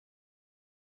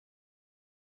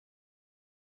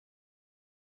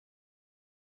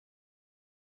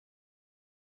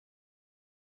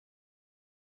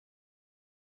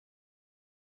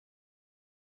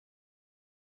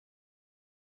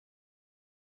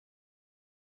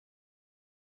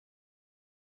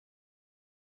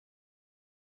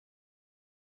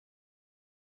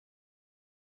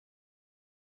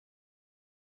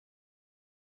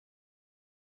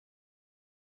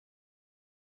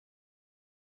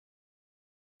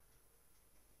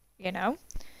you know?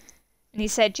 And he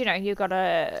said, you know, you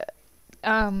gotta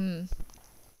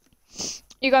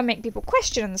make people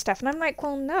question and stuff. And I'm like,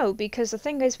 well, no, because the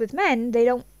thing is with men, they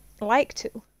don't like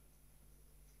to.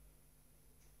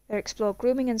 They explore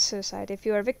grooming and suicide. If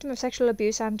you are a victim of sexual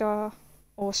abuse and or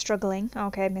struggling,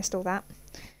 okay, I missed all that.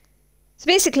 So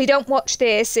basically, don't watch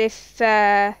this if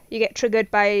you get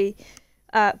triggered by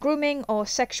grooming or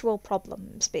sexual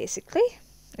problems, basically,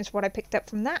 is what I picked up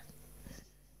from that.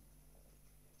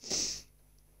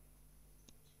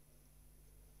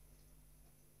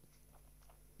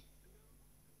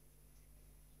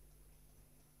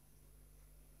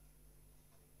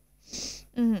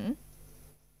 Mm-hmm.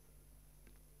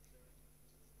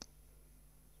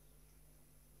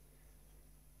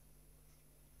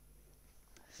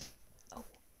 Oh.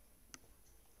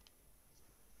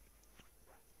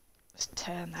 Let's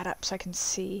turn that up so I can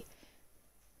see.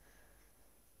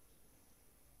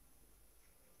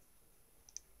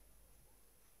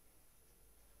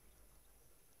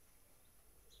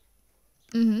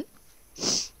 Mm-hmm.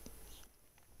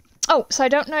 Oh, so I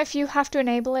don't know if you have to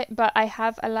enable it, but I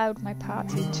have allowed my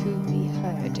party to be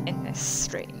heard in this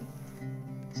stream.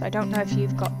 So I don't know if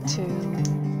you've got to...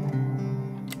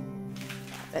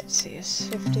 Let's see, it's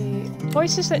 50...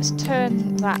 Voices, let's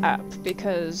turn that up,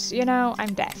 because, you know,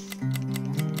 I'm deaf.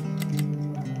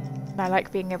 And I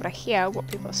like being able to hear what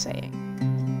people are saying.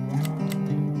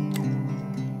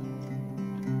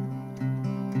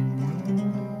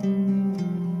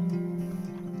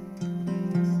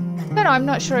 No, I'm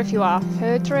not sure if you are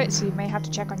heard through it, so you may have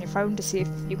to check on your phone to see if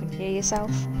you can hear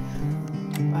yourself.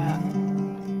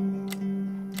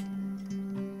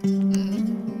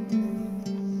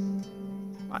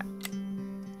 Right.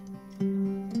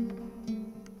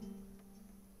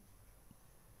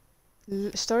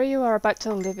 The story you are about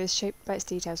to live is shaped by its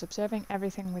details. Observing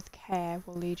everything with care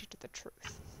will lead you to the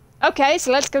truth. Okay,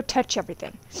 so let's go touch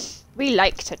everything. We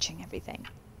like touching everything.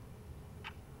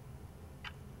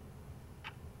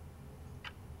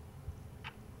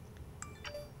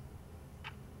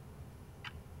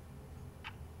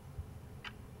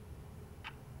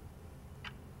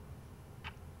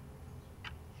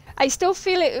 I still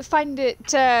find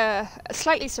it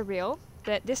slightly surreal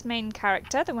that this main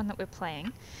character, the one that we're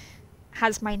playing,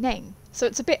 has my name. So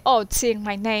it's a bit odd seeing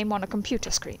my name on a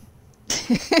computer screen.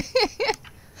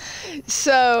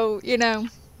 So, you know,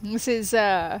 this is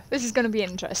going to be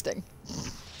interesting.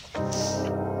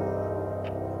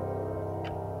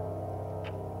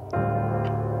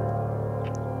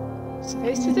 So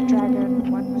faced with the dragon,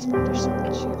 one must brandish sword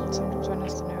and shield. Sometimes one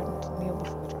has to know and to kneel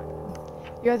before the dragon.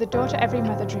 You are the daughter every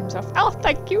mother dreams of. Oh,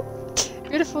 thank you!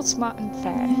 Beautiful, smart, and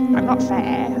fair. I'm not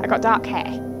fair. I got dark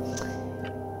hair.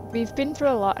 We've been through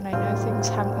a lot, and I know things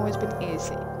haven't always been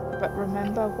easy. But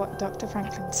remember what Dr.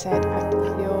 Franklin said after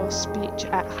your speech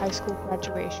at high school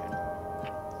graduation.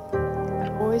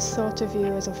 I've always thought of you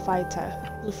as a fighter,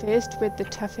 who faced with the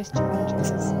toughest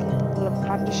challenges is capable of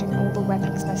brandishing all the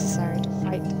weapons necessary to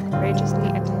fight courageously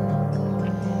and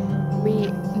heroically.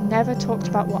 We never talked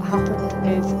about what happened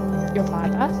with your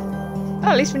father. Well,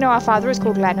 at least we know our father is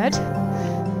called Leonard.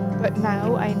 But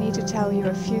now I need to tell you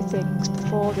a few things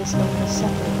before this longer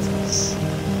separates us.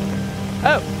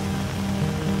 Oh!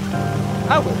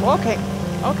 Oh, we're walking.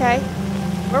 Okay.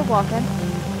 We're walking.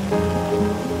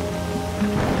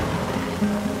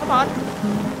 Come on.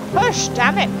 Push!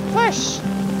 Damn it! Push!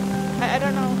 I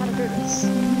don't know how to do this.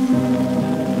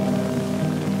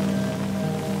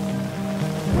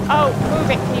 Oh,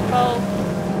 move it, people!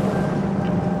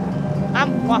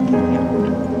 I'm walking here.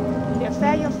 The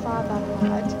affair your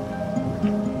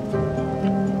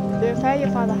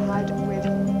father had with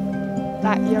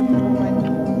that young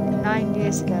woman 9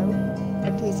 years ago,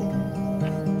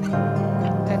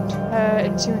 and her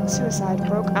ensuing suicide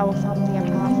broke our family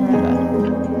apart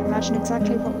forever. Imagine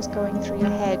exactly what was going through your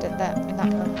head in that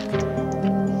moment.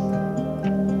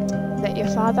 That your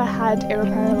father had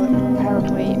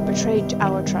irreparably betrayed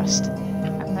our trust,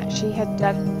 and that she had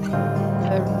done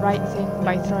the right thing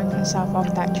by throwing herself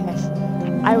off that cliff.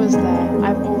 I was there.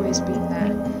 I've always been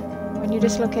there. When you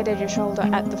dislocated your shoulder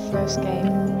at the first game,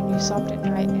 when you sobbed at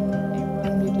night in a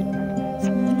room you didn't recognize.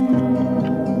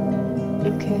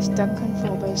 You kissed Duncan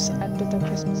Forbes under the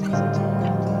Christmas mistletoe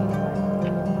and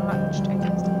you marched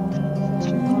against the wall for the first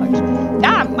year of college.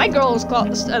 Damn, my girl's got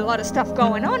a lot of stuff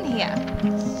going on here.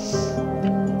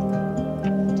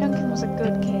 Duncan was a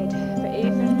good kid, but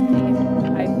even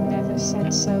if I've never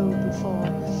said so before, I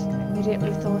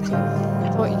immediately thought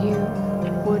you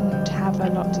wouldn't have a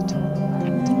lot to talk about.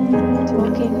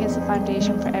 Talking is the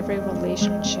foundation for every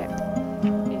relationship.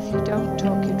 If you don't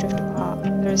talk, you drift apart.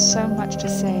 There is so much to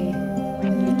say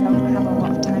when you don't have a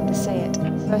lot of time to say it.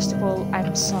 First of all,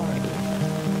 I'm sorry.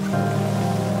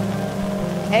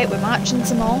 Okay, we're marching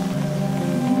some more.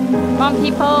 Come on,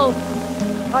 people!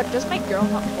 God, does my girl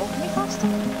not walk any faster?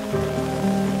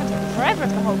 It'll take me forever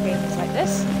if the whole game is like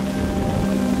this.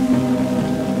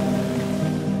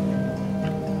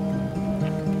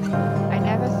 I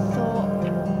never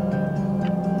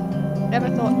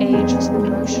thought age was an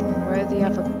emotion worthy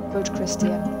of a good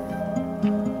Christian.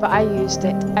 But I used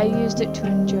it. I used it to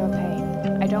endure pain.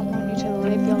 I don't want you to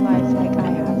live your life like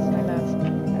I have, my love.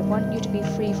 I want you to be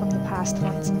free from the past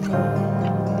once and for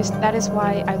all. That is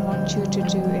why I want you to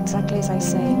do exactly as I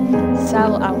say.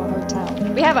 Sell our hotel.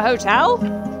 We have a hotel?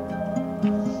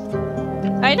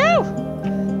 I know!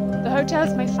 The hotel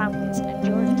is my family's and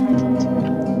you're entitled to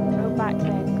it. Go back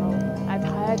there, Nicole. I've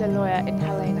hired a lawyer in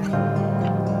Helena.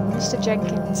 Mr.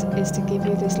 Jenkins is to give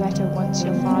you this letter once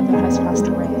your father has passed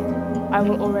away. I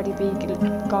will already be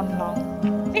gone long.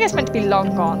 I think it's meant to be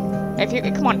long gone. If you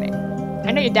come on,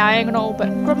 I know you're dying and all, but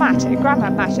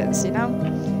grammar matters, you know.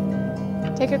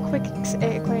 Take a quick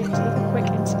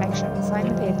inspection, sign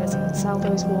the papers, and sell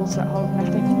those walls that hold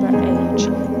nothing but age.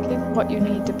 Keep what you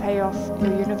need to pay off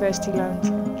your university loans,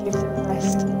 and give the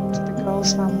rest to the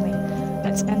girl's family.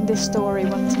 Let's end this story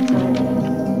once and for all.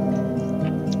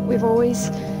 We've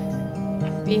always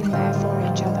been there for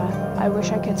each other. I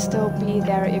wish I could still be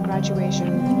there at your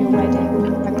graduation, your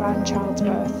wedding, my grandchildren's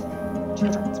birth.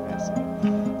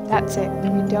 That's it.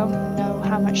 We don't know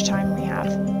how much time we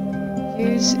have.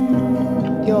 Use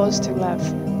yours to love.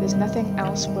 There's nothing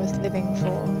else worth living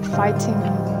for, fighting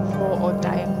for, or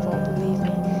dying for, believe me.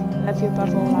 Love you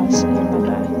above all else, your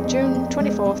mother. June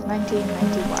 24th,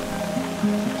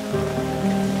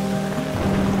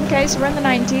 1991. Okay, so we're in the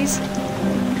 90s.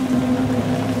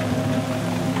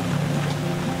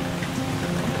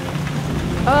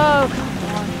 Oh,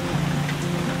 come on.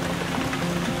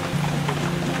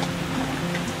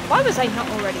 Why was I not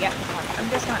already at the park? I'm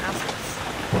just gonna ask this.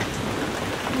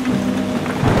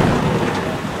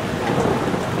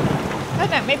 I don't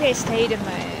know, maybe I stayed in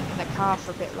the car for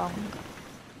a bit long.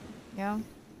 You know?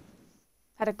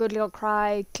 Had a good little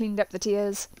cry, cleaned up the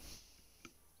tears.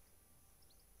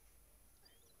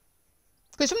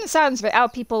 Because from the sounds of it, our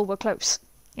people were close.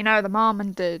 You know, the mom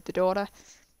and the daughter.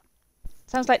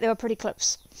 Sounds like they were pretty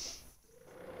close.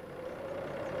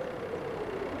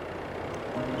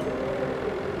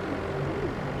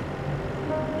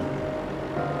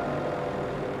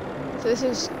 So this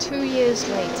is 2 years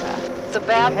later. The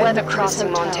bad weather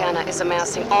crossing Montana is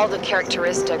amassing all the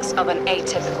characteristics of an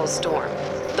atypical storm.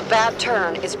 The bad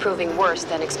turn is proving worse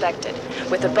than expected,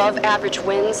 with above-average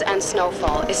winds and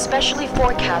snowfall, especially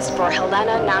forecast for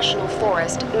Helena National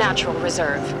Forest Natural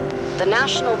Reserve. The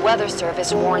National Weather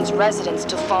Service warns residents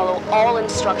to follow all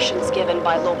instructions given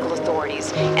by local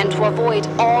authorities and to avoid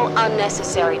all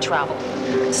unnecessary travel.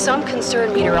 Some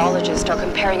concerned meteorologists are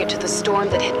comparing it to the storm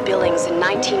that hit Billings in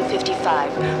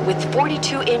 1955, with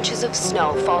 42 inches of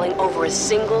snow falling over a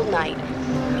single night.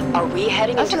 Are we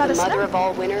heading into the mother of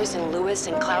all winters in Lewis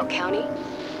and Clout County?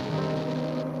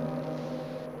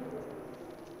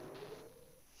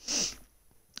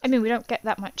 I mean, we don't get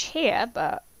that much here,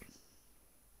 but...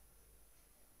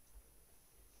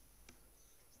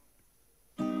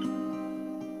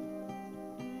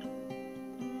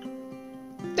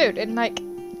 Dude, in like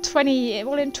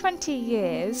 20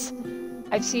 years,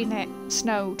 I've seen it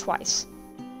snow twice.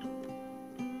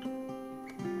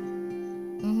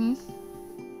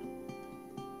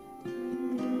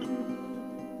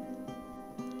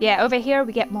 Yeah, over here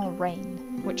we get more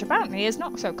rain, which apparently is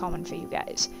not so common for you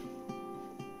guys.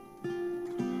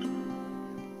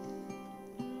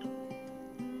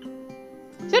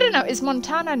 So I don't know, is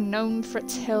Montana known for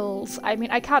its hills? I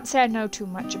mean, I can't say I know too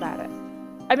much about it.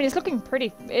 I mean, it's looking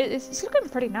pretty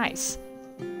nice.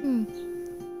 And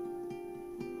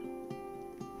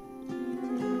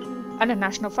a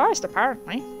national forest,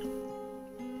 apparently.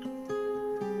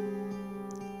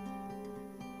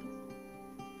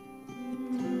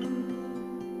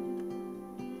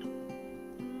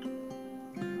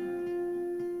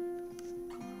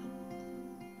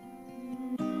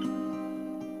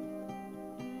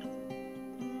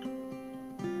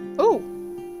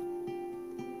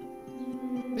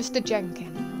 Mr.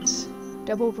 Jenkins.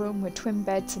 Double room with twin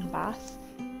beds and bath.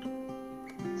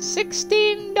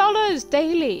 $16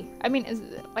 daily. I mean, is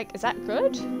that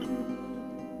good?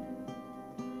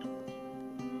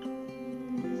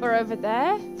 For over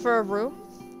there? For a room?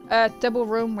 A double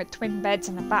room with twin beds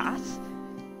and a bath.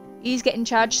 He's getting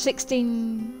charged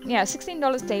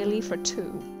 $16 daily for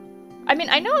two. I mean,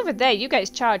 I know over there you guys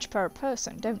charge per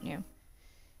person, don't you?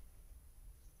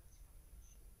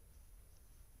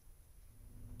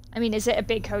 I mean, is it a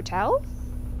big hotel?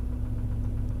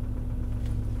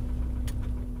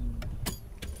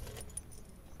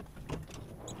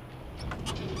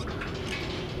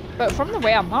 But from the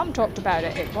way our mom talked about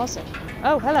it, it wasn't.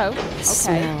 Oh, hello. The Okay.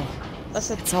 smell.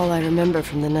 It's all I remember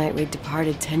from the night we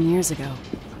departed 10 years ago.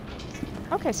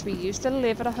 Okay, so we used to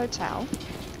live at a hotel.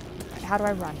 Right, how do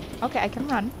I run? Okay, I can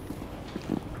run.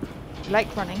 We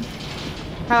like running.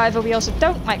 However, we also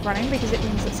don't like running because it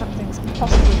means that something's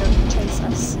possibly going to chase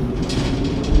us.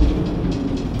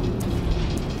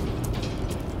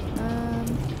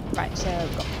 Right, so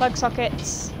we've got plug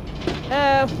sockets.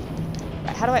 Oh.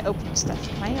 Right, how do I open stuff?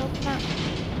 Can I open that?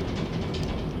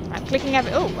 I'm clicking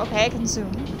every. Oh, okay, I can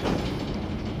zoom.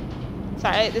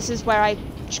 Sorry, this is where I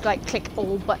should like click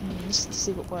all buttons to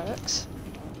see what works.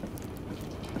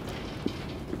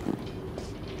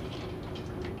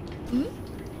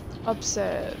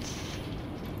 Observe.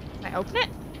 Can I open it?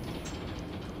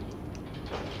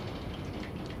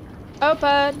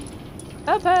 Open!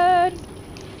 Open!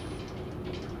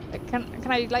 Like,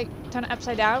 can I like turn it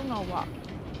upside down or what?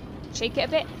 Shake it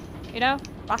a bit? You know?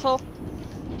 Battle?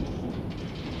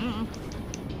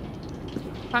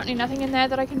 Apparently nothing in there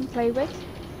that I can play with.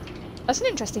 That's an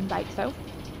interesting bike though.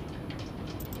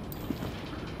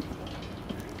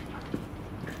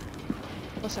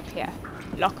 What's up here?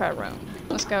 Locker room.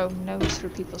 Let's go nose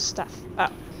through people's stuff. Oh.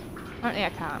 Apparently I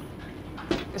can't.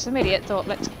 Because some idiot thought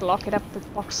let's block it up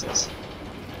with boxes.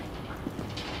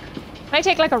 Can I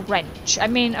take like a wrench? I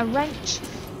mean a wrench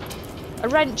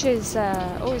is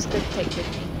always good to take with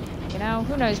me. You know?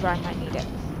 Who knows where I might need it.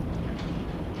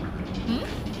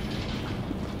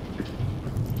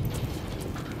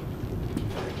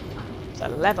 It's a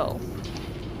level.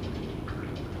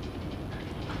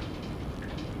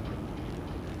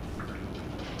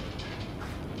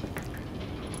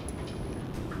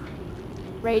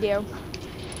 Radio.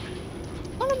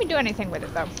 Won't let me do anything with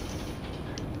it though.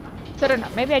 So I don't know.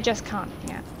 Maybe I just can't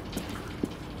yet.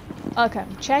 Okay.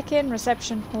 Check-in,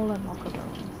 reception, hall, and locker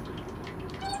room.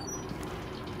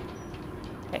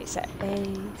 Okay, set A.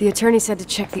 The attorney said to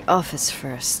check the office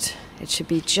first. It should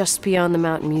be just beyond the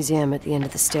Mountain Museum at the end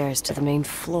of the stairs to the main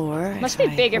floor. Must be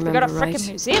big if we got a frickin'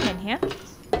 museum in here.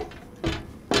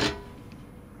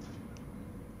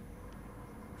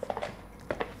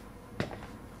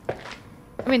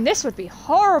 I mean, this would be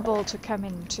horrible to come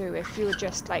into if you were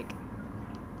just like...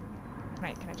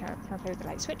 Right, can I play with the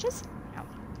light switches?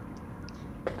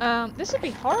 No. This would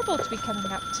be horrible to be coming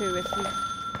up to if you...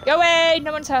 Go away!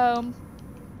 No one's home!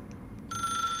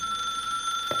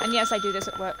 And yes, I do this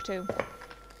at work too.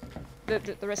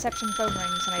 The reception phone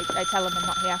rings and I tell them I'm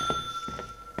not here.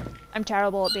 I'm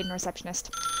terrible at being a receptionist.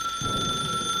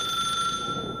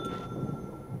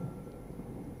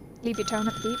 Leave your tone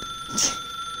at the beep.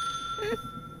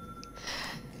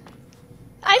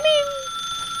 I mean,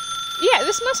 yeah,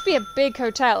 this must be a big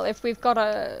hotel if we've got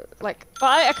a, like, well,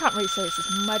 I can't really say this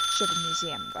is much of a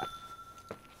museum, but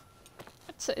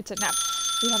it's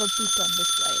enough. We have a boot on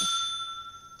display.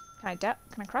 Can I duck?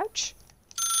 Can I crouch?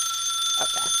 Up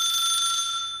there.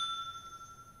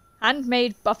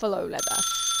 Handmade buffalo leather.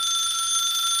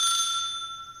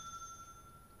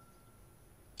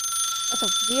 That's a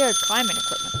weird climbing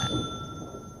equipment then.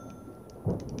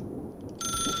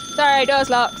 Sorry, door's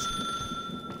locked.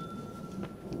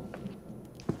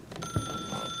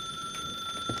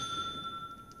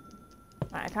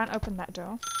 Right, I can't open that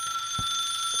door.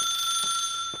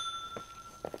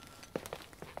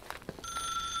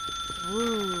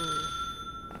 Ooh.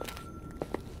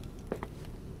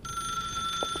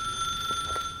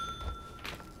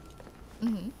 I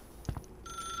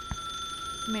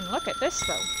mean, look at this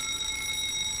though.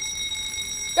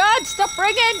 God, stop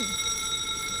ringing!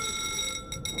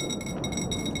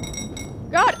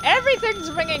 God, everything's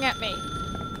ringing at me!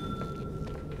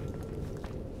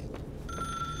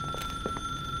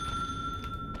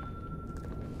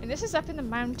 And this is up in the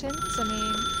mountains. I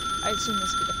mean, I assume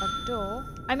this would be the front door.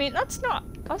 I mean, that's not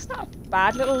a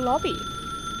bad little lobby.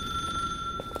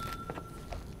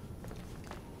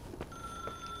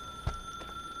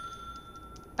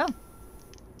 Oh.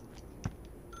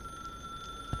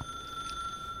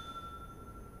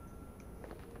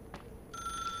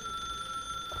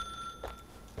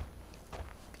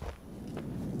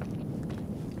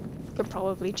 Could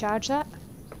probably charge that.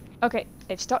 Okay,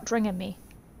 they've stopped ringing me.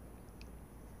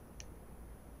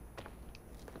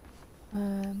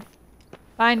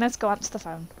 Fine, let's go answer the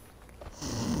phone.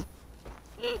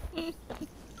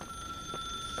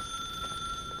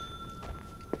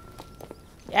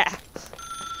 Yeah.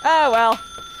 Oh well.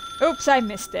 Oops, I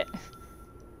missed it.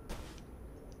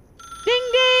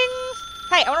 Ding ding!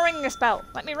 Hey, I want to ring this bell.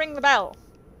 Let me ring the bell.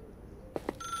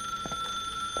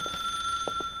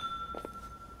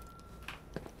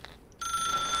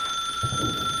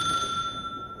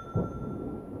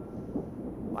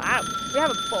 Wow, we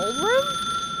have a ballroom?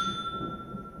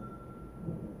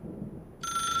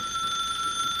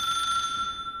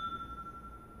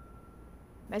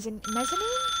 Mezzanine?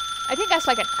 I think that's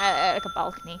like a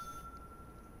balcony.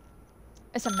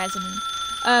 It's a mezzanine.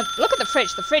 Look at the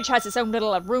fridge. The fridge has its own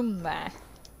little room there.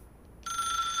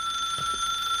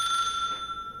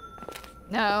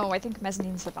 No, I think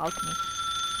mezzanine's the balcony.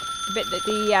 The bit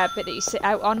that you sit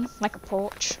out on, like a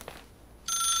porch.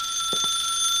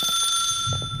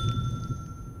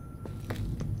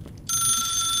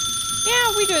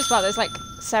 Yeah, we do as well. There's like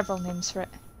several names for it.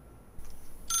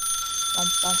 Bum,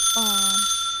 bum, bum.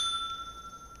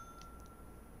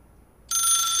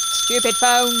 Stupid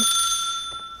phone.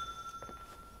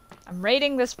 I'm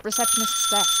raiding this receptionist's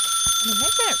desk. I mean,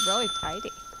 they've done it really tidy.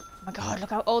 Oh my god, look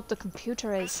how old the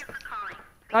computer is.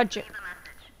 God, do you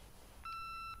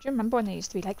remember when they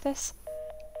used to be like this?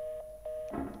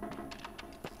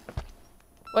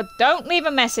 Well, don't leave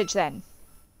a message then.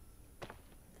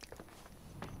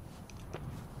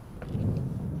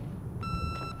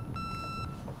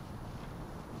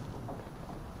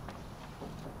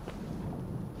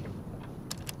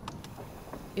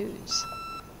 Ooze.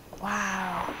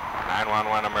 Wow.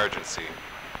 911 emergency.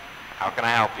 How can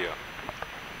I help you?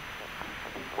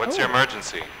 What's your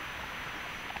emergency?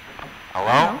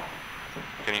 Hello?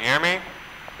 Can you hear me?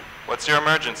 What's your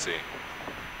emergency?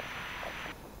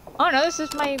 Oh no, this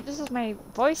is my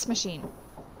voice machine.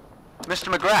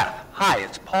 Mr. McGrath, hi,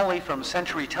 it's Paulie from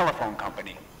Century Telephone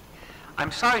Company.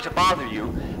 I'm sorry to bother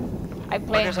you,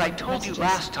 but as I told you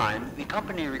last time, the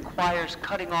company requires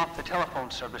cutting off the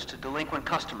telephone service to delinquent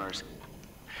customers.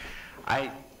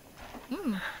 I'm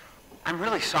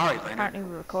really sorry, Leonard. Apparently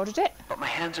we recorded it. But my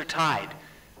hands are tied.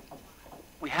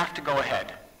 We have to go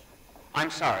ahead. I'm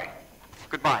sorry.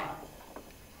 Goodbye.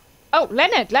 Oh,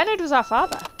 Leonard. Leonard was our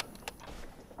father.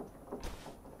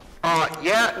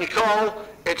 Yeah, Nicole,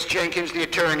 it's Jenkins, the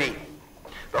attorney.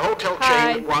 The hotel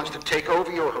chain that wants to take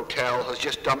over your hotel has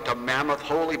just dumped a mammoth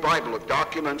holy Bible of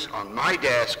documents on my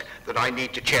desk that I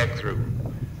need to check through.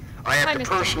 I have to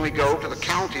personally go to the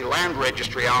county land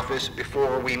registry office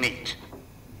before we meet.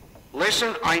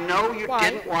 Listen, I know you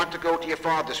didn't want to go to your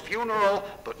father's funeral,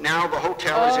 but now the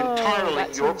hotel is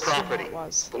entirely your property.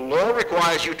 The law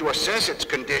requires you to assess its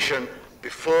condition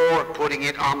before putting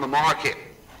it on the market.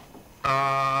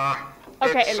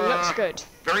 Okay, it looks good.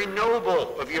 Very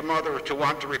noble of your mother to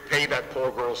want to repay that poor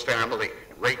girl's family,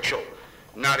 Rachel.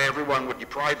 Not everyone would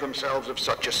deprive themselves of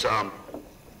such a sum.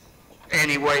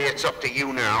 Anyway, it's up to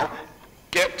you now.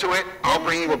 Get to it. I'll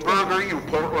bring you a burger you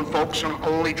Portland folks can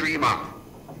only dream of.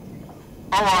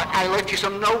 Oh, I left you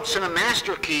some notes and a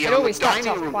master key on the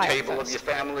dining room table of your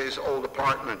family's old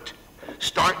apartment.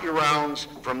 Start your rounds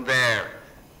from there.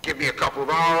 Give me a couple of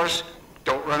hours.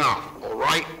 Don't run off, all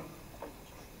right?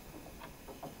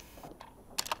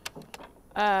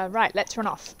 Right, let's run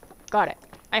off. Got it.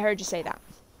 I heard you say that.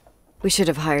 We should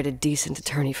have hired a decent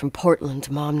attorney from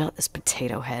Portland, Mom, not this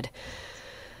potato head.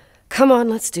 Come on,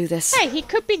 let's do this. Hey, he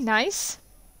could be nice.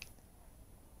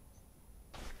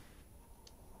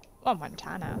 Oh,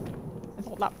 Montana. I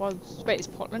thought that was... Wait, is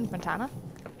Portland Montana?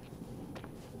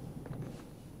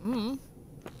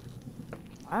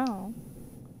 Wow.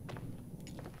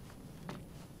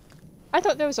 I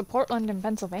thought there was a Portland in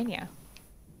Pennsylvania.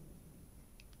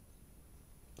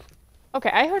 Okay,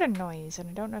 I heard a noise, and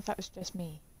I don't know if that was just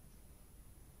me.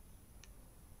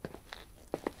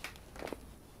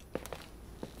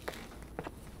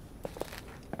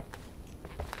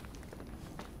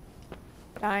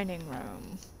 Dining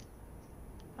room.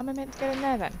 How am I meant to get in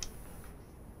there, then?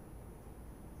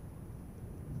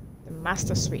 The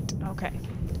master suite. Okay.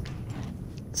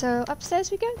 So,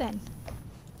 upstairs we go, then.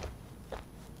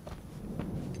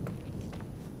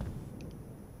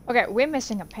 Okay, we're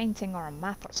missing a painting or a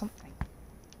map or something.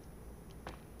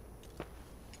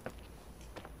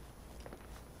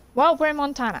 Well, we're in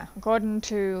Montana, according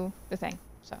to the thing.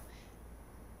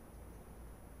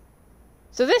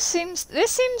 So this seems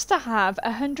to have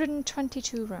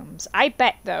 122 rooms. I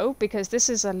bet though, because this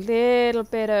is a little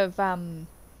bit of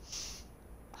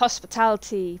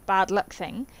hospitality bad luck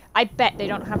thing, I bet they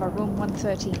don't have a room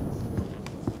 113.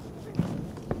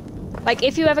 Like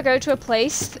if you ever go to a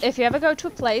place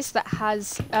that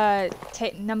has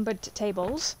numbered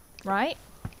tables, right?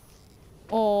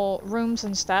 Or rooms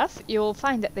and stuff, you'll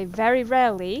find that they very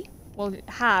rarely will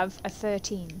have a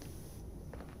 13.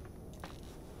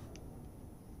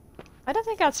 I don't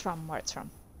think that's from where it's from.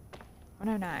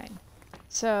 109.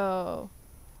 So...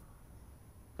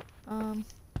 I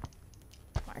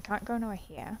can't go nowhere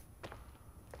here.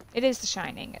 It is The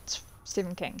Shining. It's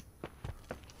Stephen King.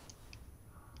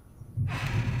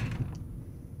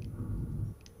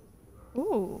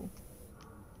 Ooh.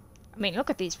 I mean,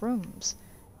 look at these rooms.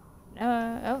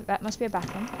 Oh, that must be a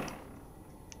bathroom.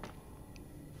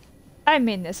 I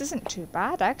mean, this isn't too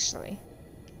bad, actually.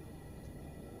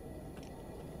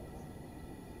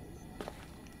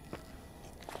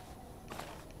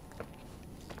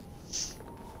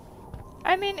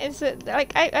 I mean, is it,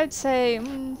 like, I'd say,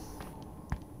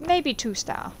 maybe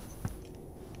 2-star.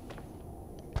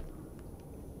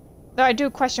 Though I do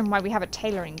question why we have a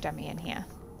tailoring dummy in here.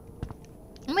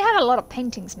 And we had a lot of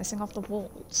paintings missing off the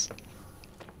walls.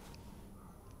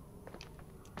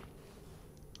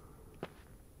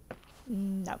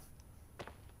 No.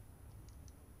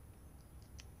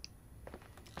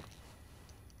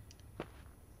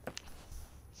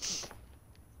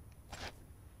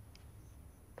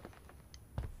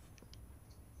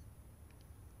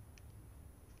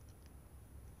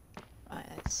 Right,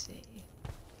 let's see.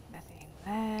 Nothing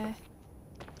there.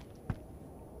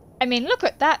 I mean, look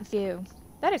at that view.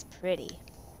 That is pretty.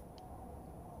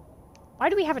 Why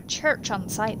do we have a church on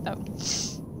site, though?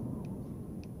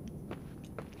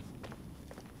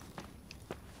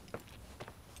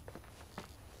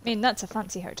 I mean, that's a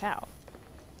fancy hotel.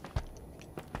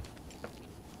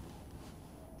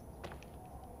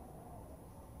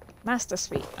 Master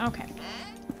suite. Okay.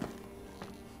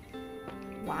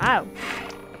 Wow.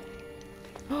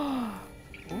 Ooh.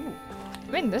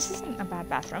 I mean, this isn't a bad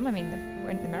bathroom. I mean,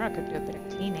 the mirror could do a bit of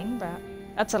cleaning, but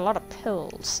that's a lot of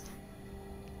pills.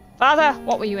 Father,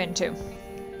 what were you into?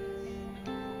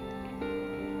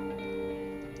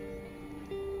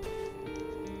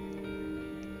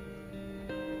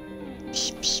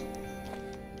 Psh, psh.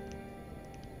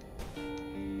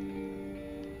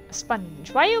 A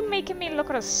sponge. Why are you making me look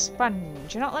at a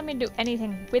sponge? You're not letting me do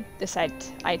anything with the said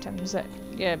items that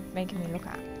you're making me look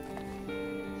at.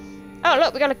 Oh,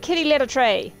 look, we got a kitty litter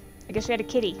tray. I guess we had a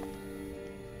kitty.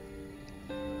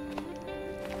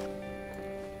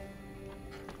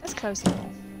 Let's close the door.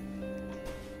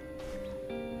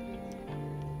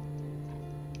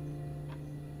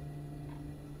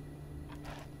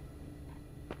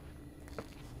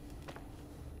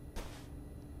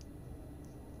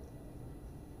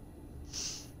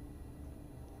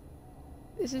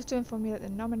 This is to inform you that the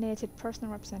nominated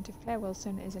personal representative, Claire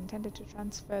Wilson, is intended to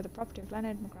transfer the property of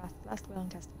Leonard McGrath's last will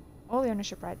and testament. All the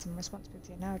ownership rights and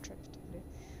responsibility are now attributed to the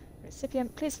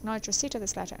recipient. Please acknowledge receipt of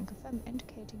this letter and confirm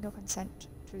indicating your consent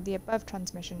to the above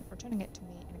transmission, returning it to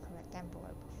me in a correct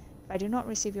envelope. If I do not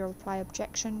receive your reply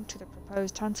objection to the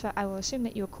proposed transfer, I will assume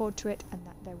that you accord to it and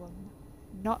that there will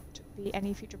not be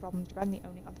any future problems regarding the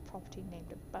owning of the property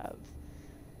named above.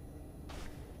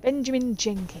 Benjamin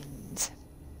Jenkins.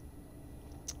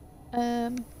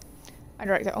 I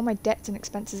direct that all my debts and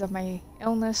expenses of my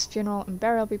illness, funeral, and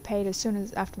burial be paid as soon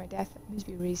as after my death, that means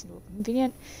be reasonable and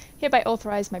convenient. Hereby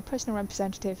authorize my personal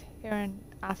representative,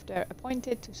 hereinafter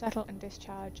appointed, to settle and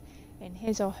discharge in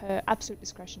his or her absolute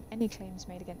discretion any claims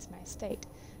made against my estate.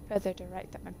 Further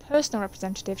direct that my personal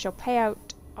representative shall pay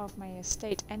out of my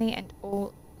estate any and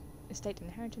all estate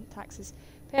inheritance taxes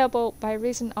payable by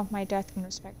reason of my death in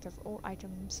respect of all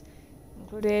items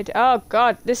included. Oh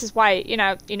god, this is why, you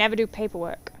know, you never do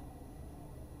paperwork.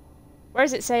 Where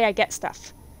does it say I get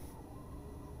stuff?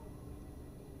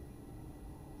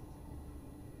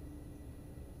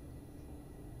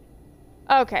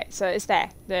 Okay, so it's there.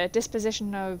 The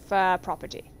disposition of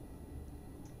property.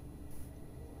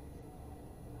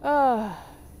 Oh.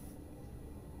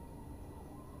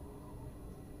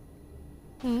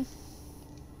 Hmm.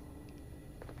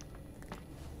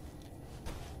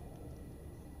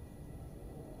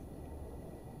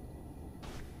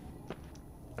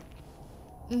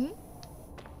 Mm-hmm.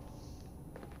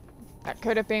 That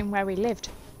could have been where we lived.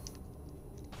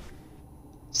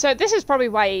 So this is probably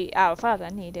why our father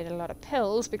needed a lot of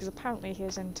pills, because apparently he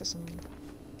was into some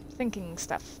thinking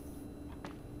stuff.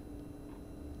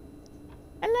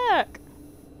 And look!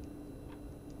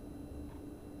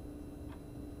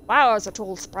 Wow, it's a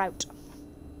tall sprout.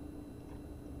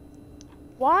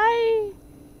 Why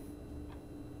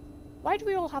do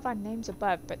we all have our names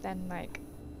above, but then, like,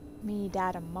 me,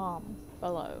 dad, and mom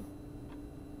below?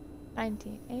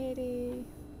 1980...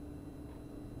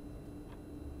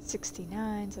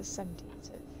 69, so 17.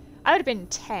 So I would have been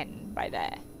 10 by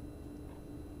there.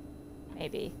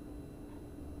 Maybe.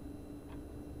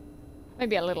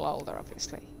 Maybe a little older,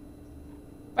 obviously.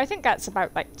 But I think that's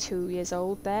about, like, 2 years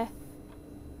old there.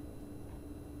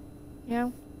 You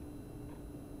know?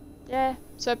 Yeah,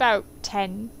 so about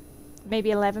 10,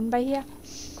 maybe 11 by here.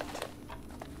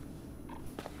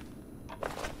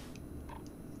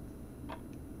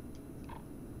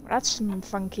 That's some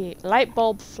funky light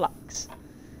bulb flux.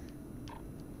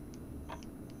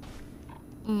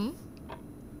 Mm.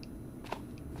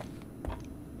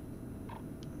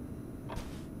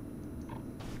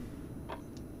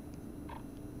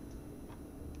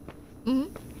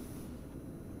 Mm-hmm.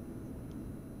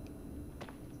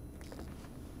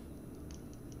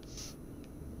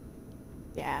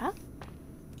 Yeah.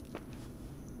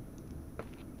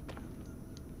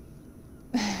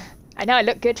 I know I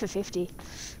look good for 50.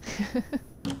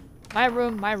 My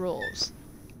room, my rules.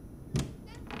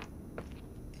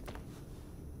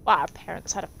 Wow, our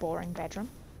parents had a boring bedroom.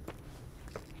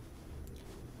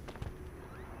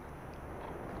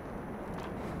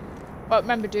 But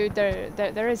remember, dude,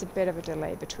 there is a bit of a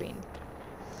delay between.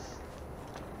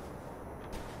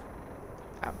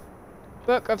 Oh.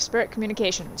 Book of Spirit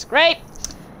Communications. Great!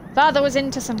 Father was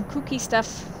into some kooky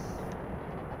stuff.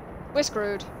 We're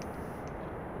screwed.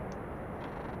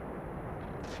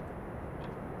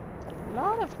 A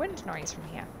lot of wind noise from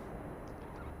here.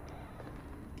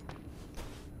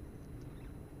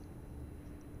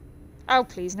 Oh,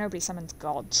 please, nobody summons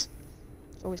gods.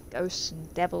 It's always ghosts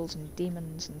and devils and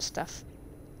demons and stuff.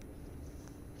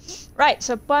 Right,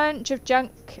 so a bunch of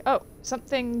junk. Oh,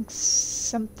 something.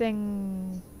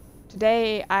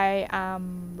 Today I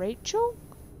am Rachel?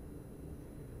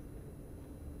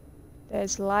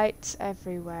 There's lights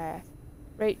everywhere.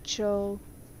 Rachel,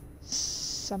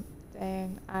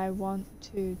 something. I want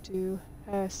to do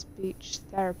her speech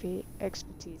therapy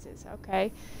expertises.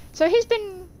 Okay. So he's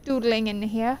been doodling in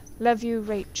here. Love you,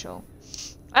 Rachel.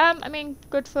 I mean,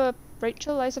 good for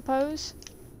Rachel, I suppose.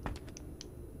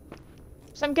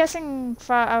 So I'm guessing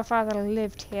our father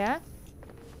lived here.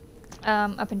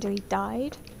 Up until he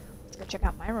died. Let's go check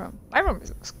out my room. My room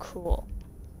looks cool.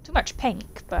 Too much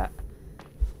pink, but...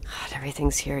 God,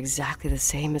 everything's here exactly the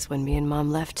same as when me and Mom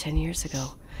left 10 years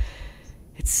ago.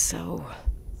 It's so...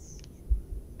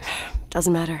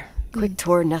 Doesn't matter. Quick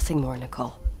tour, nothing more,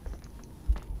 Nicole.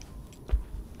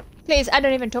 Please, I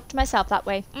don't even talk to myself that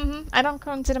way. I don't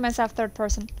consider myself third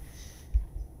person.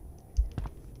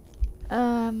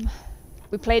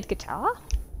 We played guitar?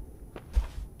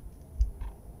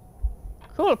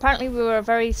 Cool, apparently we were a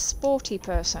very sporty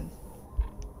person.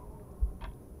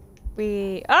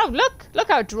 Oh, look,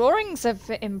 our drawings have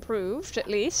improved, at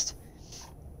least.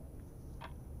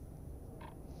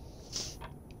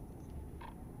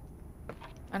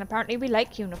 And apparently we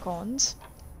like unicorns.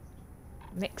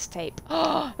 Mixtape.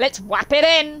 Oh, let's whap it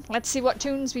in! Let's see what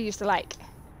tunes we used to like.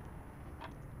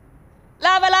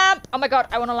 Lava lamp! Oh my god,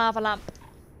 I want a lava lamp.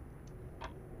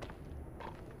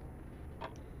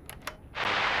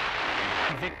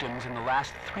 Victims in the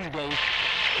last 3 days.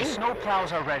 The snow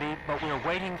plows are ready, but we're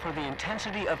waiting for the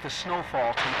intensity of the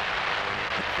snowfall to...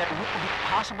 There will be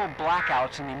possible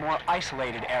blackouts in the more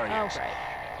isolated areas. Oh, great.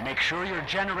 Make sure your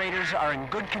generators are in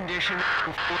good condition.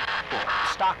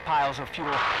 Stockpiles of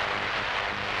fuel.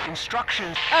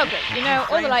 Instructions. Oh, great. You know,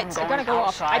 all the lights are gonna go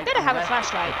off. I better have a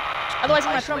flashlight. Otherwise,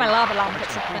 I'm gonna throw my lava lamp at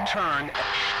something. Return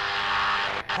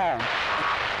home.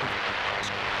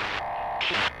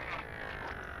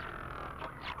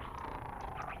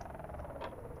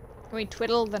 Can we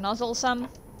twiddle the nozzle some?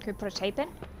 Can we put a tape in?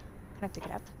 Can I pick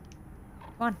it up?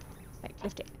 Come on. Like,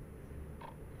 lift it.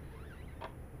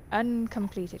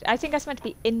 Uncompleted. I think that's meant to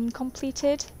be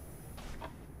incompleted.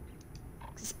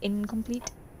 It's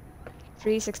incomplete.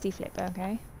 360 flip,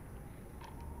 okay.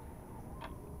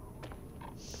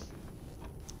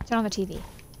 Turn on the TV.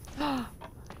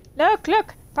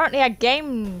 Look! Apparently I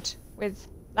gamed with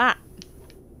that.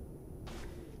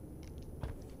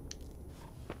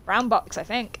 Brown box, I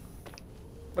think.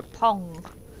 With Pong.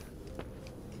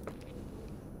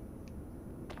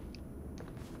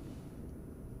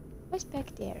 What's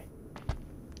back there?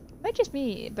 Might just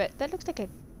me, but that looks like a... It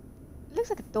looks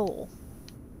like a door.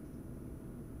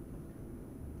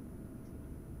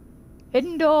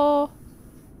 Hidden door!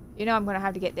 You know I'm gonna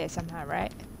have to get there somehow,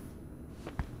 right?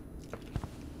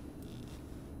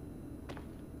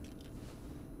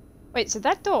 Wait, so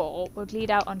that door would lead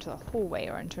out onto the hallway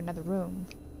or into another room.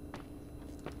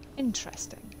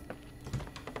 Interesting.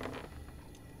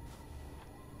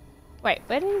 Wait,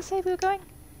 where did he say we were going?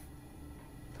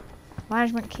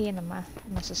 Management key in the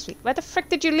master suite. Where the frick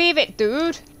did you leave it,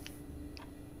 dude?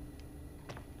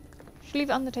 Should leave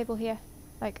it on the table here.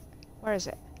 Like, where is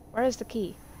it? Where is the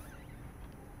key?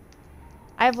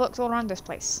 I have looked all around this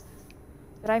place.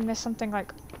 Did I miss something,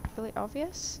 like, really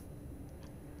obvious?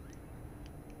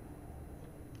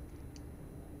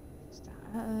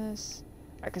 Status.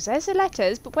 Right, because there's the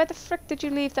letters, but where the frick did you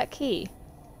leave that key?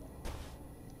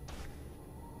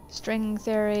 String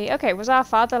theory. Okay, was our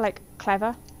father, like,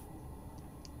 clever?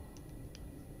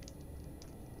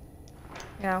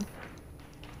 You know.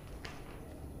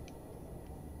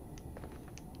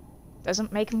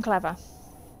 Doesn't make him clever.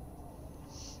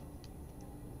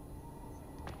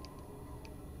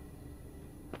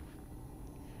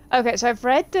 Okay, so I've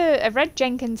read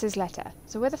Jenkins's letter.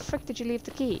 So where the frick did you leave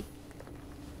the key?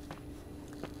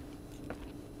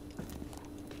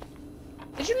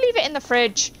 Did you leave it in the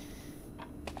fridge?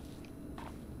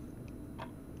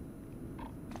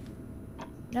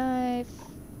 Knife.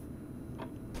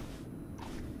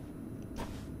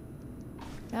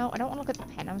 No, I don't want to look at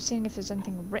the pen. I'm seeing if there's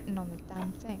anything written on the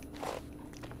damn thing.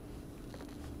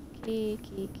 Key.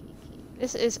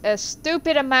 This is a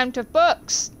stupid amount of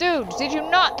books. Dude, did you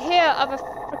not hear of a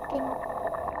frickin'...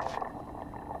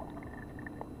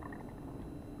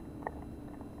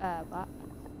 what?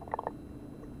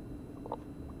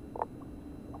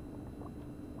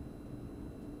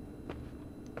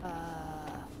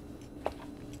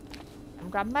 I'm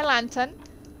grabbing my lantern.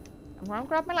 I'm gonna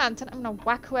grab my lantern. I'm gonna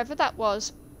whack whoever that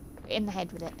was in the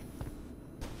head with it.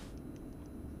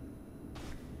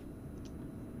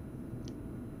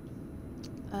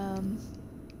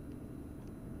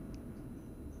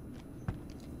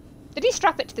 Did he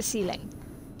strap it to the ceiling?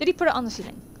 Did he put it on the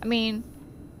ceiling? I mean...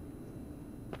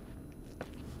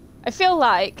 I feel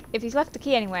like if he's left the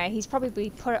key anywhere, he's probably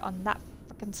put it on that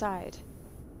fucking side.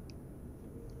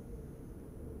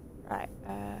 Right,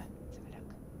 let's have a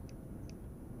look.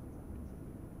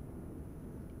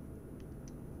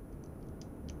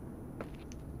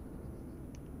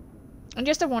 And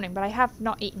just a warning, but I have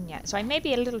not eaten yet, so I may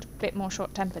be a little bit more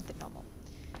short-tempered than normal.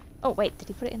 Oh, wait, did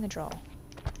he put it in the drawer?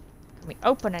 Can we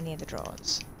open any of the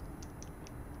drawers?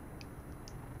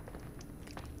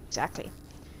 Exactly.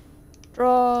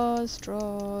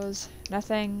 Drawers,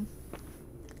 nothing.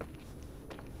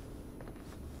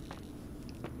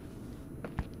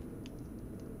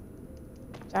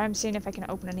 So I'm seeing if I can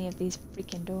open any of these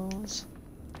freaking doors.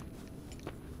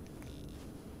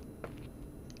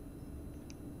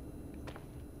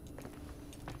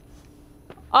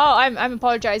 Oh, I'm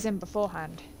apologizing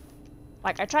beforehand.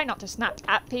 Like, I try not to snap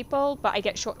at people, but I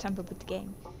get short-tempered with the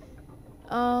game.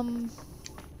 Well,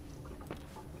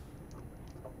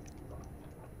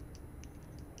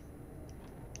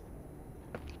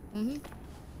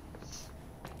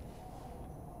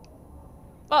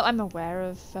 I'm aware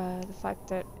of the fact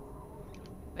that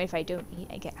if I don't eat,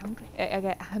 I get hungry. I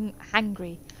get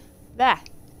hangry. There.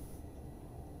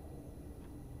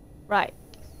 Right.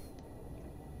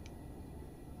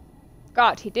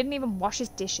 God, he didn't even wash his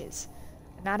dishes.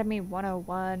 Anatomy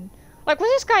 101. Like, was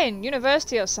this guy in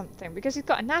university or something? Because he's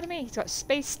got anatomy, he's got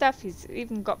space stuff, he's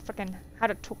even got frickin' how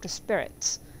to talk to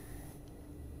spirits.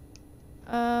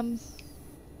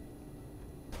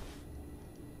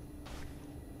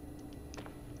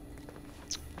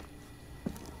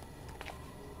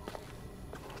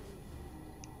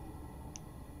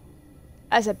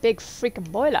 As a big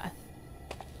freaking boiler.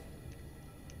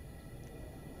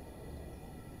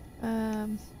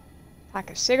 Pack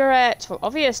of cigarettes. Well,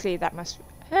 obviously that must...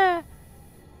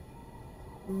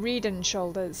 Read and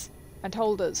shoulders. And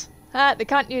holders. They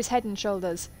can't use head and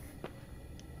shoulders.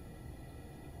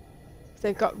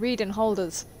 They've got read and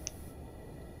holders.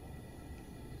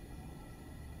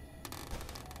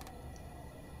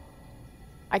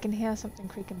 I can hear something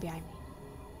creaking behind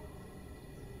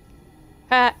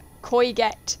me.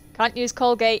 Colgate. Can't use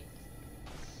Colgate.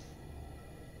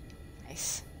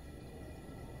 Nice.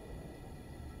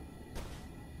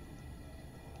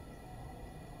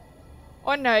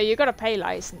 Oh no, you gotta pay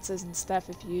licenses and stuff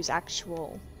if you use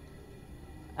actual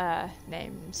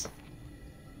names.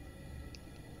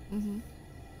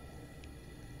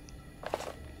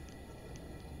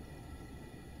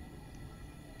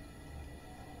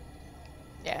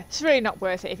 Yeah, it's really not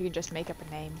worth it if you can just make up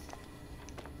a name.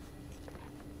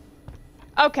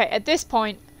 Okay, at this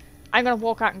point, I'm gonna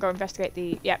walk out and go investigate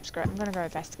the... Yep, screw it. I'm gonna go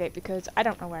investigate because I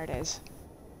don't know where it is.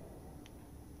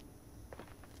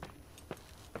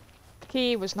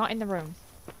 Key was not in the room.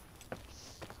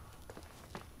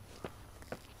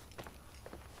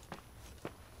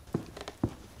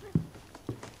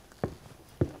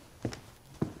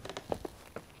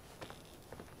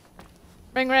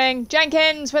 Ring ring!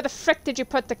 Jenkins! Where the frick did you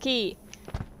put the key?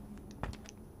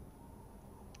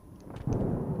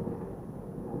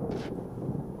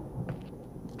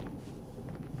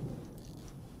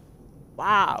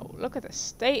 Wow, look at the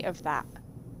state of that.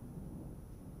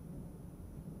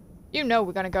 You know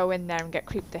we're gonna go in there and get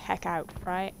creeped the heck out,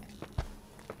 right?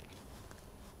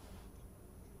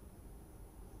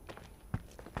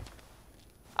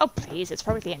 Oh please, it's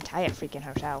probably the entire freaking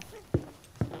hotel.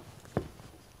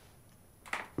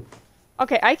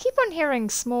 Okay, I keep on hearing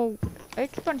small,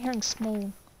 like,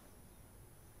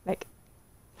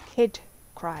 kid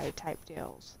cry type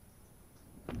deals.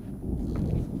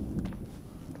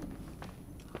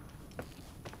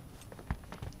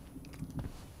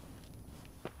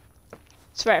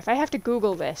 Swear, if I have to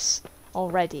Google this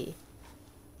already,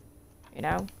 you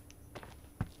know?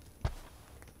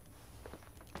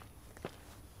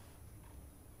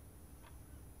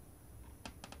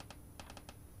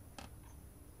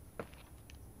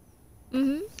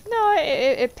 No,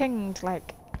 it pinged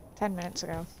like 10 minutes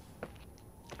ago.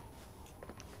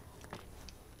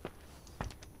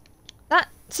 That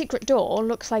secret door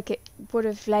looks like it would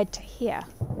have led to here.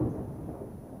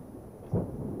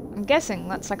 I'm guessing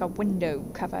that's like a window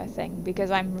cover thing, because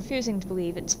I'm refusing to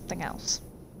believe it's something else.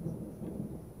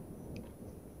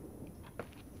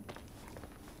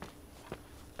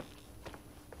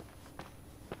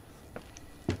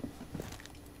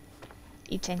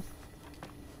 Eating.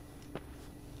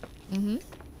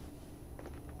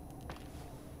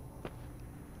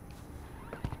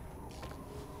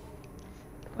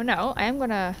 Well, no, I am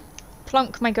gonna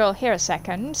plonk my girl here a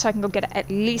second, so I can go get it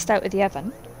at least out of the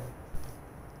oven.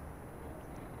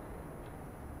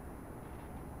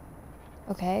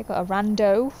 Okay, got a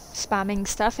rando spamming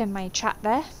stuff in my chat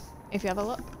there, if you have a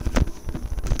look.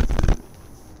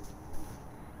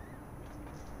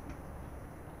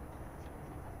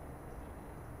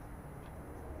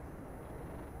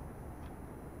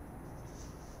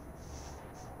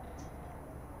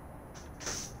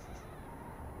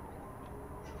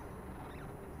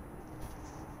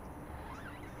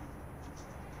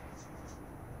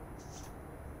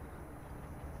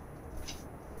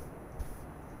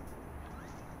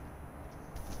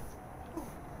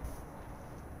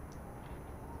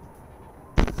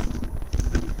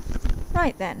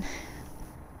 Right then.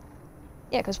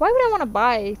 Yeah, because why would I want to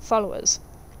buy followers?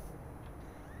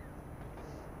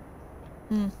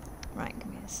 Right, give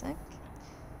me a sec.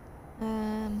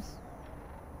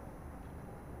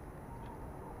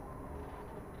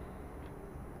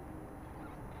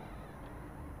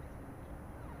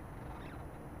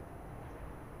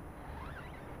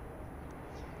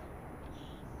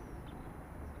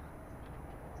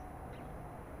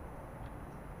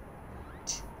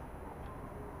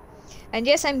 And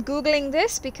yes, I'm googling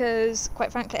this because,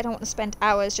 quite frankly, I don't want to spend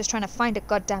hours just trying to find a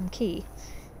goddamn key.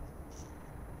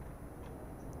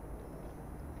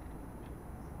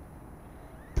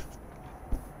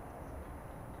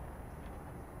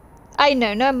 I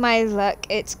know, no my luck,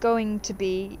 it's going to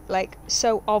be, like,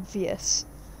 so obvious.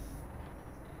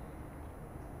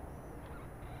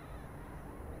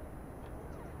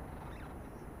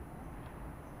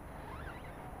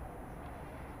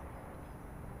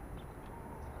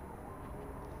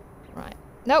 Right.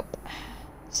 Nope.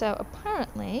 So,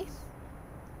 apparently...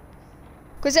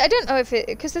 Because I don't know if it...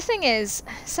 Because the thing is,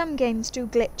 some games do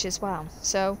glitch as well,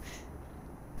 so...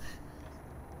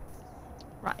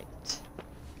 Right.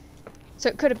 So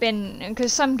it could have been...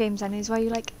 Because some games end is where you're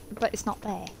like, but it's not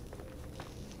there.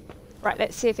 Right,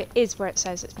 let's see if it is where it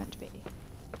says it's meant to be.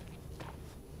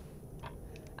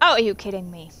 Oh, are you kidding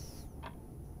me?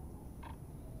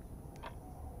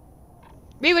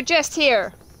 We were just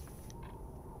here!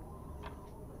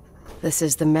 This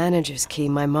is the manager's key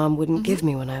my mom wouldn't give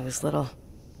me when I was little.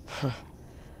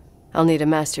 I'll need a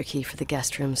master key for the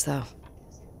guest rooms, though.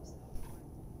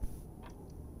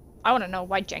 I want to know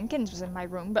why Jenkins was in my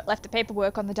room, but left the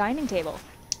paperwork on the dining table.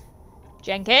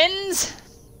 Jenkins!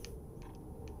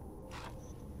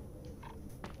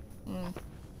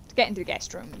 Let's get into the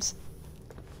guest rooms.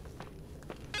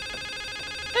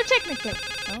 No, technically.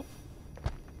 Oh.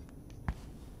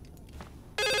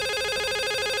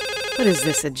 What is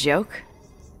this, a joke?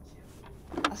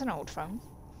 That's an old phone.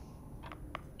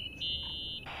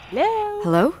 Hello?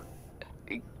 Hello?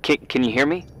 Can you hear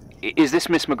me? Is this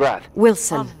Miss McGrath?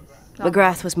 Wilson.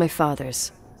 McGrath was my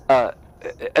father's.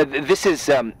 This is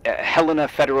Helena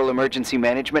Federal Emergency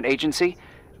Management Agency.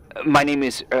 My name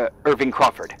is Irving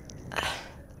Crawford.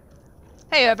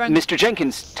 Hey, Irving. Mr.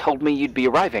 Jenkins told me you'd be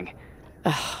arriving.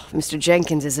 Mr.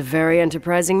 Jenkins is a very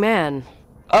enterprising man.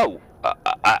 Oh,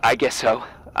 I guess so.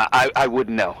 I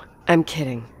wouldn't know. I'm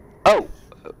kidding. Oh,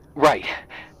 right.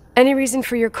 Any reason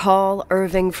for your call,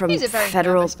 Irving from He's a very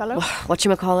Federal... nervous fellow.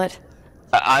 Whatchamacallit?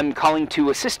 I'm calling to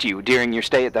assist you during your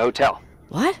stay at the hotel.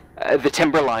 What? The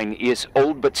timberline is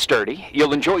old but sturdy.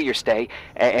 You'll enjoy your stay,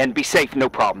 and be safe, no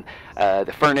problem.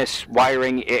 The furnace,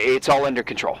 wiring, it's all under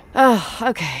control. Oh,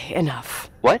 okay, enough.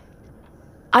 What?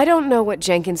 I don't know what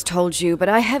Jenkins told you, but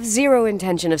I have zero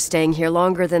intention of staying here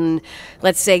longer than,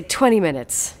 let's say, 20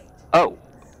 minutes. Oh.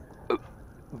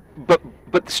 But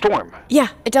the storm. Yeah,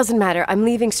 it doesn't matter. I'm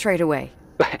leaving straight away.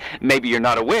 Maybe you're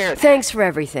not aware. Thanks for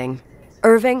everything.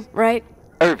 Irving, right?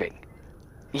 Irving.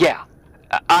 Yeah.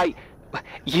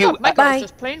 You... Oh, my Bye. God, it's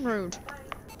just plain rude.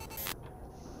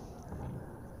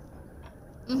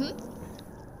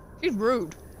 He's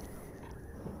rude.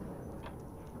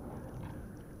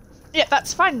 Yeah,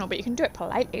 that's fine, no, but you can do it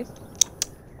politely.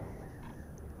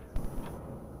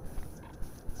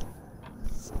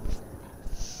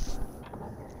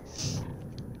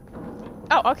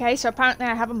 Oh, okay, so apparently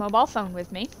I have a mobile phone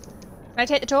with me. Can I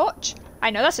take the torch? I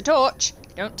know that's a torch.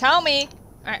 Don't tell me.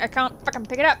 I can't fucking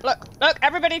pick it up. Look, look,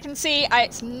 everybody can see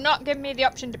it's not giving me the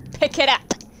option to pick it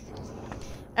up.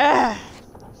 Ugh.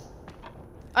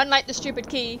 Unlike the stupid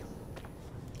key.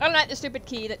 Unlike the stupid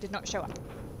key that did not show up.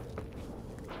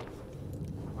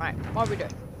 Right, what are we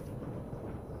doing?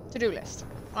 To-do list.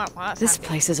 Oh, well, that's This handy.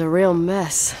 place is a real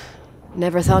mess.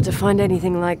 Never thought to find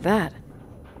anything like that.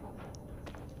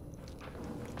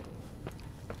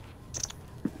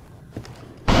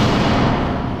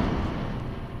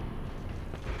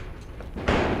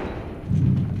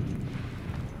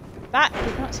 That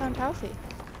did not sound healthy.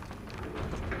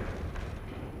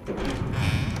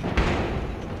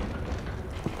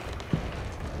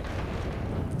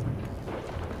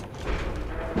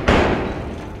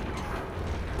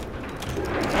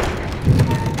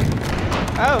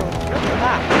 Oh, look at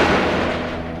that.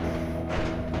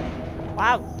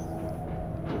 Wow.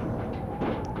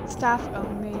 Staff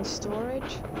only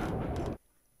storage.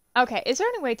 Okay, is there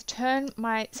any way to turn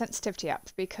my sensitivity up?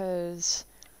 Because...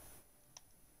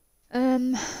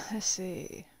 let's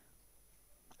see.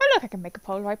 Oh look, I can make a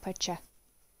Polaroid picture.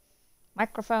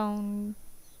 Microphone.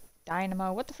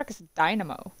 Dynamo. What the frick is a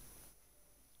dynamo?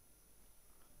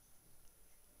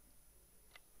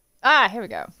 Ah, here we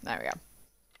go. There we go.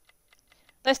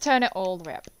 Let's turn it all the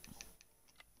way up.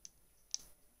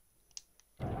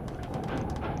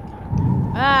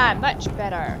 Ah, much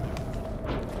better.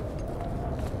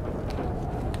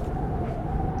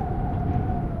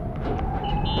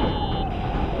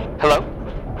 Hello?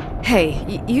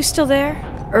 Hey, you still there,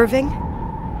 Irving?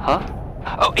 Huh?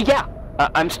 Oh, yeah.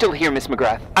 I'm still here, Miss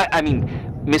McGrath. I mean,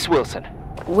 Miss Wilson.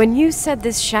 When you said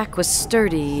this shack was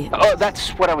sturdy... Oh, that's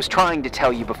what I was trying to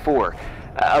tell you before.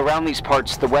 Around these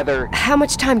parts, the weather... How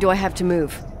much time do I have to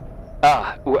move?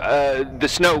 The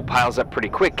snow piles up pretty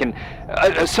quick, and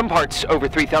some parts over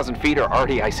 3,000 feet are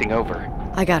already icing over.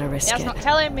 I gotta risk That's it. not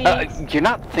telling me. You're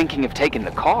not thinking of taking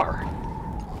the car?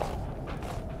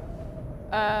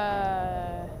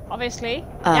 Obviously.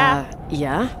 Yeah.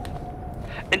 Yeah?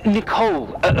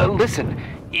 Nicole, listen.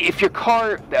 If your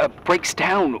car breaks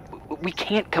down, we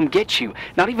can't come get you.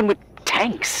 Not even with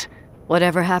tanks.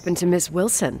 Whatever happened to Miss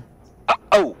Wilson?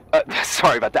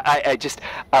 Sorry about that. I just...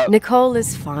 Nicole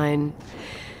is fine.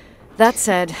 That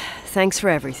said, thanks for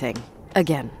everything.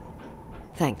 Again.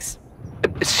 Thanks.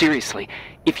 Seriously,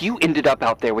 if you ended up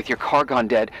out there with your car gone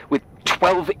dead, with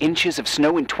 12 inches of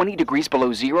snow and 20 degrees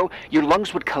below zero, your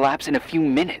lungs would collapse in a few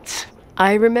minutes.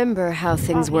 I remember how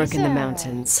things work in the Lisa.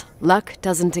 mountains. Luck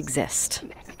doesn't exist.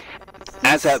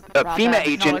 As a rather FEMA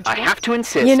agent, I have to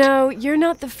insist... You know, you're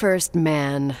not the first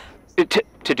man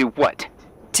To do what?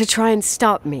 to try and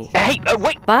stop me. Hey,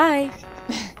 wait! Bye.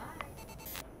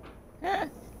 Okay,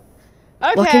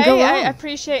 What can go I wrong?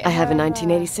 appreciate I have a her,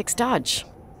 1986 Dodge.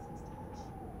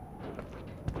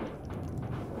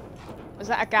 Was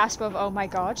that a gasp of oh my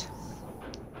god?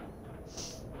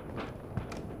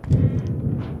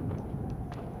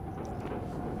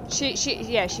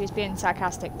 Yeah, she was being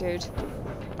sarcastic, dude.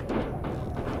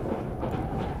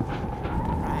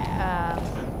 Right,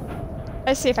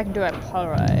 let's see if I can do a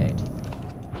Polaroid.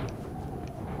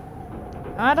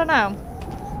 I don't know.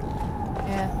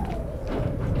 Yeah.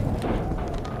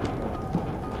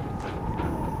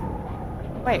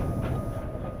 Wait.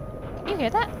 Can you hear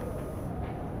that?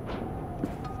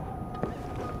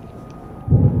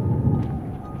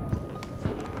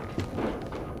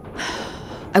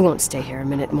 I won't stay here a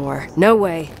minute more. No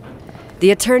way.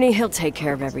 The attorney, he'll take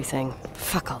care of everything.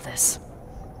 Fuck all this.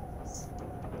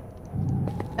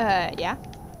 Yeah.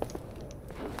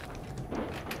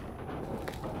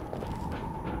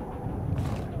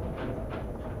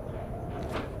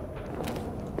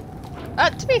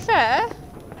 To be fair,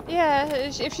 yeah,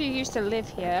 if she used to live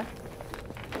here.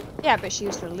 Yeah, but she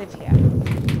used to live here.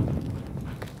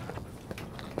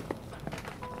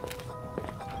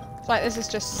 It's like, this is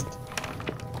just...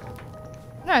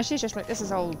 No, she's just like, this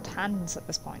is old hands at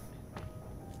this point.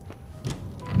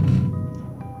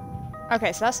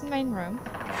 Okay, so that's the main room.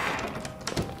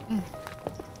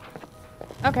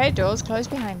 Okay, doors closed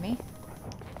behind me.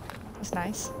 That's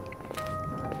nice.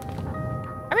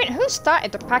 I mean, who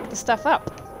started to pack the stuff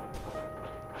up?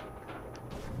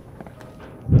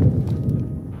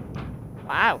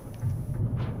 Wow.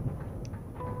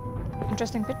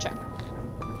 Interesting picture.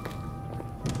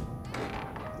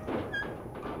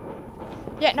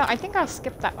 Yeah, no, I think I'll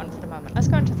skip that one for the moment. Let's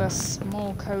go into the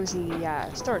small, cozy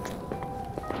storage room.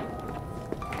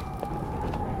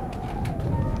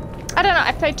 I don't know,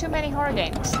 I've played too many horror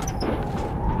games.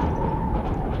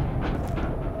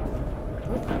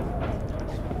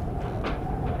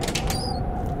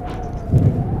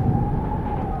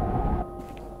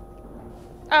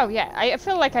 Oh yeah, I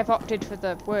feel like I've opted for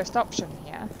the worst option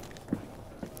here.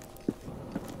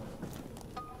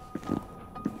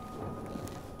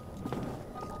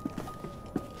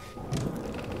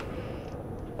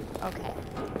 Okay,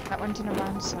 that went in a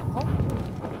round circle.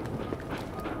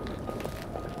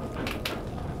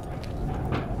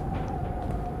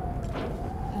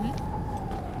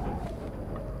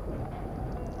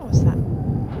 What was that?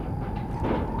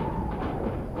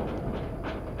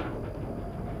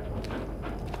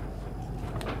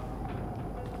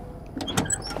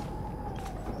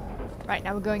 Right,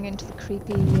 now we're going into the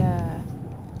creepy,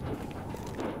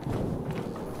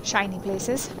 shiny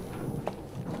places.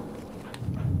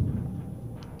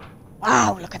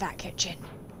 Wow, look at that kitchen.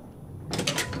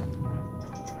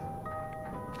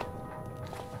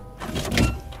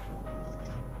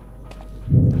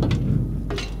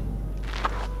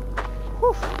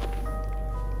 Whew.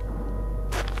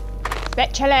 It's a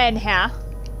bit chilly in here.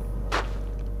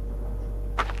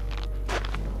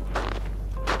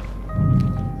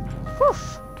 Whew.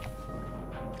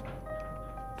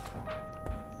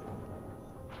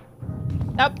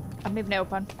 Nope, I'm leaving it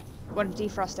open. Want to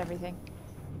defrost everything.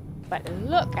 But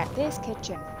look at this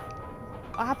kitchen.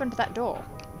 What happened to that door?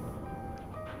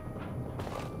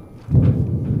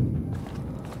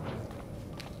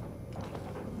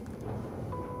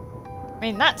 I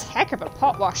mean, that's heck of a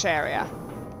pot wash area.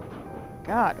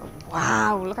 God,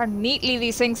 wow, look how neatly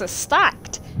these things are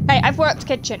stacked. Hey, I've worked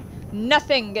kitchen.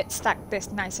 Nothing gets stacked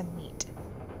this nice and neat.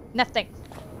 Nothing.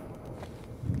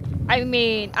 I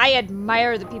mean, I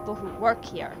admire the people who work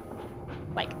here.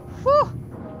 Like, whew!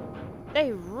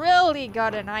 They really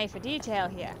got an eye for detail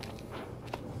here.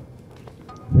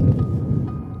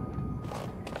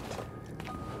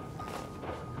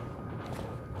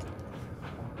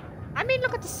 I mean,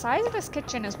 look at the size of this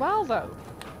kitchen as well, though.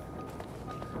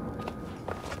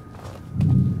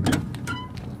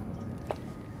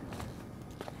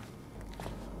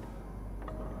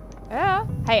 Yeah.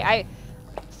 Hey,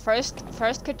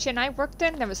 first kitchen I worked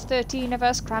in, there was 13 of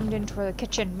us crammed into a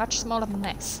kitchen much smaller than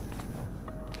this.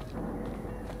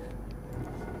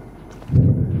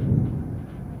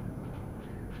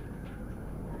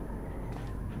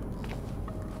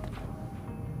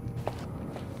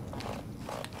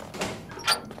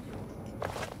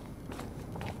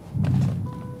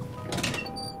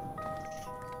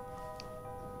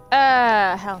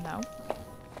 Hell no.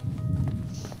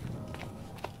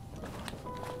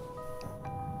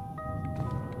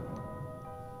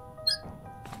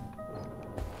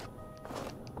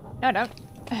 No, don't.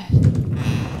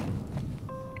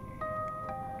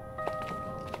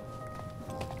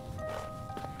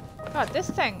 God, this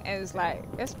thing is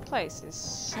like, this place is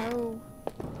so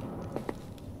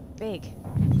big.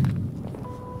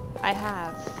 I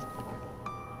have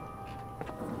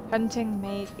hunting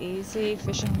made easy,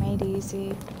 fishing made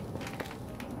easy.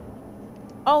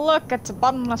 Oh look, it's a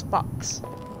bottomless box.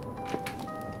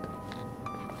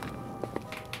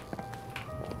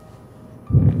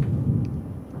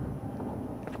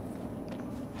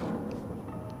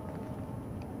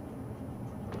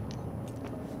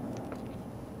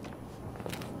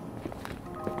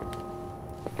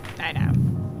 I know.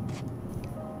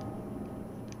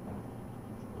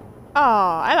 Oh,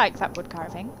 I like that wood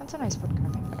carving. That's a nice wood carving.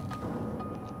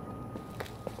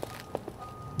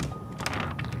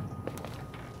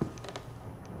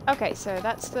 Okay, so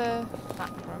that's the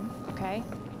bathroom. Okay.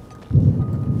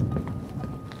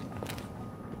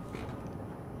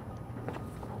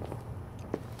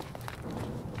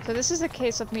 So this is a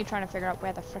case of me trying to figure out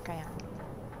where the frick I am.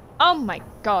 Oh my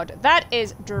god, that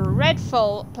is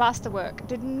dreadful plasterwork.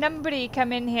 Did nobody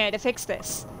come in here to fix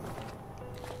this?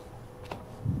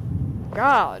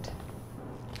 God.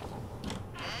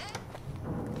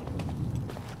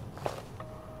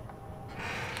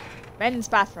 Men's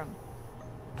bathroom.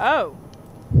 Oh.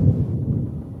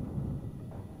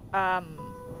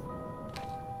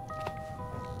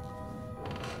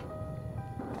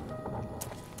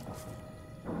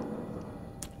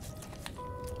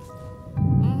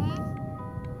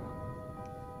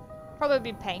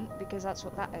 Probably paint, because that's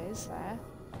what that is there.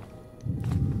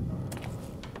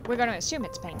 We're going to assume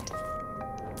it's paint.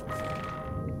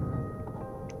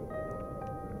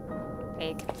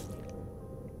 Pig.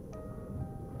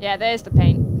 Yeah, there's the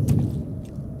paint.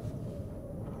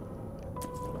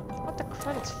 What the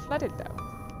crud? It's flooded though.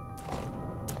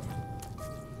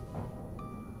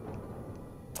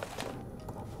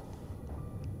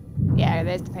 Yeah,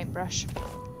 there's the paintbrush.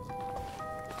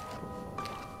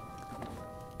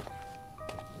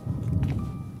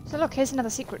 So look, here's another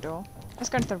secret door. Let's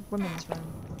go into the women's room.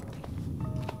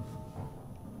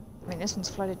 I mean, this one's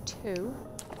flooded too.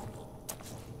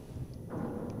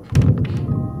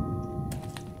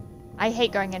 I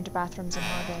hate going into bathrooms in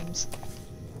horror games.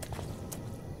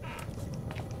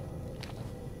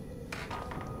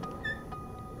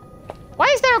 Why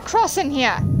is there a cross in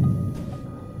here?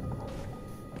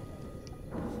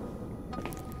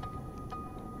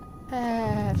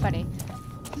 Funny.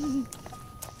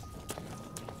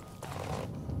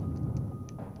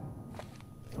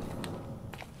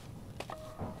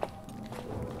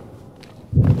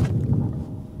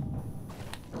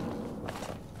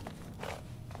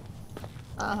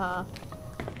 Uh-huh.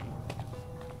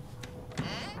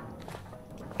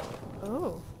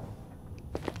 Oh.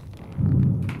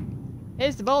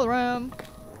 Here's the ballroom.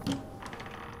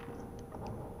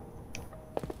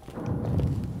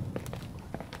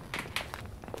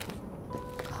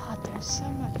 God, there's so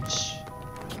much.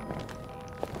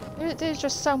 There's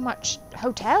just so much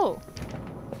hotel.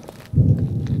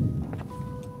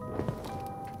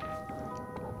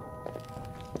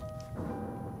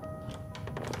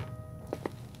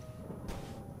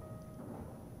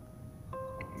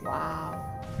 Wow.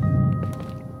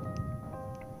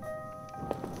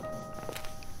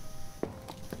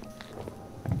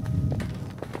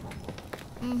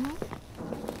 Mm-hmm.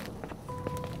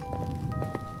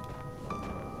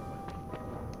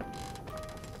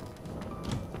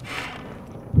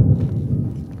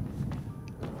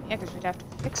 Yeah, because we'd have to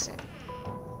fix it.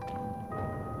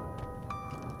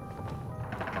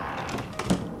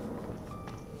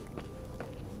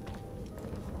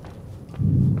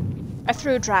 I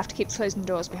threw a draft to keep closing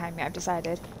doors behind me, I've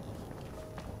decided.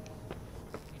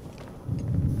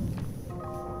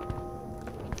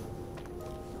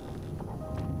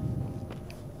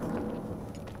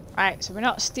 Right, so we're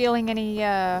not stealing any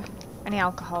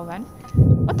alcohol then.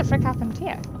 What the frick happened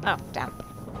here? Oh, damp.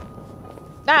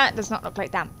 That does not look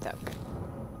like damp, though.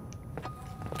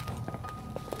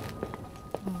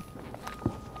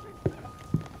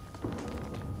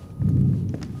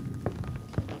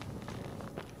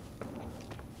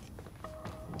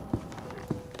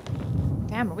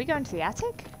 Damn, are we going to the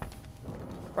attic?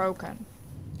 Broken.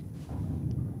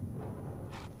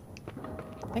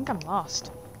 I think I'm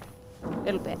lost. A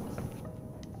little bit.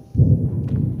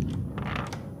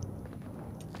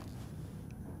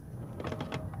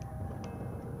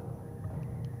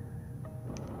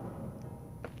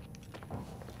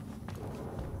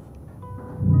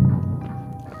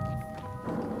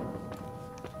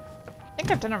 I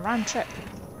think I've done a round trip.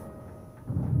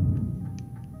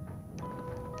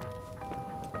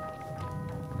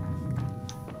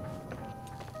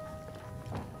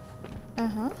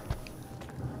 Uh-huh.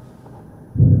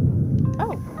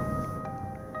 Oh.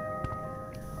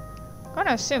 I'm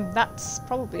gonna assume that's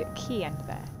probably a key under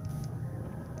there.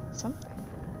 Something.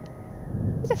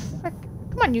 Who the frick?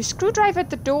 Come on, you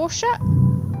screwdrivered the door shut?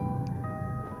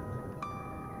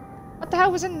 What the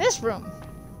hell was in this room?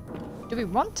 Do we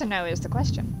want to know is the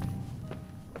question.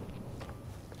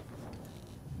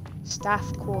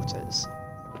 Staff quarters.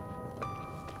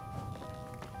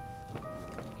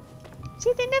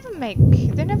 See, they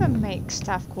never make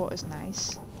staff quarters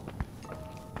nice.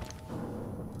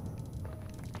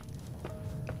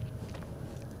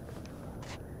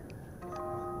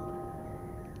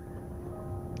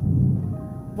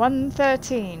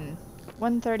 (113).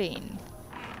 113.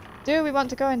 Do we want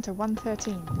to go into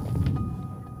 113?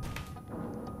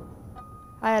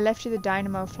 I left you the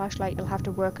dynamo flashlight. You'll have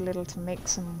to work a little to make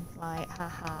some light.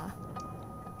 Haha.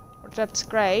 Well, that's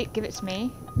great. Give it to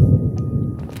me.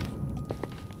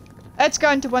 Let's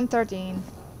go into 113.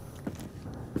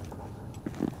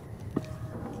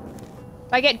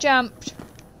 If I get jumped.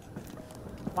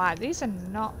 Wow, these are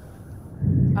not...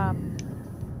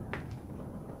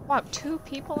 Wow, 2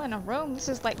 people in a room? This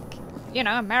is like, you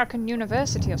know, American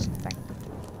University or something.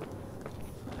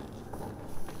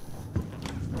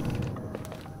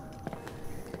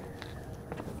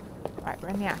 Right, we're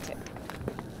in the attic.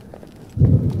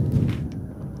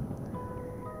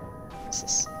 What's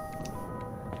this?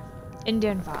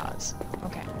 Indian vase.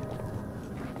 Okay.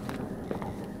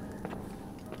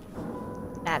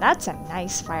 Now that's a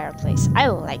nice fireplace. I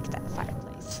like that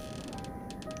fireplace.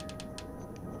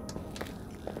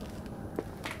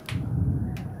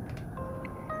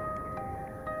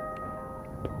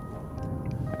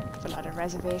 A lot of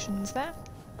reservations there.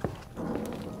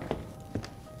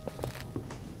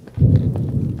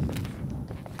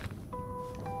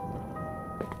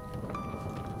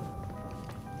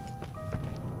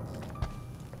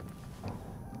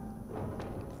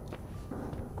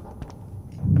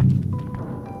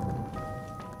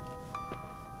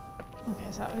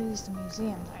 that was the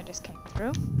museum that I just came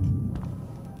through.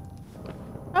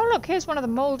 Oh look, here's one of the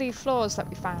mouldy floors that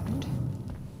we found.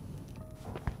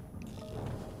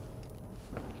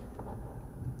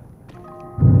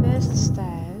 There's the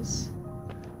stairs.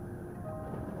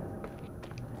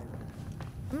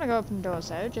 I'm gonna go open doors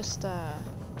though, just So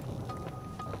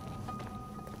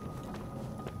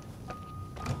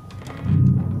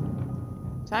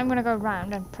I'm gonna go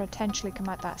round and potentially come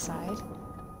out that side.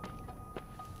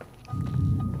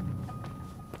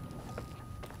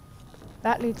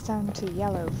 That leads down to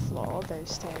yellow floor, those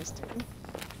stairs do.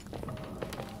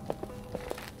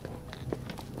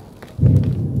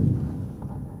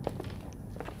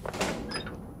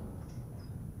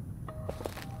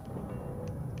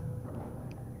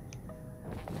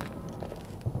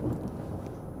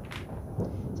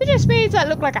 So just means that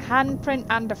look like a handprint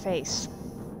and a face.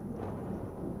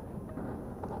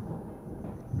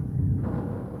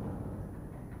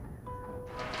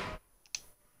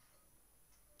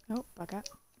 Oh, bugger.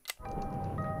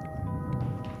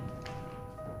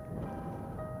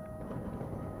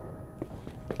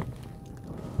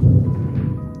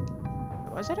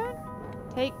 What was it on?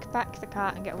 Take back the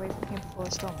car and get away from here before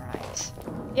the storm arrives.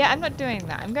 Yeah, I'm not doing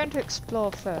that. I'm going to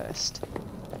explore first.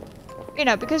 You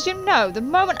know, because you know, the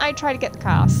moment I try to get the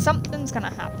car, something's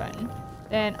gonna happen.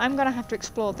 Then I'm gonna have to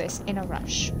explore this in a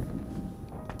rush.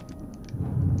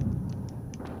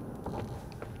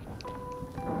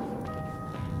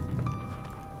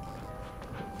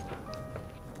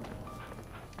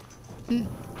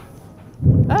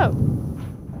 Oh.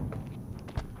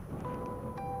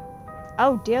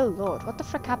 Oh dear lord, what the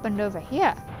frick happened over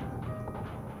here?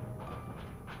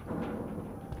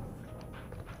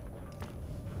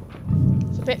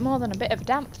 It's a bit more than a bit of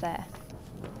damp there.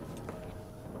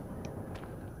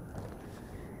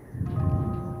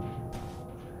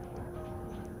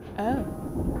 Oh.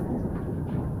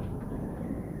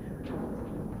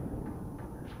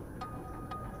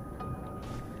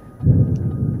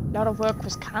 A lot of work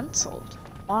was cancelled.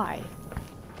 Why?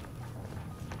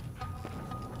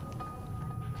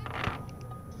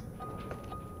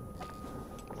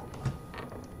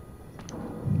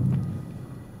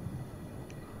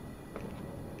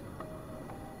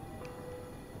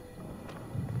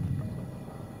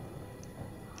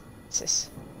 What's this?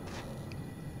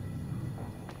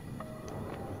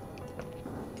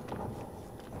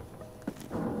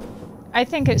 I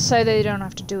think it's so they don't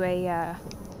have to do a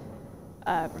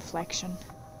reflection.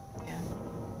 Yeah.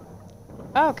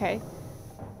 Oh, okay.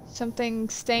 Something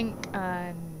stink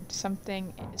and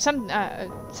something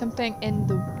in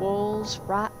the walls.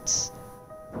 Rats.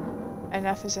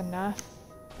 Enough is enough.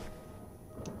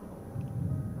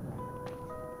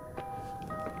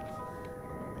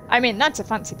 I mean, that's a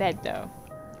fancy bed, though.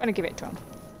 I'm gonna give it to him.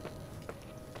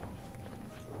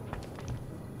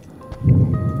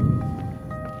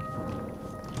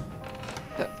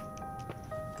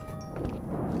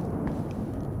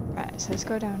 Right, so let's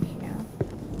go down here.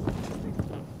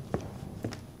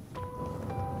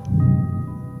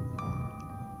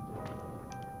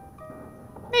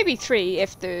 Maybe 3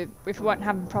 if we weren't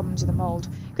having problems with the mold.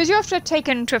 Because you have to take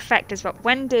into effect as well.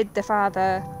 When did the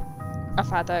father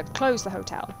close the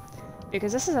hotel?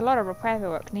 Because this is a lot of repair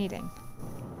work needing.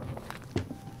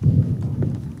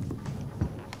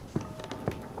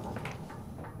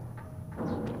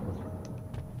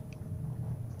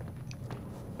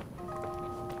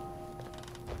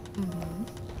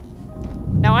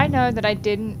 Now I know that I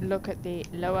didn't look at the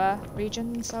lower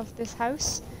regions of this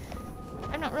house.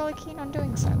 I'm not really keen on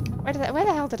doing so. Where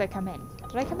the hell did I come in?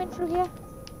 Did I come in through here?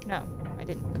 No, I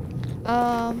didn't.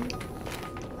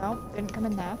 No, didn't come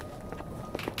in there.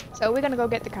 So we're gonna go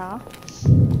get the car.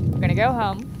 We're gonna go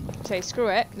home. Say screw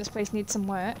it, this place needs some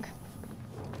work.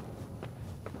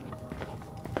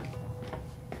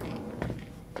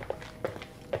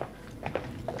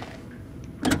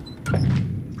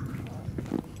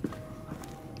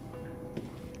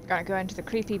 Gotta go into the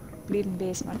creepy bleeding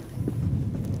basement.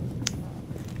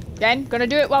 Again, gonna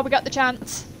do it while we got the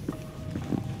chance.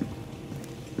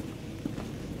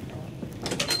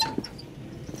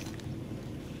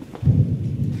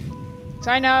 So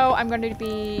I know I'm going to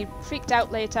be freaked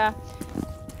out later,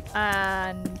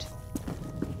 and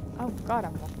oh god,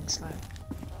 I'm walking slow.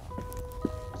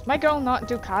 Does my girl not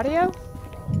do cardio?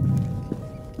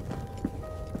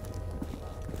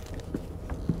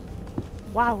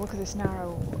 Wow, look at this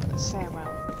narrow stairwell.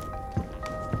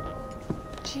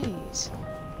 Jeez.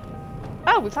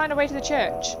 Oh, we found a way to the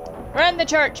church. We're in the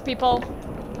church, people.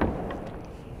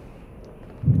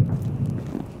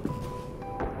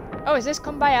 Oh, is this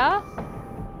Kumbaya?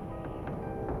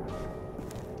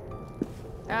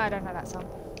 I don't know that song.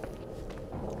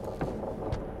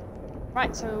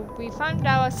 Right, so we found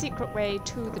our secret way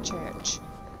to the church.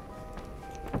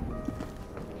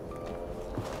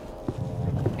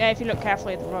 Yeah, if you look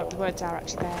carefully, the words are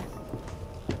actually there.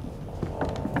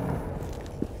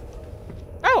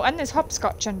 Oh, and there's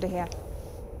hopscotch under here.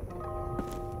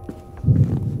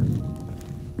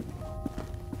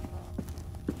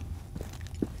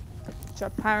 So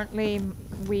apparently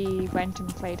we went and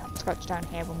played hopscotch down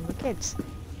here when we were kids.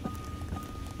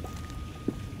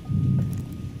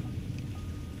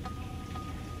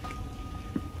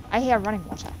 I hear running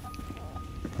water.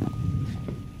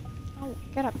 Oh,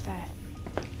 get up there.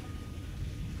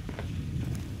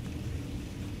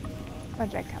 Where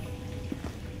did I come?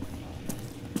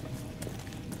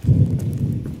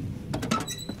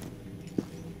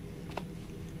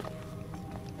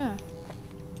 Ah.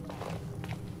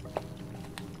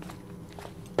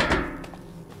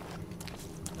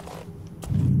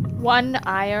 One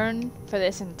iron for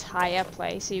this entire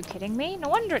place? Are you kidding me? No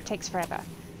wonder it takes forever.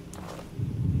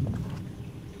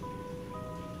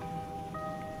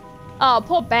 Oh,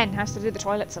 poor Ben has to do the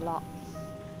toilets a lot.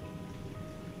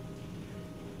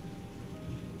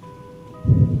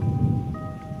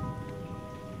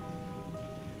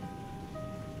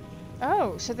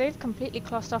 Oh, so they've completely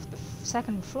closed off the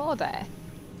second floor there.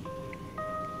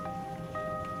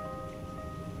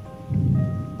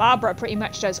 Barbara pretty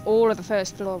much does all of the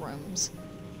first floor rooms.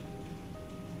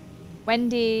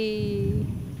 Wendy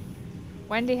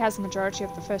has the majority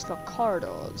of the first floor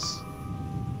corridors.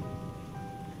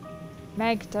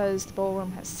 Meg does the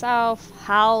ballroom herself.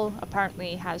 Hal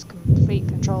apparently has complete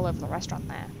control over the restaurant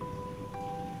there.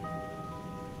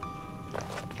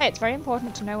 Hey, it's very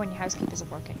important to know when your housekeepers are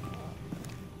working.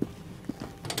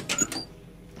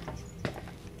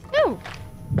 No!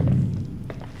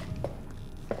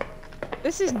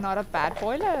 This is not a bad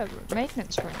boiler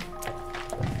maintenance room.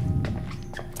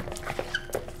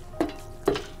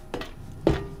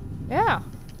 Yeah.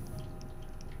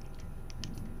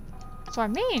 So I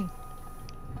mean.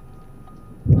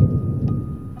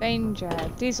 Danger.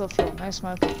 Diesel fuel, no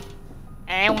smoking.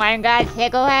 Anyone got a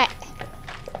cigarette?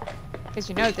 Because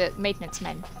you know that maintenance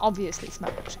men obviously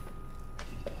smoked.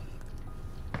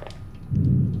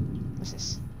 What's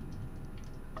this?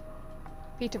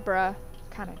 Peterborough,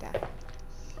 Canada.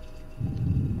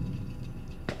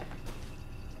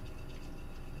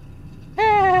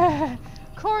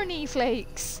 Corny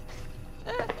flakes.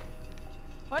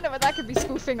 Wonder what that could be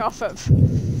spoofing off of.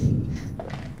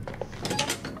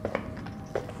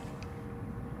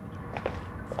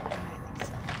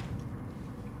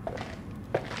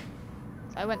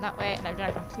 I went that way and I've done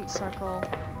a complete circle.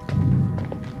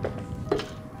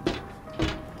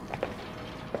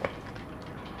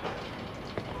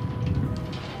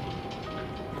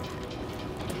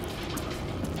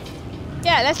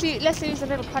 Yeah, let's use the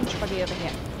little punch buggy over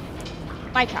here.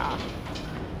 My car.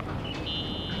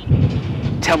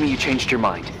 Tell me you changed your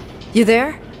mind. You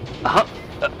there? Uh-huh.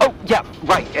 Oh, yeah,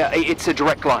 right. It's a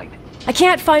direct line. I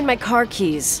can't find my car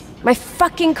keys. My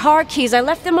fucking car keys. I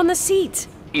left them on the seat.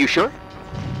 You sure?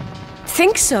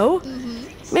 Think so?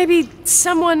 Maybe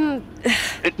someone...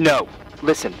 No.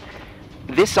 Listen.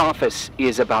 This office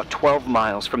is about 12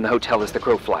 miles from the hotel as the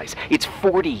crow flies. It's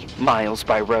 40 miles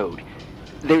by road.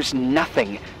 There's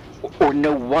nothing or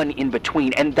no one in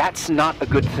between, and that's not a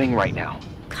good thing right now.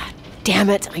 God damn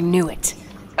it, I knew it.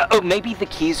 Oh, maybe the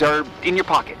keys are in your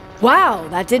pocket. Wow,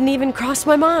 that didn't even cross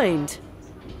my mind.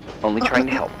 Only trying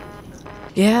to help.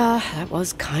 Yeah, that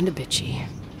was kind of bitchy.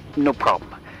 No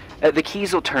problem. The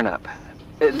keys will turn up.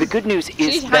 The good news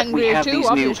is that we have these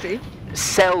new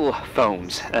cell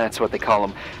phones. That's what they call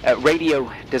them.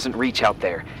 Radio doesn't reach out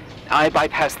there. I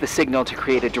bypass the signal to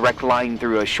create a direct line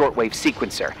through a shortwave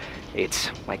sequencer.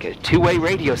 It's like a two-way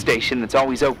radio station that's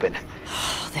always open.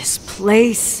 Oh, this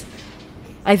place.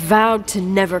 I vowed to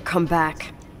never come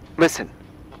back. Listen,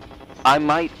 I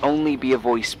might only be a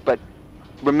voice, but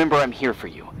remember I'm here for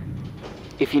you.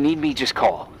 If you need me, just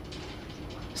call.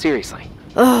 Seriously.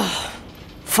 Ugh.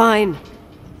 Fine.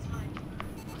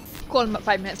 Call him up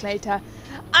 5 minutes later.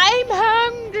 I'm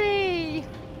hungry!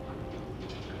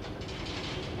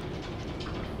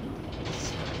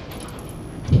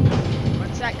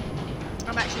 One sec.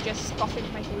 I'm actually just scoffing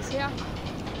my face here.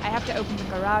 I have to open the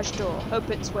garage door. Hope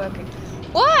it's working.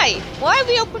 Why? Why are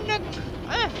we opening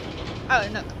the... Oh,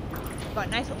 look. Got a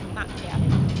nice little map here.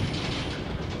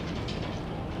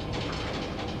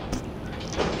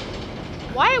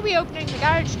 Why are we opening the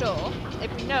garage door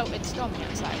if we know it's stormy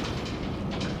outside?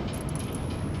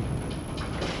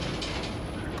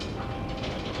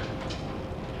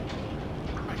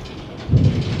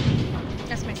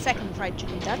 That's my second fried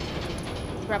chicken done.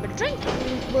 grab a drink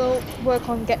and we'll work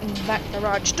on getting that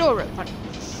garage door open.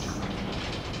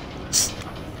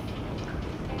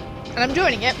 And I'm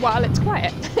doing it while it's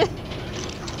quiet.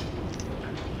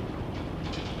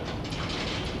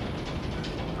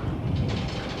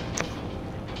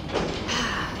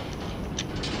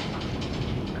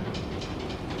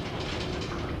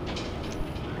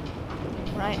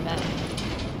 Right then.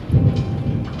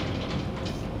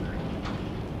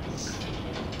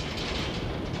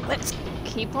 Let's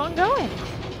keep on going.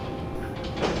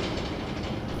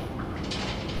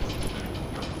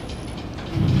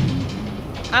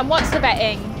 And what's the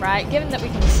betting, right? Given that we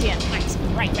can see a nice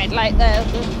bright red light there,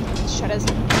 the shutters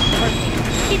working.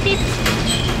 Beep beep.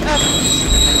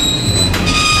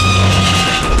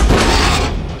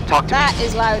 Talk to me. That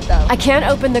is loud though. I can't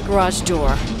open the garage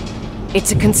door.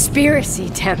 It's a conspiracy,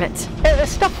 damn it.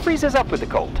 Stuff freezes up with the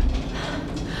cold.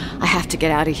 I have to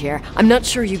get out of here. I'm not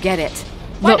sure you get it.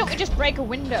 Why Look, don't we just break a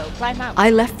window, climb out?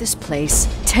 I left this place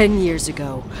 10 years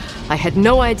ago. I had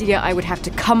no idea I would have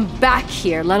to come back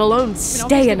here, let alone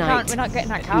stay a night. We're not getting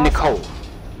that car. Nicole,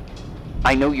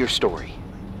 I know your story.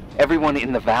 Everyone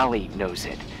in the valley knows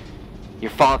it. Your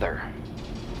father,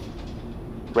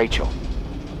 Rachel.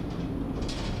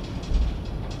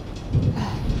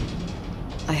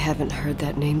 I haven't heard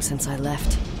that name since I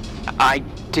left. I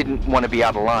didn't want to be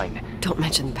out of line. Don't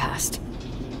mention the past.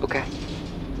 Okay.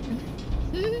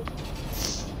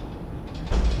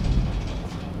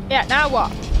 Yeah, now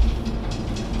what?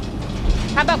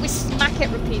 How about we smack it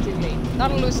repeatedly?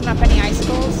 That'll loosen up any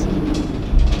icicles.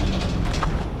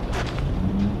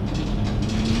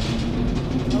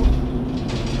 Oh.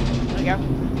 There we go.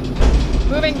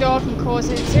 Moving door can cause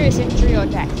serious injury or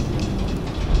death.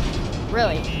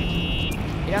 Really?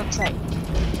 You don't say.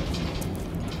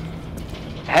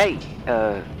 Hey,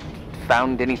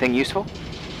 found anything useful?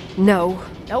 No.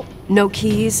 Nope. No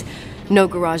keys. No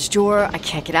garage door. I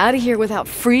can't get out of here without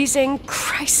freezing.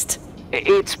 Christ.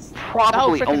 It's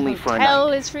probably only for a night.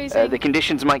 Hell is freezing. The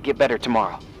conditions might get better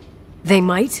tomorrow. They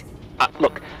might?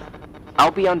 Look,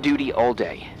 I'll be on duty all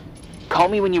day. Call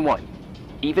me when you want.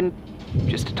 Even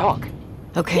just to talk.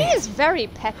 Okay. He is very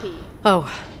peppy. Oh,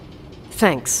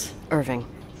 thanks, Irving.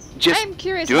 Just I'm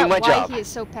curious doing about my why job. he is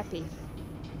so peppy.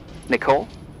 Nicole,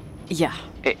 Yeah.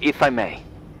 if I may,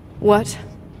 What?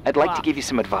 I'd like to give you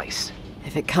some advice.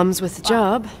 If it comes with the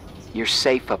job. You're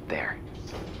safe up there.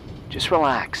 Just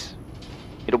relax.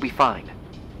 It'll be fine.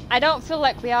 I don't feel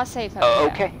like we are safe up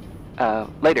there. Okay.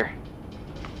 Later.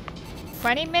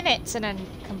 20 minutes in a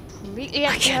completely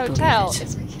I empty can't hotel. believe it.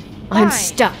 It's I'm fine.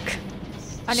 stuck.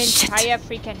 An Shit. entire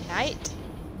freaking night?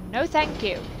 No thank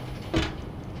you.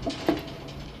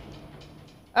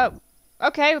 Oh,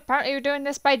 okay, apparently we're doing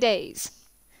this by days.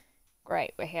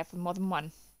 Great, we're here for more than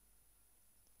one.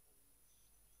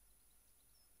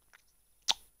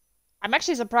 I'm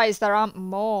actually surprised there aren't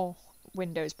more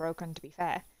windows broken, to be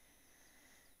fair.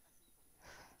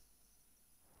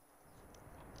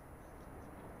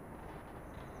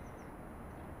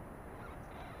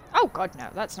 Oh god, no,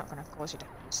 that's not going to cause you to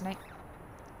hallucinate.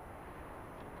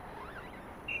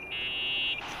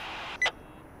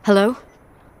 Hello?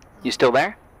 You still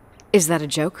there? Is that a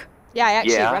joke? Yeah, I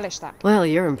actually Yeah. relish that. Well,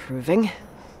 you're improving.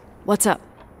 What's up?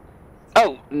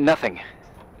 Oh, nothing.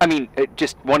 I mean,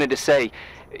 just wanted to say,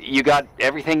 you got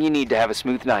everything you need to have a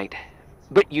smooth night.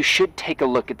 But you should take a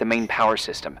look at the main power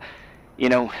system. You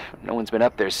know, no one's been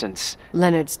up there since...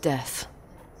 Leonard's death.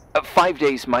 5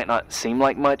 days might not seem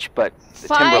like much, but the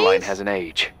 5? timberline has an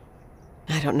age.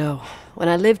 I don't know. When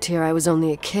I lived here, I was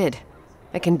only a kid.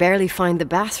 I can barely find the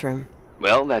bathroom.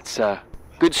 Well, that's a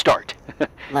good start.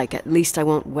 Like, at least I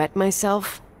won't wet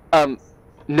myself?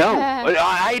 No,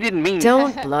 I didn't mean...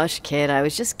 Don't blush, kid. I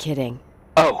was just kidding.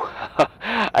 Oh,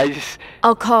 I just...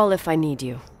 I'll call if I need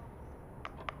you.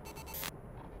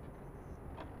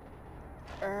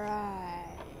 Right.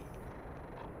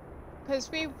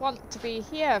 Because we want to be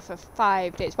here for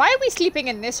 5 days. Why are we sleeping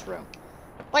in this room?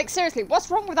 Like, seriously, what's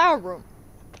wrong with our room?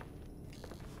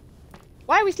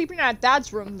 Why are we sleeping in our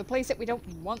dad's room, the place that we don't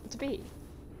want to be?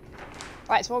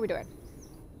 Right, so what are we doing?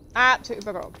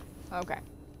 Absolutely bugger all. Okay.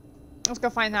 Let's go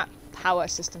find that power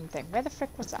system thing. Where the frick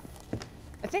was that?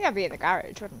 I think that'd be in the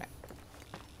garage, wouldn't it?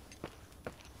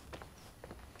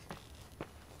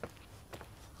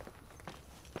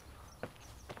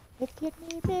 If you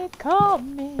need me, call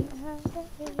me.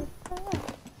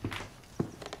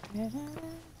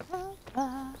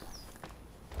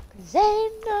 Cause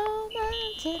ain't no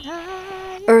mountain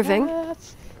high Irving?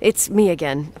 enough. It's me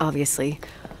again, obviously.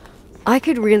 I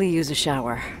could really use a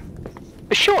shower.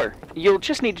 Sure, you'll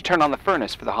just need to turn on the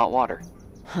furnace for the hot water.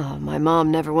 Oh, my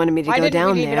mom never wanted me to Why go didn't we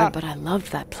down leave it there, on? but I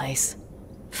loved that place.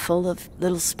 full of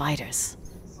little spiders.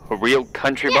 A real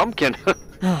country bumpkin.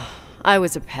 I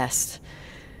was a pest.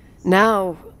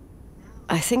 Now,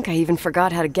 I think I even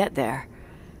forgot how to get there.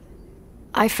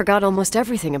 I forgot almost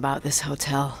everything about this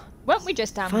hotel. Weren't we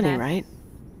just down Funny, there? right?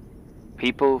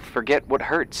 People forget what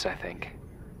hurts, I think.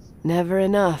 Never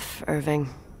enough, Irving.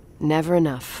 Never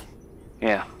enough.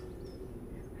 Yeah.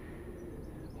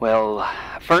 Well,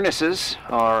 furnaces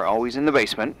are always in the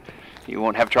basement. You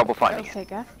won't have trouble finding it.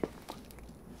 Figure.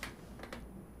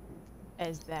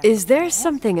 Is there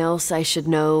something else I should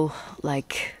know,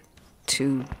 like,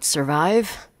 to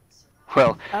survive?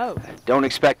 Well, don't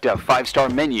expect a 5-star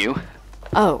menu.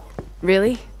 Oh,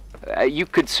 really? You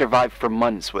could survive for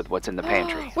months with what's in the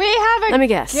pantry. We have a Let me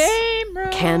guess. game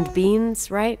room. Canned beans,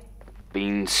 right?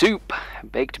 Bean soup,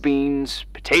 baked beans,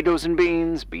 potatoes and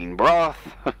beans, bean broth.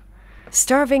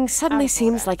 Starving suddenly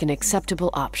seems like an acceptable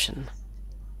option.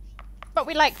 But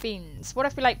we like beans. What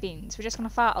if we like beans? We're just gonna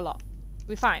fart a lot.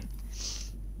 We're fine.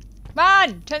 Come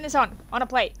on! Turn this on a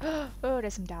plate. Oh,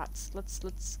 there's some dots.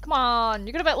 Let's come on.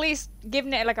 You could have at least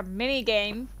given it like a mini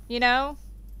game, you know?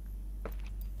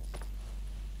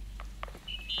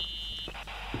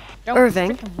 Don't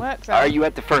Irving, frickin' work, though. Are you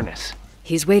at the furnace?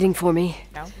 He's waiting for me.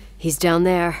 No. He's down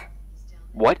there.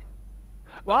 What?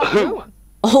 What? Who?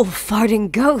 Old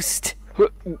farting ghost.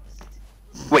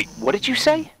 Wait, what did you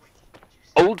say?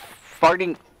 Old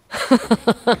farting...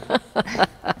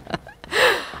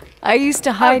 I used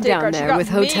to hide dear down God, you there got with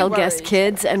me hotel guest worried.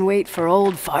 kids and wait for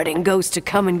old farting ghost to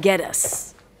come and get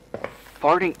us.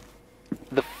 Farting...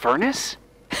 the furnace?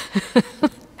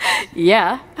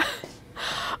 Yeah.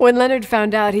 When Leonard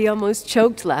found out, he almost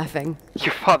choked laughing.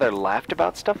 Your father laughed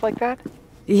about stuff like that?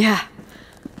 Yeah.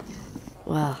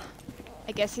 Well,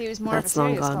 I guess he was more of a That's long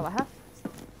serious gone. fella, huh?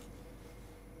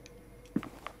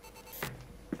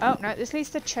 Oh, no, this leads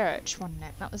to church, wasn't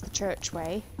it? That was the church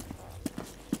way.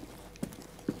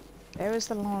 There was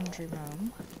the laundry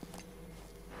room.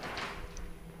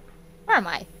 Where am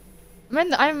I?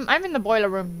 I'm in the boiler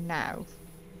room now.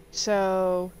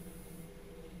 So...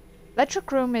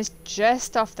 electric room is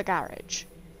just off the garage.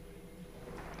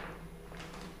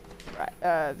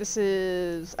 Right, this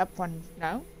is up one...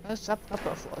 no? That's up both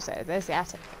floors there. There's the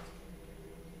attic.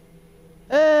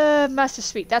 Master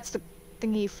suite. That's the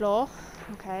thingy floor.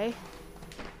 Okay.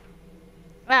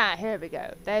 Ah, here we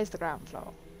go. There's the ground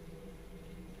floor.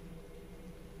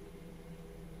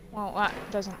 Well, that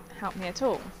doesn't help me at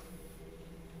all.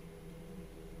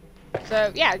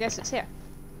 So, yeah, I guess it's here.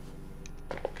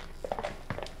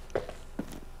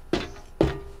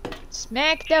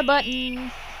 Smack the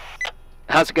button.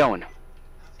 How's it going?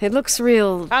 it looks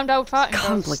real Found out farting ghost.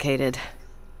 complicated.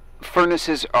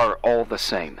 Furnaces are all the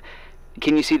same.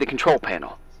 Can you see the control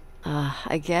panel? I This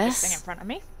thing in guess. front of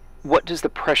me. What does the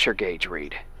pressure gauge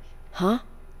read? Huh?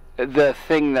 The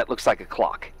thing that looks like a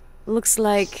clock. Looks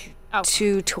like Oh.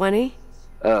 220.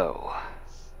 Oh.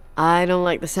 I don't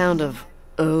like the sound of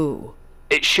oh.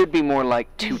 It should be more like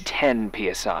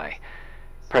 210 psi.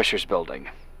 Pressure's building.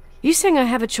 You saying I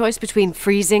have a choice between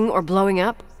freezing or blowing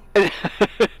up?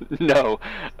 No.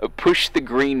 Push the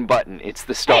green button. It's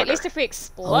the Hey, starter. at least if we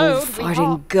explode, Old we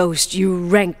farting are. ghost, you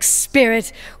rank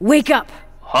spirit! Wake up!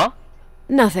 Huh?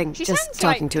 Nothing, She just sounds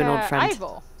talking like, to an old friend.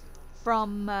 Ivor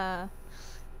from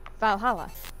Valhalla.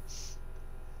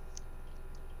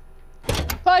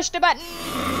 Push the button.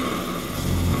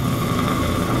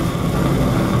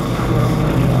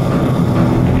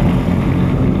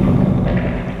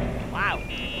 Wow.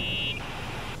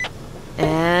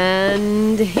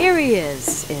 And here he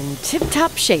is, in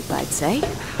tip-top shape, I'd say.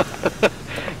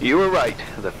 You were right.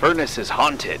 The furnace is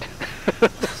haunted.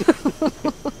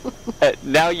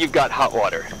 Now you've got hot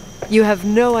water. You have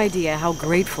no idea how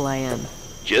grateful I am.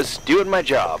 Just doing my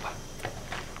job.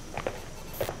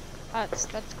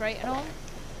 That's great and all.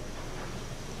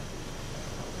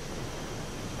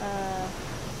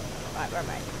 Right, where am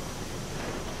I?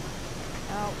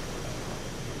 Oh,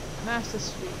 Master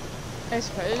Suite. I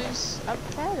suppose up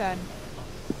there then.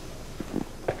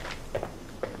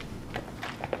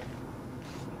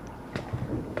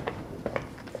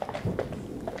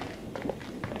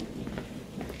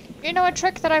 You know a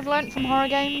trick that I've learnt from horror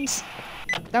games?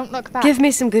 Don't look back. Give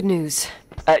me some good news.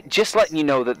 Just letting you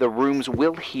know that the rooms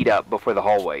will heat up before the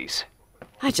hallways.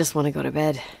 I just want to go to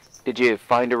bed. Did you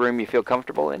find a room you feel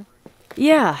comfortable in?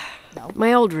 Yeah, No.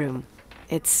 my old room.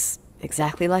 It's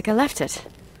exactly like I left it.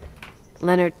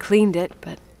 Leonard cleaned it,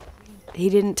 but he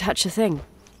didn't touch a thing.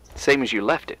 Same as you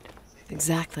left it.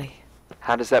 Exactly.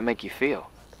 How does that make you feel?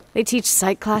 They teach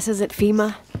psych classes at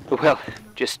FEMA. Well,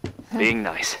 just being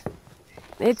nice.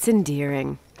 It's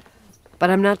endearing. But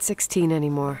I'm not 16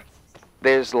 anymore.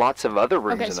 There's lots of other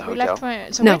rooms in the hotel.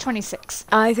 We're 26.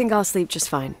 I think I'll sleep just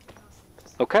fine.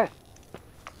 Okay.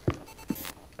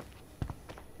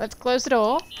 Let's close the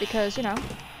door, because, you know.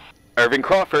 Irving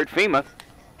Crawford, FEMA.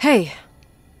 Hey.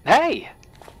 Hey!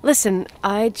 Listen,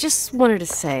 I just wanted to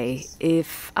say,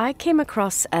 if I came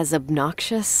across as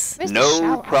obnoxious...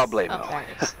 No problemo.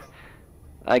 Oh,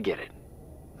 I get it.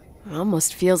 It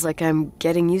almost feels like I'm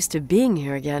getting used to being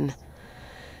here again.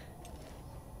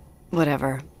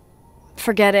 Whatever.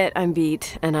 Forget it, I'm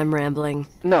beat, and I'm rambling.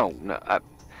 No.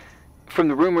 From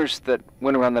the rumors that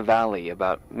went around the valley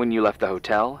about when you left the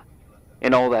hotel,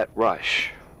 and all that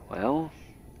rush, well...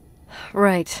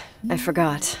 Right, I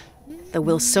forgot. The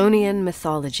Wilsonian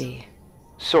mythology.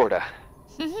 Sorta.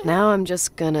 Now I'm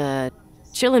just gonna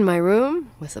chill in my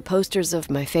room with the posters of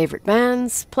my favorite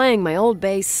bands, playing my old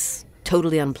bass,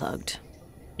 totally unplugged.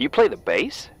 You play the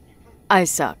bass? I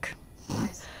suck.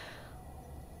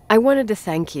 I wanted to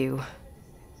thank you.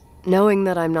 Knowing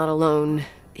that I'm not alone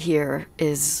here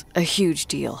is a huge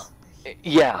deal.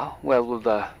 Yeah,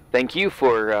 well, thank you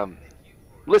for,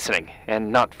 listening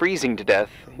and not freezing to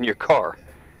death in your car.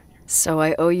 So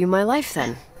I owe you my life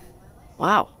then.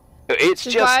 Wow. It's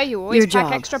This just... is why you always your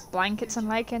pack job. extra blankets and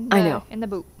like in I know. the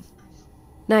boot.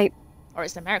 Night. Or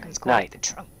as the Americans call Night. it, the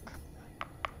trunk.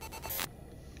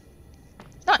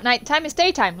 It's not nighttime, it's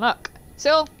daytime, look.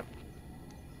 So,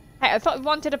 hey, I thought we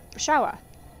wanted a shower.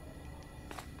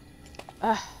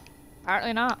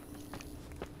 Apparently not.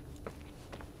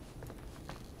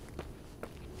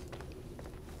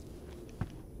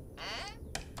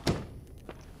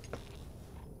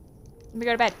 Let me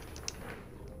go to bed.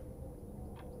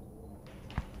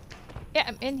 Yeah,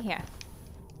 I'm in here.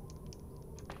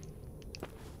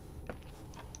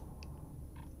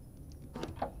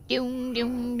 Doom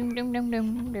doom doom doom doom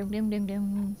doom doom doom doom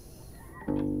doom.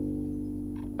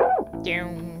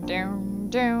 Doom doom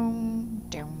doom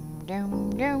doom doom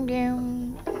doom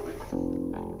doom.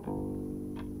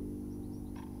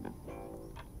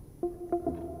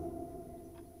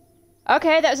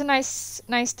 Okay, that was a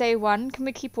nice day one. Can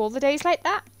we keep all the days like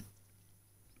that?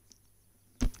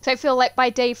 So I feel like by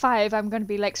day 5 I'm gonna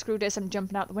be like, screw this, I'm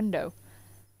jumping out the window.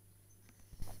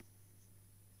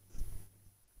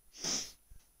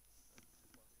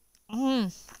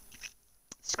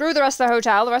 Screw the rest of the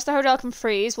hotel. The rest of the hotel can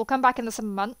freeze. We'll come back in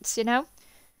some months, you know?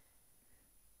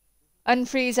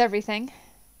 Unfreeze everything.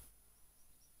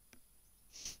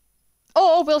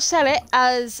 Or we'll sell it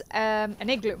as an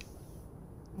igloo.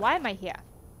 Why am I here?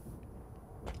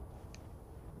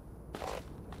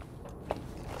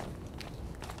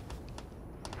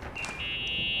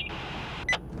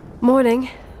 Morning.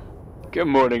 Good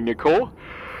morning, Nicole.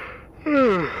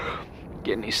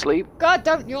 Get any sleep? God,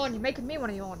 don't yawn. You're making me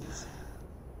want to yawn.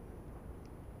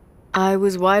 I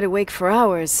was wide awake for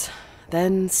hours.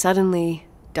 Then suddenly,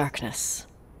 darkness.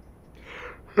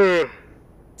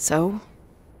 So,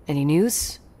 any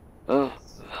news?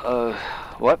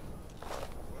 What?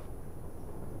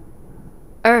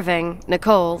 Irving,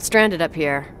 Nicole, stranded up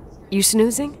here. You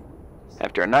snoozing?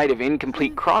 After a night of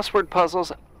incomplete crossword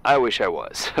puzzles, I wish I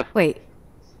was. Wait,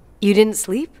 you didn't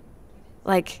sleep?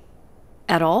 Like,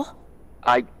 at all?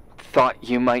 I thought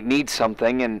you might need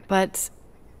something and... But...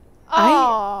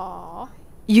 Aww.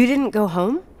 You didn't go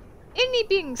home? Isn't he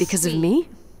being Because sweet? of me?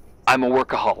 I'm a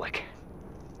workaholic.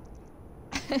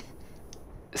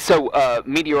 So,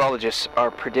 meteorologists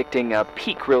are predicting a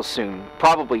peak real soon,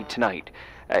 probably tonight.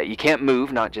 You can't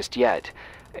move, not just yet.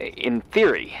 In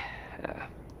theory,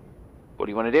 what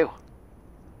do you want to do?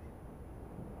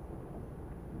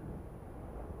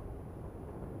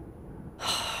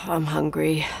 I'm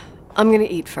hungry. I'm gonna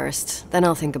eat first, then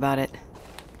I'll think about it.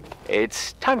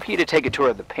 It's time for you to take a tour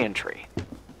of the pantry.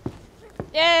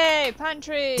 Yay,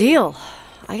 pantry! Deal.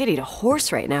 I could eat a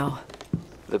horse right now.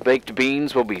 The baked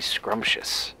beans will be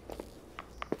scrumptious.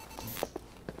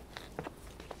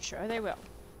 Sure they will.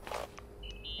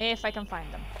 If I can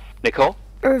find them. Nicole?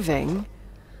 Irving,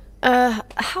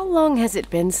 how long has it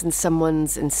been since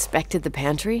someone's inspected the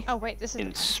pantry? Oh wait, this is the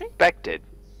pantry? Inspected?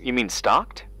 You mean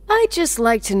stocked? I'd just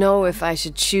like to know if I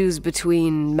should choose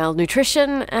between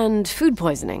malnutrition and food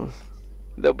poisoning.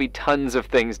 There'll be tons of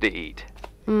things to eat.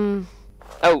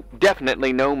 Oh,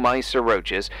 definitely no mice or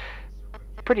roaches.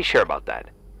 Pretty sure about that.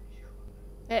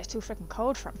 Yeah, it's too freaking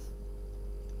cold for 'em.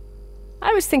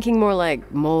 I was thinking more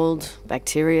like mold,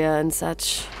 bacteria, and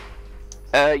such.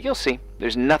 You'll see.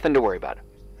 There's nothing to worry about.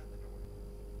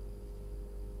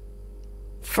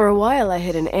 For a while I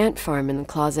hid an ant farm in the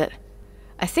closet.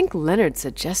 I think Leonard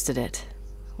suggested it.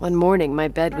 One morning my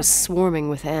bed was swarming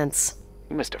with ants.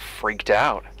 You must have freaked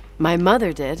out. My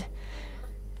mother did.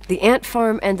 The ant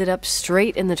farm ended up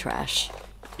straight in the trash.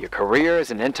 Your career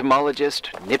as an entomologist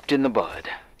nipped in the bud.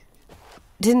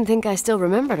 Didn't think I still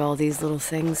remembered all these little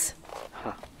things.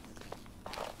 Huh.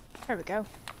 There we go.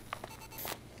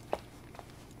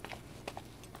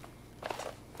 I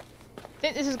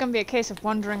think this is going to be a case of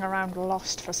wandering around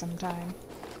lost for some time.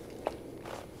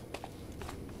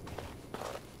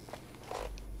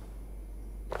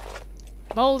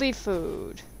 Moldy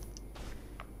food.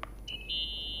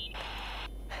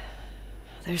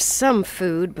 There's some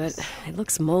food, but it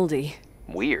looks moldy.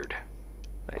 Weird.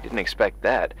 I didn't expect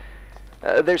that.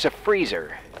 There's a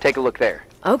freezer. Take a look there.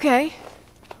 Okay.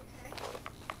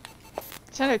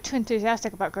 Sounded too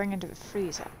enthusiastic about going into the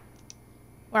freezer.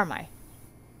 Where am I?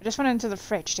 I just went into the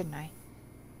fridge, didn't I?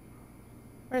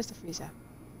 Where's the freezer?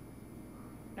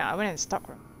 No, I went in the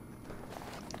stockroom.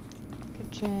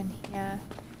 Kitchen, here.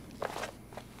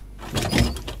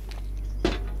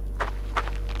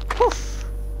 Poof!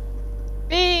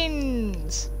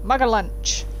 Beans! Mug of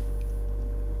lunch.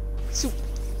 Soup.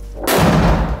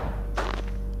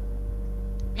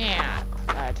 Yeah,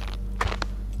 crud.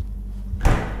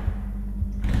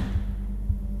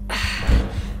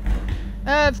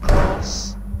 Of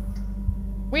course.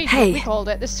 We called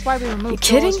it. This is why we removed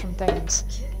doors from things.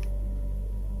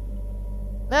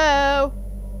 Hello?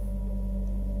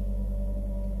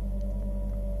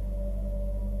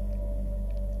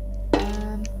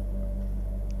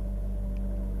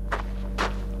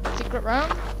 Secret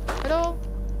room? At all?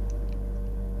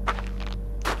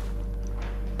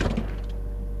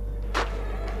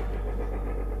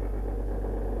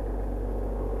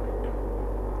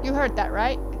 You heard that,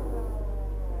 right?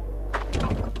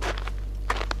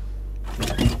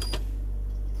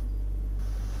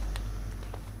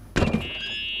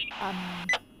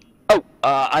 Oh,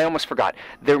 I almost forgot.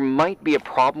 There might be a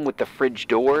problem with the fridge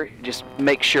door. Just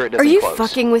make sure it doesn't close. Are you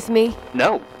fucking with me?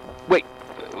 No. Wait,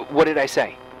 what did I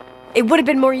say? It would have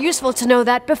been more useful to know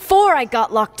that before I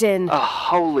got locked in. Oh,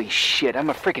 holy shit, I'm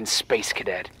a freaking space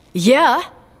cadet. Yeah?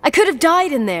 I could have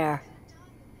died in there.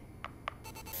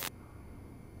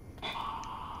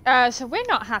 So we're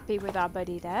not happy with our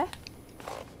buddy there.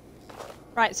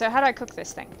 Right, so how do I cook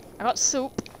this thing? I got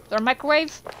soup. Is there a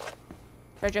microwave?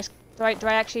 Do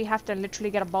I actually have to literally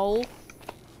get a bowl?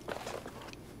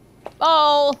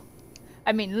 Bowl!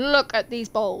 I mean, look at these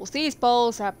bowls. These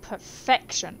bowls are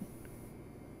perfection.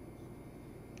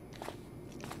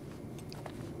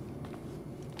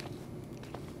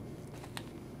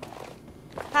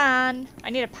 Pan. I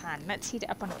need a pan. Let's heat it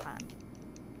up on a pan.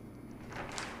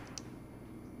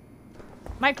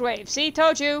 Microwave. See?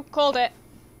 Told you. Called it.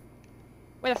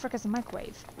 Where the frick is the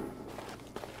microwave?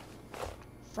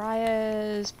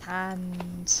 Fryers,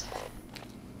 pans.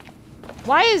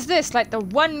 Why is this like the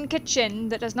one kitchen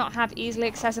that does not have easily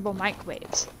accessible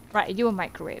microwaves? Right, are you a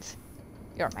microwave?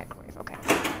 You're a microwave, okay.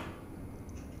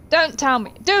 Don't tell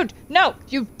me. Dude, no!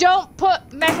 You don't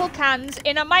put metal cans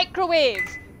in a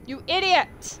microwave! You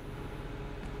idiot!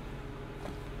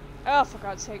 Oh, for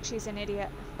God's sake, she's an idiot.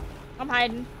 I'm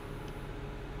hiding.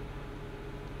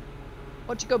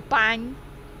 Or do you go bang?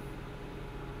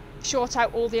 Short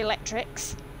out all the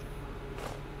electrics.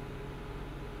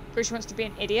 Bruce wants to be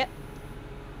an idiot.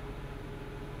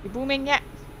 You booming yet?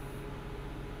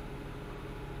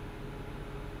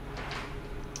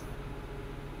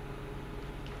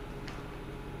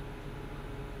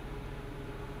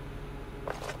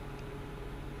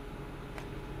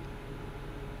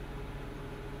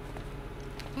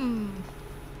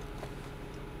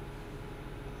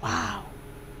 Wow.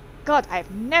 God,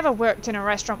 I've never worked in a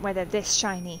restaurant where they're this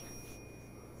shiny.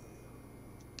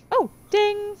 Oh,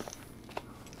 ding!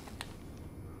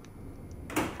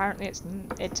 Apparently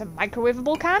it's a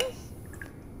microwavable can?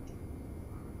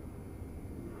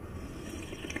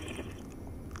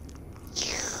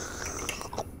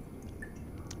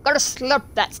 Gotta slurp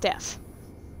that stuff.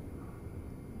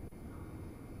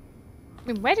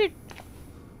 I mean, where did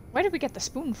we get the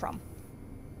spoon from?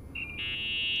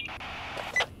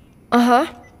 Uh-huh.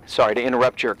 Sorry to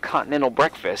interrupt your continental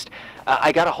breakfast.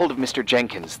 I got a hold of Mr.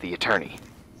 Jenkins, the attorney.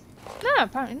 No,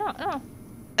 apparently not, no.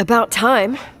 About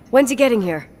time. When's he getting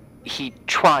here? He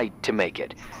tried to make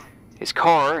it. His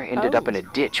car ended up in a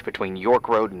ditch between York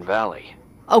Road and Valley.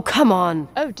 Oh, come on.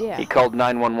 Oh, dear. He called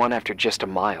 911 after just a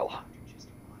mile.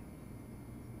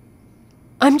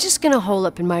 I'm just gonna hole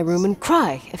up in my room and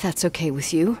cry, if that's okay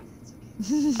with you.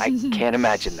 I can't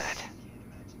imagine that.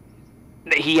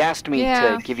 He asked me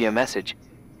to give you a message.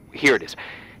 Here it is.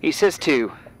 He says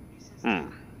to...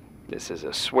 This is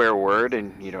a swear word,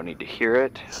 and you don't need to hear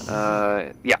it.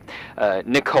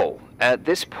 Nicole, at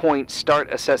this point,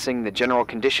 start assessing the general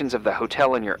conditions of the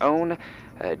hotel on your own.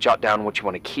 Jot down what you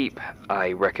want to keep.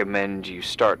 I recommend you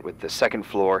start with the second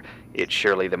floor. It's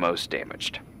surely the most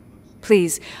damaged.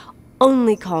 Please,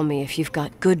 only call me if you've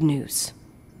got good news.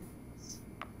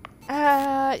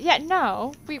 Yeah,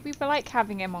 no. We like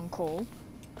having him on call.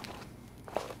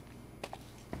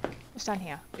 What's down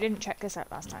here? We didn't check this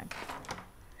out last time.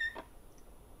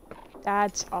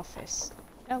 Dad's office.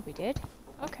 Oh, we did?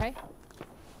 Okay.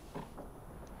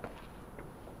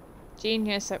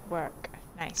 Genius at work.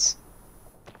 Nice.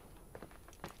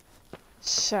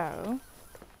 So...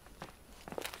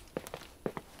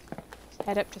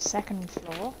 head up to second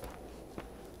floor.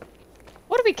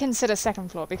 What do we consider second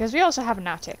floor? Because we also have an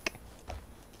attic.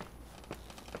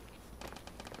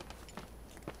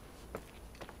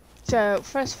 So,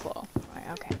 first floor. Right,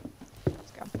 okay.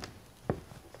 Let's go.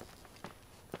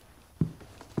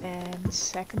 Then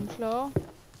second floor.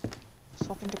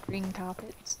 Swap into green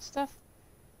carpets and stuff.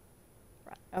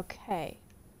 Right, okay.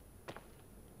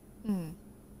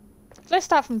 Let's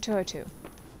start from 202.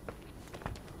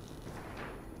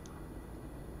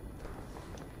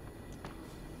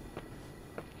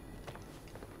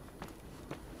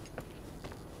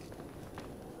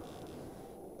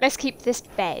 Let's keep this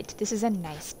bed. This is a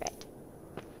nice bed.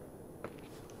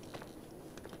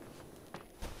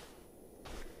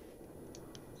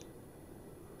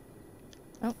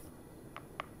 Oh.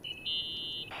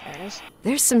 There it is.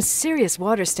 There's some serious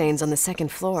water stains on the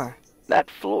second floor. That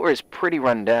floor is pretty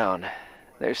run down.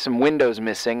 There's some windows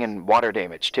missing and water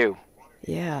damage, too.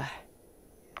 Yeah.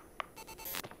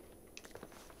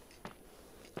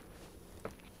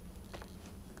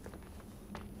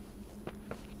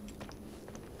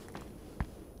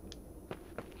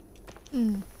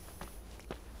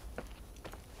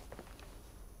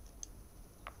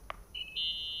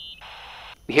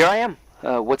 Here I am.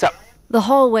 What's up? The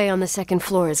hallway on the second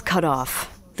floor is cut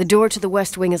off. The door to the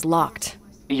west wing is locked.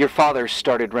 Your father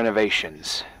started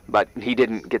renovations, but he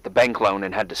didn't get the bank loan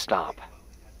and had to stop.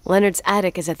 Leonard's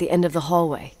attic is at the end of the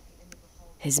hallway.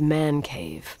 His man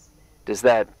cave. Does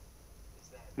that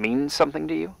mean something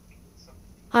to you?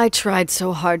 I tried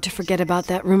so hard to forget about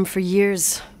that room for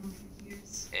years.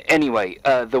 Anyway,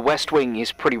 the west wing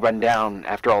is pretty run down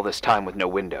after all this time with no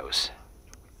windows.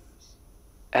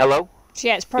 Hello?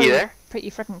 Yeah, it's probably you there?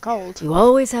 Pretty freaking cold. You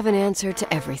always have an answer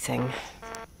to everything.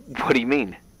 What do you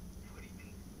mean?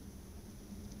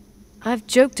 I've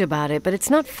joked about it, but it's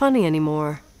not funny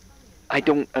anymore. I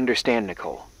don't understand,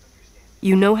 Nicole.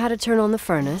 You know how to turn on the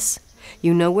furnace.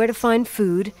 You know where to find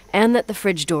food, and that the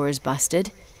fridge door is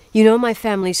busted. You know my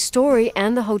family's story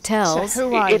and the hotels. So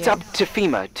who are It's you? up to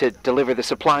FEMA to deliver the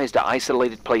supplies to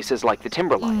isolated places like the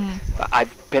Timberline.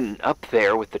 I've been up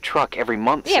there with the truck every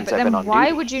month Yeah, since but I've been then on why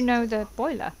duty. would you know the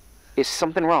boiler? Is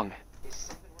something wrong?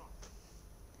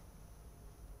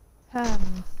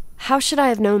 How should I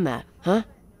have known that, huh?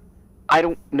 I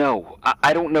don't know.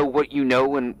 I don't know what you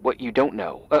know and what you don't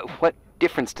know. What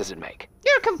difference does it make?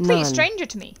 You're a complete None. stranger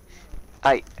to me.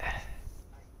 I'm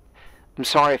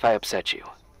sorry if I upset you.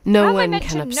 No How am I one meant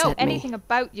can to know upset me. anything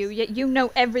about you, yet you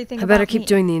know everything I about better keep me?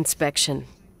 doing the inspection.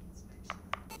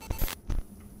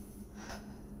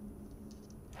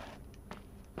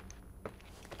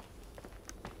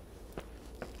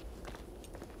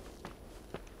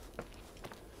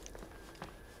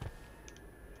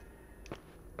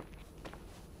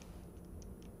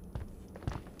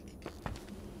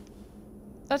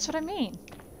 That's what I mean.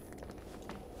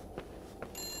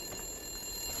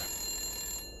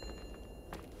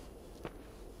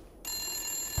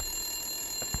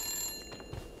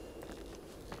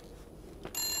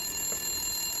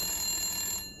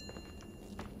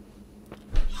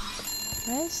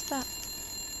 Where's that?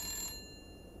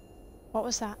 What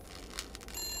was that?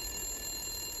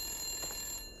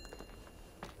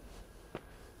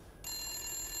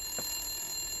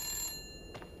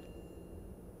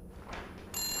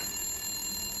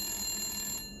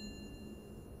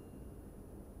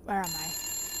 Where am I?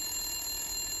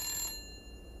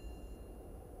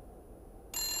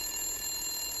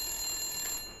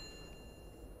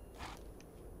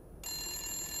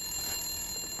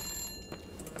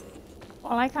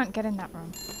 Well, I can't get in that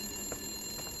room.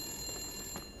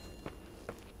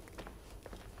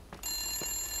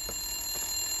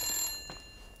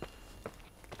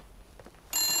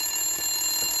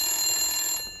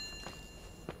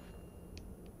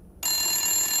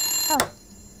 Oh.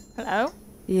 Hello?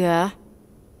 Yeah.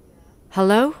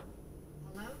 Hello?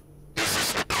 This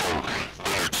is Nicole,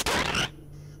 Leonard's daughter.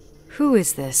 Who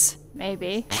is this?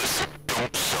 Maybe. Listen,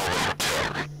 don't sell the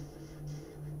hotel.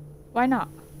 Why not?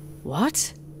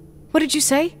 What? What did you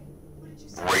say?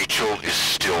 Rachel is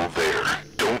still there.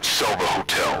 Don't sell the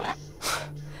hotel.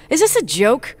 Is this a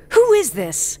joke? Who is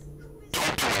this?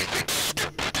 Don't do anything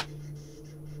stupid.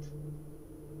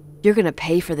 You're gonna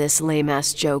pay for this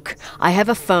lame-ass joke. I have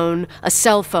a phone, a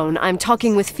cell phone. I'm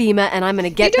talking with FEMA, and I'm gonna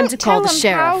get them to call the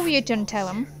sheriff. How you don't tell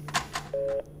him.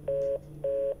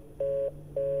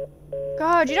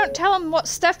 God, you don't tell him what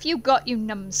stuff you got, you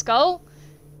numbskull.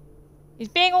 He's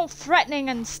being all threatening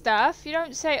and stuff. You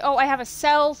don't say, oh, I have a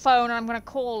cell phone and I'm gonna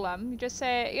call them. You just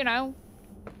say, you know,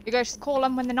 you go to call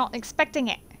them when they're not expecting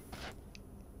it.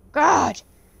 God!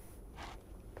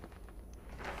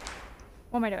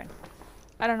 What am I doing?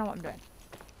 I don't know what I'm doing.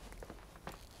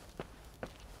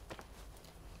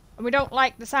 And we don't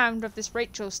like the sound of this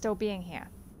Rachel still being here.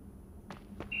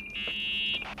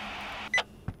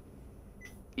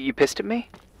 You pissed at me?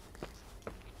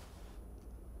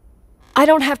 I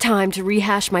don't have time to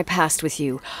rehash my past with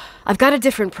you. I've got a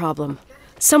different problem.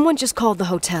 Someone just called the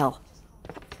hotel.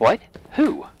 What?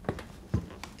 Who?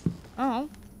 Oh.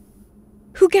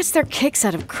 Who gets their kicks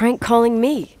out of crank calling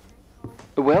me?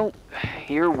 Well,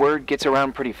 your word gets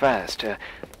around pretty fast.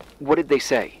 What did they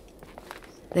say?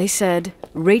 They said,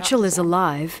 Rachel is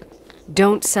alive.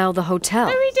 Don't sell the hotel.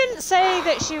 No, he didn't say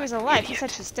that she was alive. He said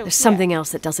she's still There's here. something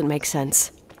else that doesn't make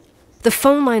sense. The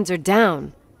phone lines are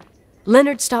down.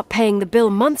 Leonard stopped paying the bill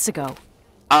months ago.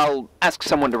 I'll ask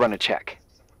someone to run a check.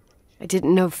 I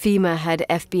didn't know FEMA had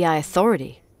FBI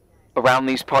authority. Around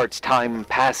these parts, time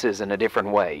passes in a different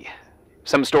way.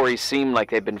 Some stories seem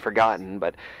like they've been forgotten,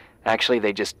 but actually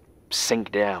they just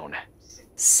sink down.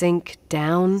 Sink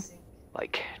down?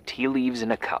 Like tea leaves in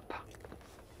a cup.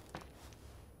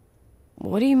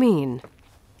 What do you mean?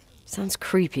 Sounds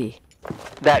creepy.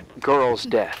 That girl's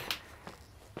death.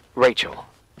 Rachel.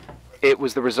 It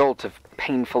was the result of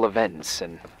painful events,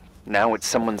 and now it's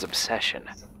someone's obsession.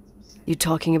 You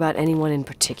talking about anyone in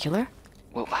particular?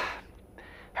 Well,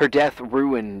 her death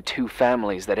ruined two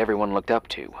families that everyone looked up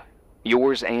to.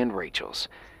 Yours and Rachel's.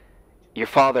 Your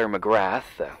father,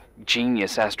 McGrath, the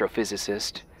genius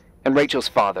astrophysicist, and Rachel's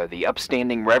father, the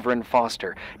upstanding Reverend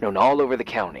Foster, known all over the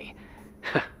county.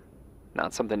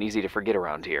 Not something easy to forget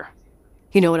around here.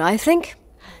 You know what I think?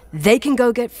 They can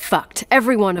go get fucked,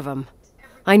 every one of them.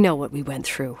 I know what we went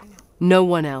through. No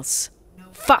one else.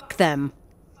 Fuck them.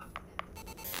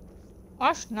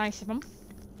 That's nice of him.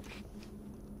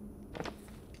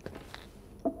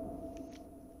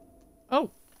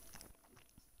 Oh.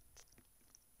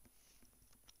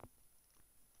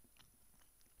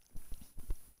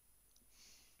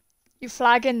 You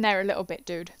flag in there a little bit,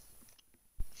 dude.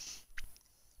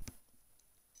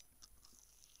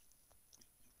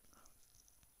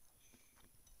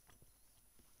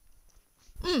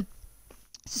 So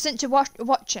since you're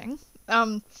watching,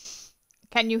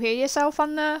 can you hear yourself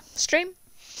on the stream?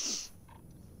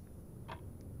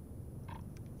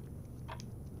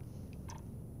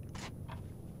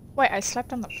 Wait, I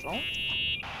slept on the floor?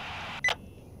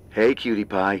 Hey, cutie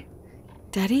pie.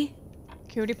 Daddy?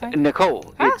 Cutie pie?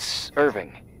 Nicole, it's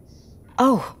Irving.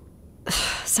 Oh,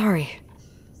 sorry.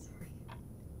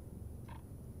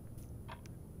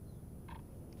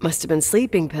 Must have been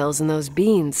sleeping pills in those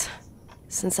beans.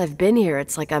 Since I've been here,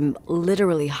 it's like I'm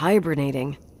literally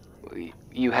hibernating.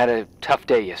 You had a tough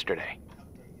day yesterday.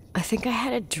 I think I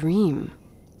had a dream.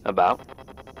 About?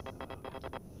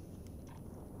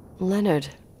 Leonard,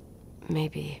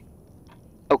 maybe.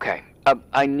 Okay,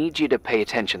 I need you to pay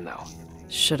attention, though.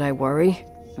 Should I worry?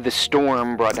 The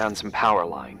storm brought down some power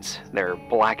lines. There are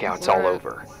blackouts all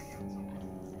over.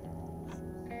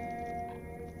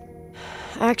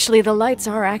 Actually, the lights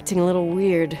are acting a little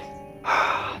weird.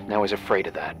 I was afraid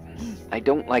of that. I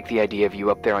don't like the idea of you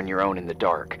up there on your own in the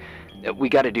dark. We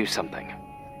gotta do something.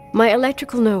 My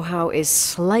electrical know-how is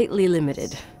slightly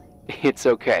limited. It's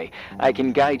okay. I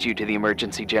can guide you to the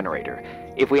emergency generator.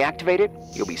 If we activate it,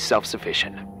 you'll be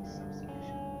self-sufficient.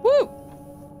 Woo!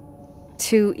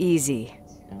 Too easy.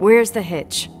 Where's the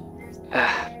hitch?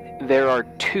 There are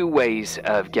two ways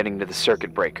of getting to the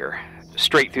circuit breaker.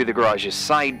 Straight through the garage's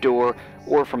side door,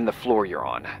 or from the floor you're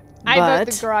on. I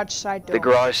vote the garage side door. The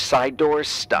garage side door is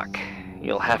stuck.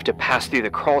 You'll have to pass through the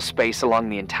crawl space along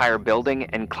the entire building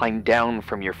and climb down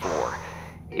from your floor.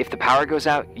 If the power goes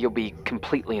out, you'll be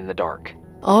completely in the dark.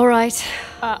 All right.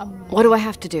 What do I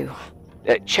have to do?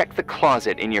 Check the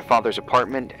closet in your father's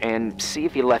apartment and see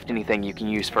if he left anything you can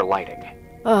use for lighting.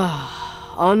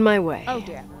 On my way. Oh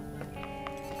dear.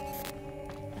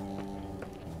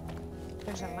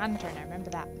 There's a lantern, I remember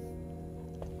that.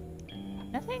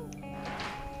 Nothing?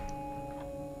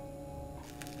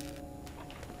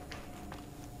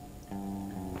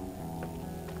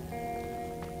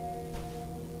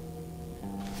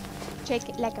 Take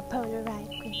it like a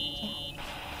Polaroid.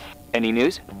 Any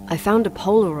news? I found a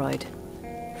Polaroid.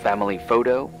 Family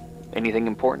photo? Anything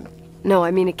important? No,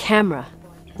 I mean a camera.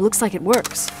 It looks like it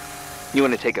works. You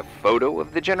want to take a photo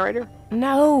of the generator?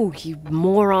 No, you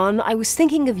moron. I was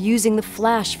thinking of using the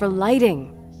flash for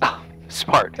lighting. Oh,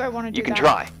 smart. Do I want to do You can that?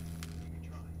 try.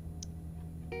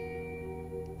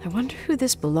 I wonder who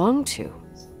this belonged to.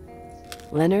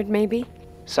 Leonard, maybe?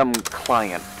 Some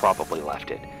client probably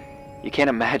left it. You can't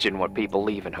imagine what people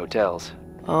leave in hotels.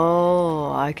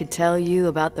 Oh, I could tell you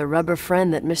about the rubber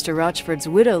friend that Mr. Rochford's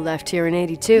widow left here in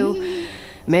 '82.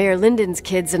 Mayor Linden's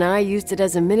kids and I used it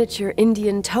as a miniature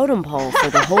Indian totem pole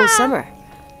for the whole summer.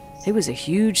 It was a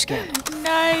huge scandal.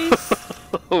 Nice.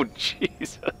 Oh,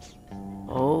 Jesus.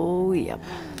 Oh, yep.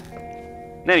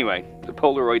 Anyway, the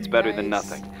Polaroid's better than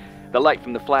Nice. nothing. The light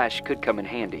from the flash could come in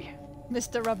handy.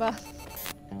 Mr. Rubber.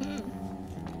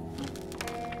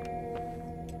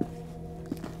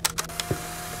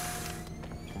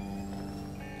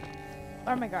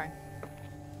 Where am I going?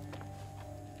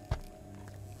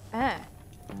 Ah.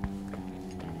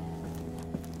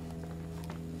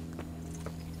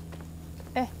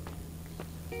 Eh.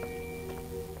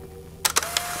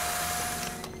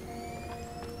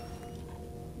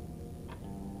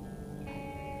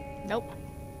 Nope.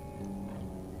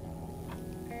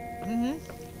 Mm-hmm.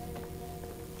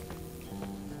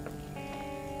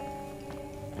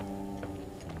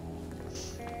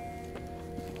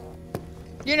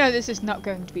 You know this is not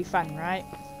going to be fun, right?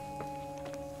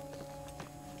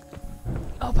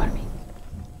 Oh, pardon me.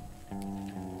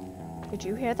 Did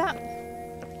you hear that?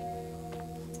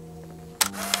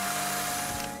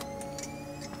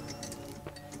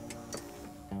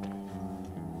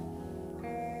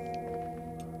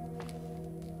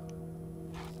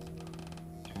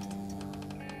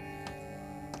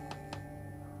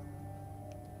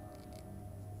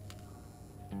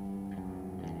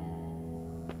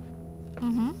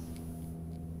 Mm-hmm.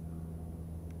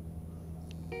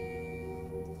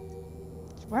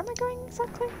 Where am I going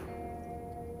exactly?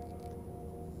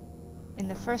 In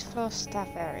the first floor staff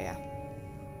area.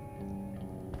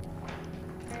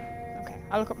 Okay,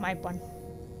 I'll look up my one.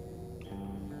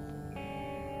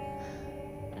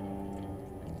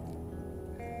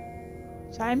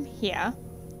 So I'm here.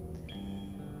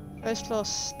 First floor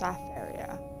staff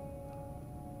area.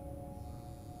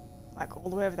 Like all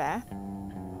the way over there.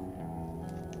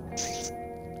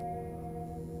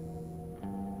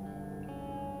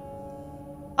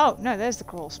 Oh, no, there's the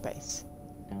crawl space.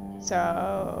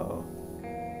 So...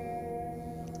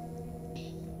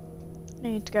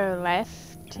 need to go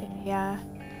left. Yeah.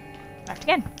 Left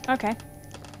again. Okay.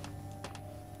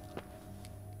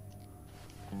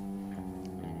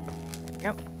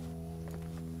 Yep.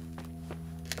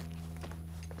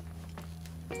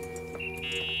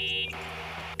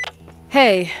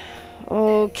 Hey.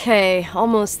 Okay,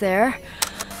 almost there.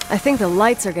 I think the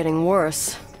lights are getting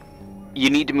worse. You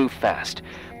need to move fast.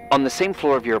 On the same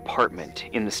floor of your apartment,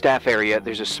 in the staff area,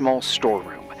 there's a small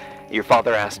storeroom. Your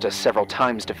father asked us several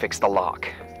times to fix the lock.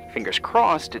 Fingers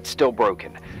crossed, it's still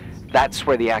broken. That's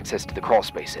where the access to the crawl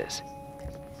space is.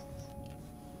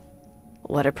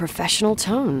 What a professional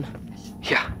tone.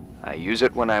 Yeah, I use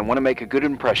it when I want to make a good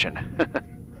impression.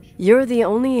 You're the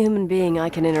only human being I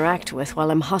can interact with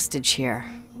while I'm hostage here.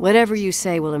 Whatever you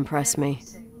say will impress me.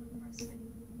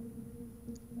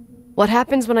 What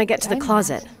happens when I get to the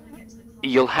closet?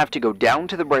 You'll have to go down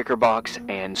to the breaker box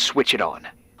and switch it on.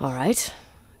 All right.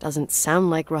 Doesn't sound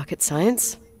like rocket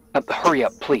science. Hurry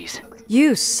up, please.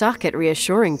 You suck at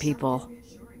reassuring people.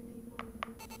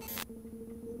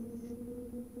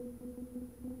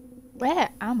 Where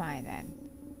am I then?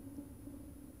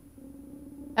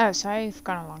 Oh, so I've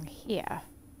gone along here. I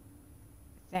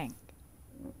think.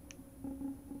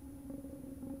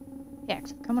 Yeah,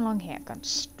 so I've come along here, gone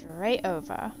straight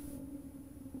over.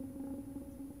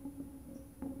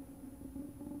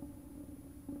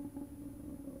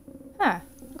 Huh.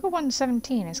 Look at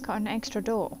 117, it's got an extra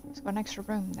door. It's got an extra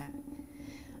room there.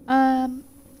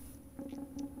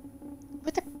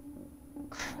 Where the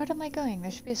crud am I going?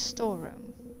 There should be a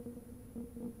storeroom.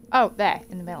 Oh, there,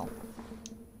 in the middle.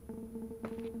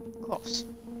 Of course.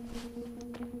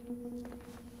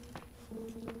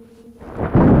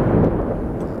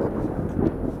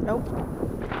 Nope.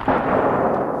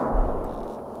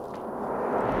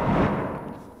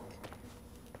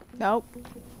 Nope.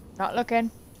 Not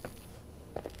looking.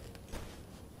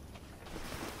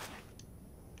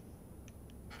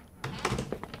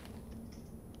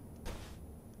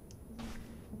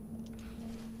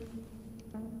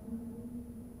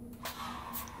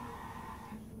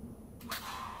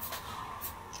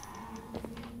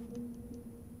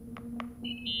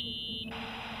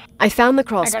 I found the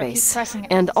crawl I gotta keep space, pressing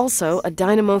it. and also a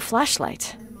dynamo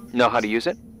flashlight. Know how to use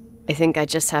it? I think I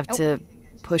just have to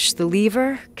push the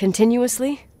lever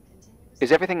continuously.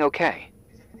 Is everything okay?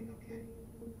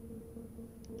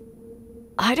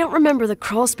 I don't remember the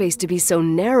crawl space to be so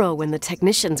narrow when the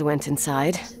technicians went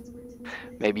inside.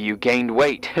 Maybe you gained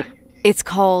weight. It's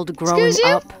called growing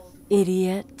up,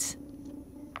 idiot.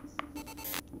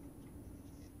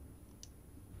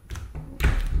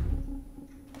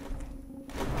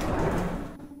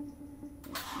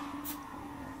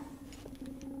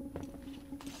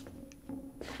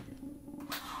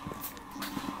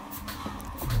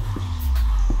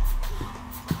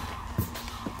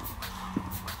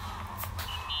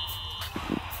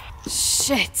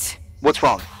 Shit. What's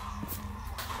wrong?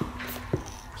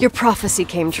 Your prophecy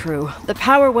came true. The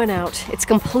power went out. It's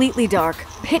completely dark.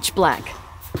 Pitch black.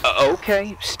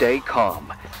 Okay, stay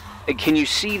calm. Can you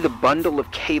see the bundle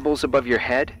of cables above your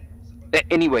head?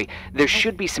 Anyway, there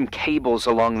should be some cables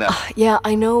along the... Yeah,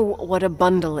 I know what a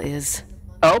bundle is.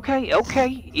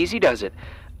 Okay. Easy does it.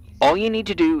 All you need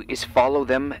to do is follow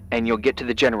them and you'll get to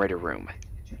the generator room.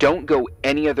 Don't go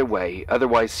any other way,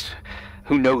 otherwise,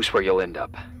 who knows where you'll end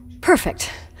up.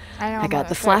 Perfect. I got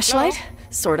the flashlight,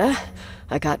 sorta.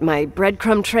 I got my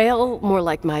breadcrumb trail, more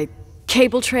like my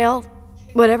cable trail,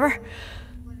 whatever.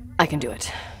 I can do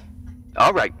it.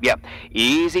 All right, yep,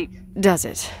 easy. Does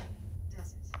it?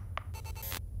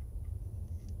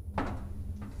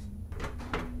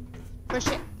 Push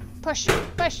it.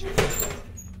 Push.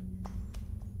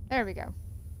 There we go.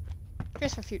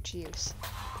 Just for future use.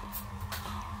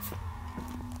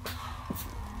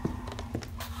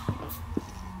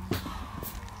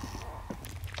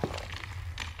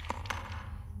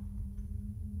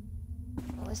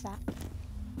 What was that?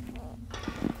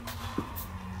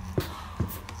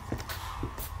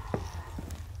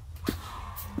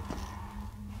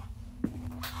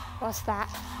 What's that?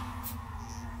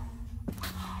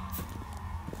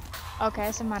 Okay,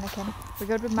 it's a mannequin. We're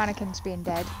good with mannequins being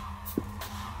dead.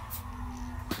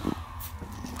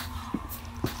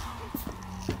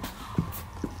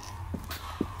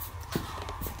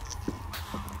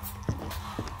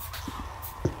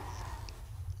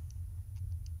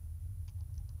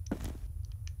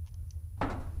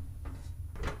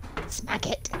 Smack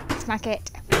it! Smack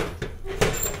it!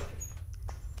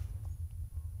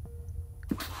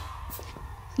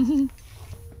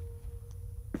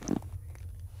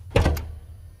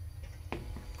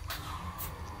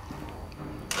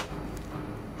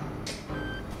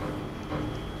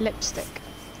 Lipstick.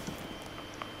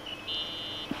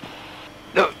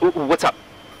 What's up?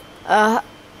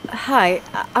 Hi.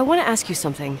 I want to ask you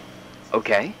something.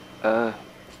 Okay,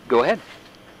 go ahead.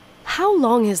 How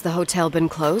long has the hotel been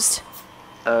closed?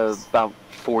 About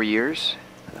 4 years.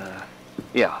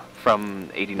 Yeah, from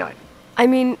 89. I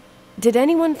mean, did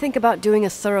anyone think about doing a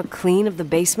thorough clean of the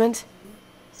basement?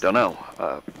 Don't know.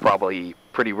 Probably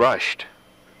pretty rushed.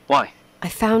 Why? I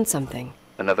found something.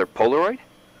 Another Polaroid?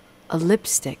 A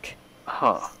lipstick.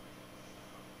 Huh.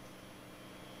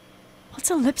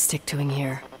 What's a lipstick doing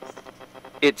here?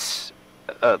 It's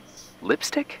a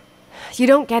lipstick? You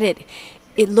don't get it.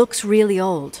 It looks really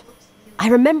old. I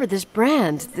remember this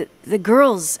brand. The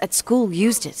girls at school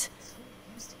used it.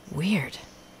 Weird.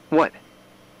 What?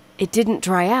 It didn't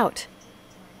dry out.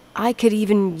 I could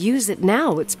even use it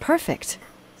now. It's perfect.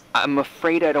 I'm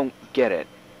afraid I don't get it.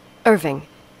 Irving,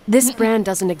 this brand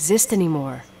doesn't exist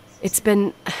anymore. It's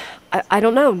been, I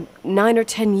don't know, 9 or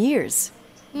 10 years.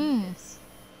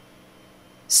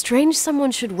 Strange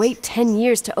someone should wait 10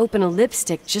 years to open a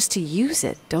lipstick just to use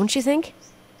it, don't you think?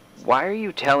 Why are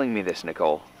you telling me this,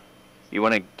 Nicole? You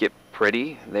want to get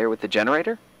pretty there with the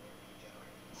generator?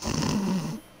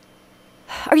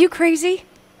 Are you crazy?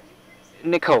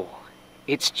 Nicole,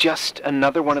 it's just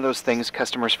another one of those things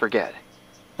customers forget.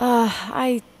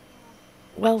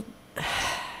 Well,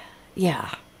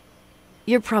 yeah.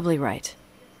 You're probably right.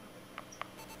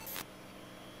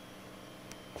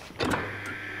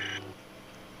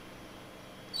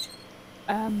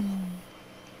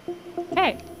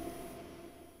 Hey.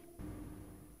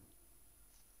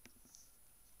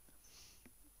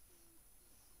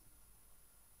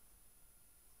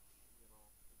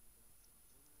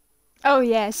 Oh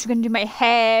yes, I'm gonna do my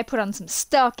hair, put on some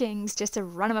stockings, just to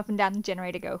run them up and down the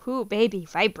generator, go, ooh baby,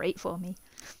 vibrate for me.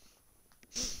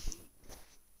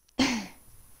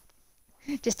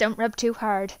 Just don't rub too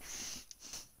hard.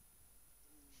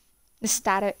 The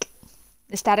static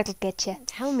will get you.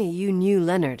 Tell me you knew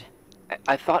Leonard.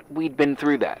 I thought we'd been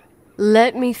through that.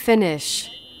 Let me finish.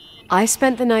 I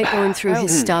spent the night going through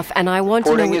his stuff, and I want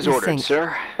to know what you think.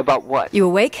 Sir. About what? You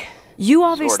awake? You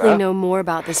obviously Sorta. know more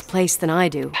about this place than I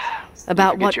do.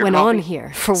 About what your went coffee? on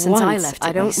here. For since I left,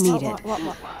 I don't need it.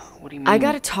 What do you mean? I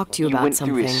gotta talk to you about something.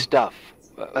 You went through his stuff.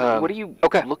 What are you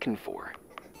looking for?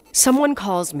 Someone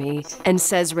calls me and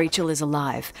says Rachel is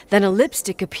alive. Then a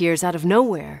lipstick appears out of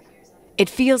nowhere. It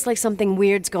feels like something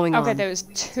weird's going on. Okay, there was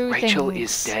two things. Rachel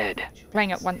is dead.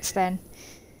 Playing at once then.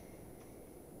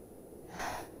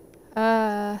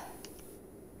 That's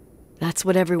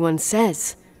what everyone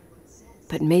says.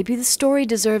 But maybe the story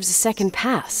deserves a second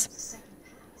pass.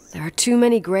 There are too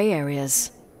many gray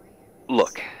areas.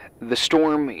 Look, the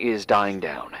storm is dying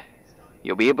down.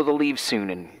 You'll be able to leave soon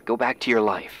and go back to your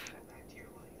life.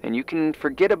 And you can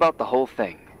forget about the whole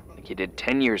thing, like you did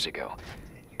 10 years ago.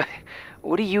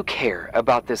 What do you care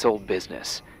about this old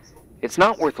business? It's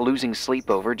not worth losing sleep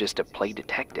over just to play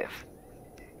detective.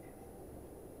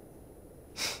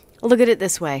 Look at it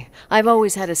this way. I've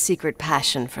always had a secret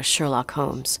passion for Sherlock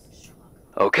Holmes.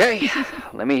 Okay,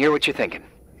 let me hear what you're thinking.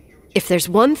 If there's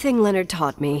one thing Leonard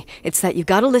taught me, it's that you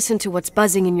gotta listen to what's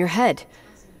buzzing in your head.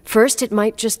 First, it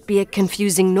might just be a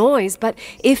confusing noise, but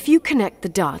if you connect the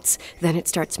dots, then it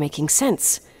starts making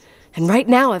sense. And right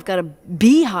now, I've got a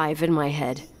beehive in my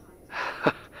head.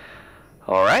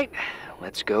 All right,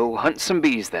 let's go hunt some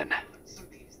bees then.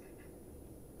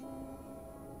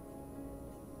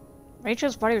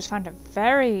 Rachel's body was found a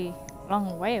very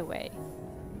long way away.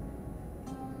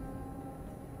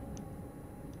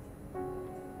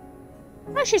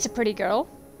 Oh, she's a pretty girl.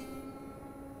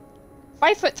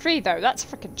 5'3" though, that's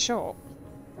freaking short.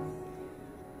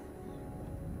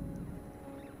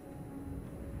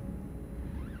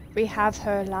 We have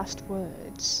her last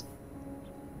words.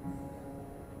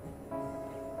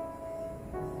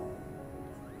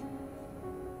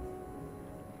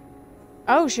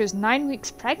 Oh, she was 9 weeks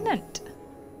pregnant.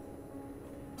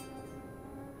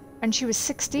 And she was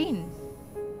 16.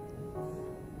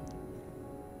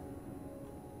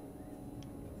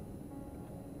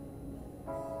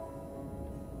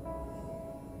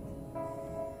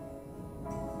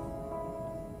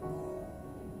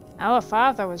 Our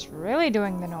father was really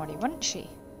doing the naughty, wasn't she?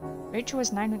 Rachel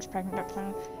was 9 weeks pregnant, Dr.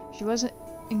 Leonard. She wasn't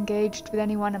engaged with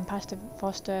anyone, and Pastor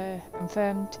Foster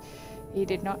confirmed he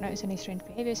did not notice any strange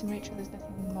behaviours, and Rachel, there's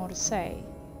nothing more to say.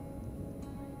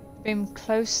 Been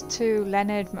close to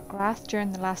Leonard McGrath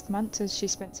during the last month, as she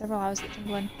spent several hours at the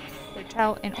Timberland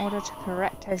Hotel in order to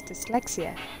correct his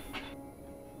dyslexia.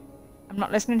 I'm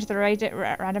not listening to the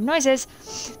random noises.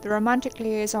 The romantic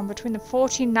liaison between the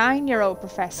 49-year-old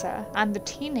professor and the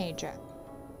teenager.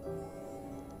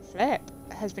 Flip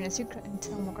has been a secret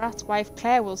until McGrath's wife,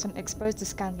 Claire Wilson, exposed the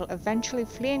scandal, eventually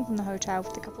fleeing from the hotel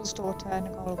with the couple's daughter,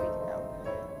 Nicole, a week ago.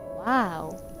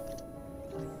 Wow.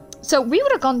 So we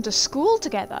would have gone to school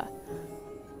together.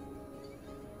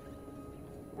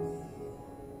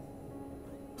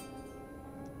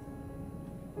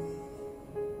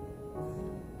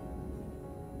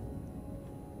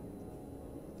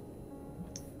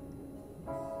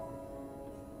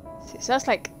 So that's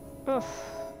like, oof.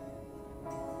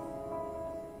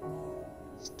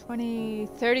 It's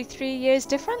 33 years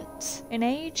difference in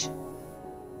age.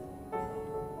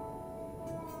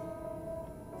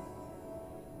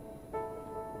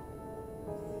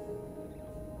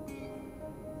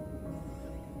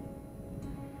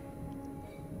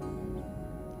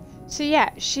 So yeah,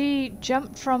 she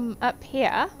jumped from up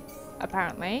here,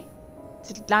 apparently,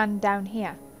 to land down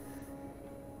here.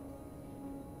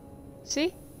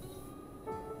 See?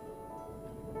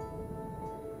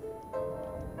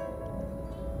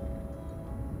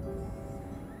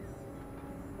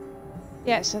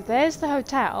 Yeah, so there's the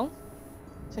hotel.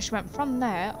 So she went from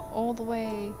there all the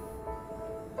way.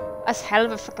 That's a hell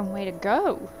of a freaking way to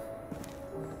go.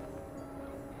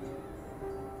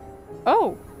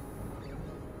 Oh.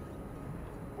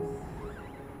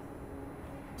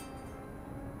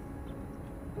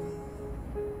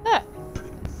 Look.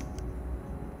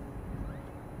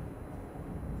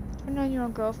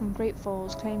 29-year-old girl from Great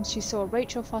Falls claims she saw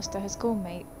Rachel Foster, her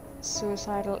schoolmate,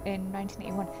 suicidal in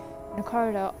 1981. In a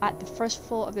corridor at the first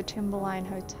floor of the Timberline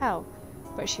Hotel,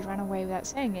 but she ran away without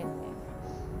saying anything.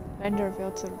 Linda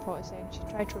revealed to the reporter saying she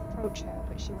tried to approach her,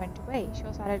 but she went away. She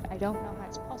also added, I don't know how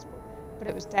it's possible, but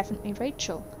it was definitely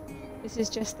Rachel. This is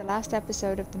just the last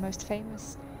episode of the most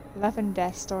famous love and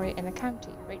death story in the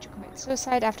county. Rachel committed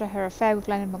suicide after her affair with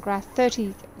Leonard McGrath,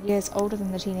 30 years older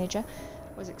than the teenager,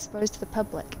 was exposed to the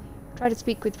public. Tried to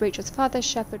speak with Rachel's father,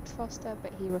 Shepard Foster,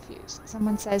 but he refused.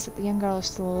 Someone says that the young girl is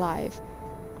still alive.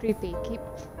 Creepy. Keep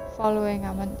following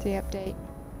our monthly update.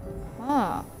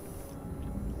 Ah.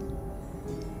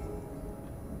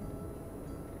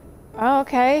 Oh,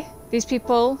 okay. These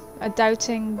people are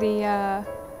doubting the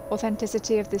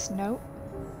authenticity of this note.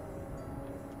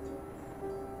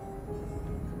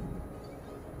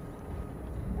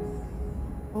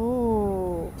 Oh.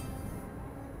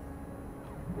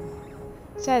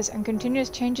 says, and continuous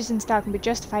changes in style can be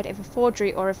justified if a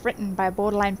forgery or if written by a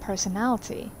borderline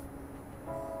personality.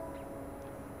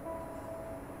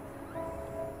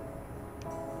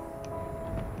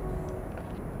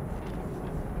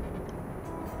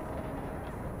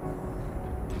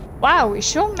 Wow, we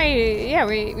sure made... Yeah,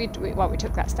 we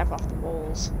took that stuff off the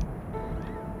walls.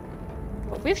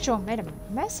 But we've sure made a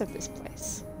mess of this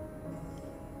place.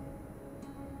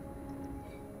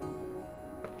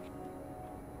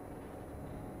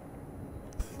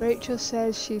 Rachel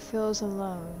says she feels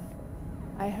alone.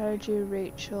 I heard you,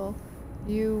 Rachel.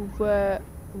 You were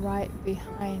right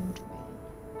behind me.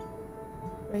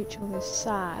 Rachel is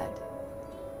sad.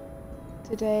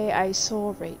 Today I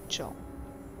saw Rachel.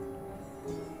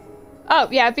 Oh,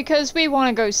 yeah, because we want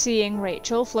to go seeing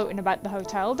Rachel floating about the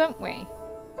hotel, don't we?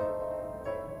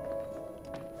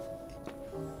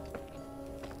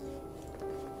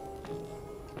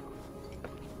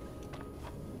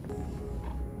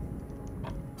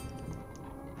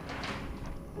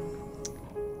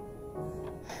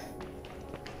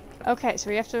 Okay, so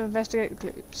we have to investigate the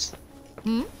clues.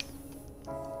 Hmm?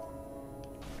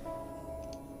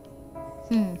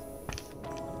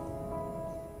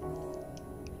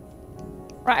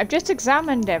 Right, I've just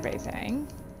examined everything.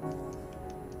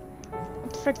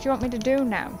 What the frick do you want me to do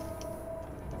now?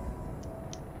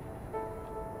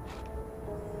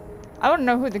 I don't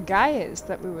know who the guy is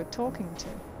that we were talking to.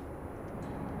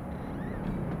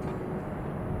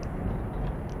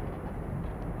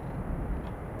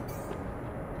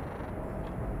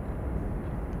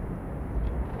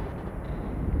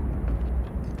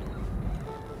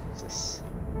 What's this?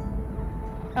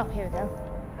 Oh, here we go.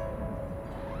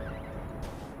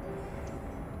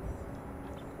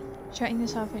 Shutting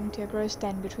yourself into a gross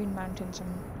den between mountains and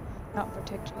not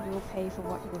protected, you will pay for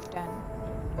what you have done.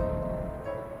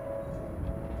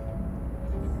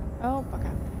 Oh,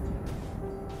 bugger.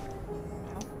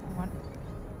 No, hang on.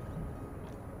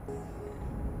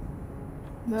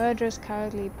 Murderous,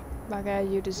 cowardly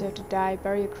bugger, you deserve to die.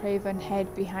 Bury your craven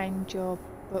head behind your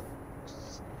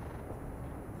books.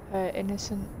 Her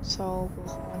innocent soul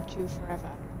will haunt you forever.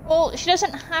 Well, she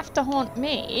doesn't have to haunt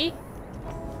me.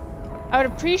 I would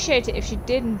appreciate it if she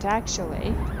didn't,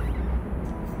 actually.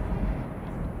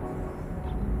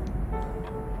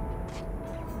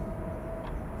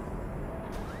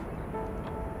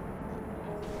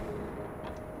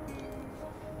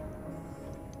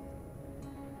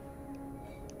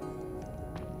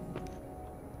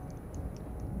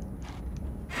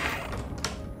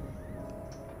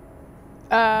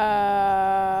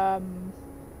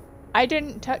 I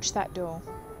didn't touch that door.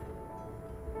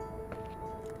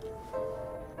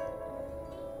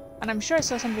 And I'm sure I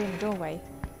saw somebody in the doorway.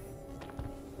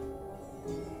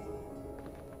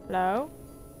 Hello?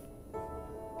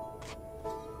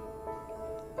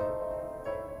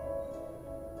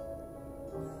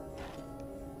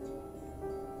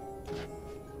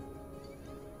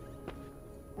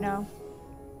 No.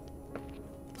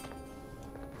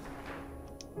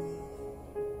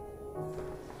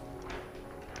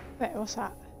 Wait, what's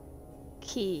that?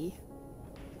 Key.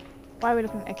 Why are we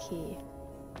looking at a key?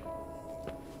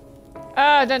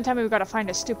 Oh, don't tell me we've got to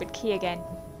find a stupid key again.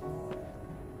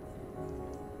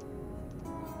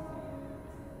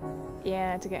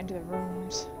 Yeah, to get into the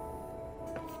rooms.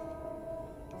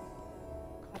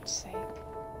 God's sake.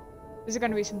 Is it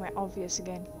going to be somewhere obvious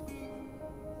again?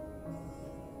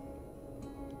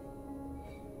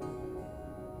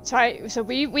 Sorry, so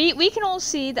we can all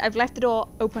see that I've left the door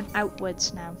open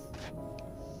outwards now.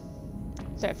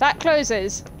 So if that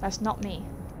closes, that's not me.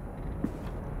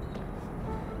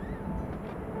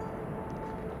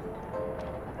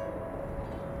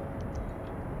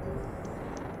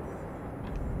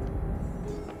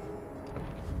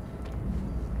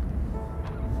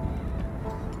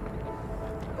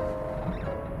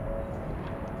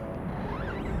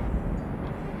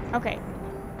 Okay.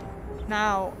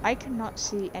 Now, I cannot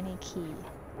see any key.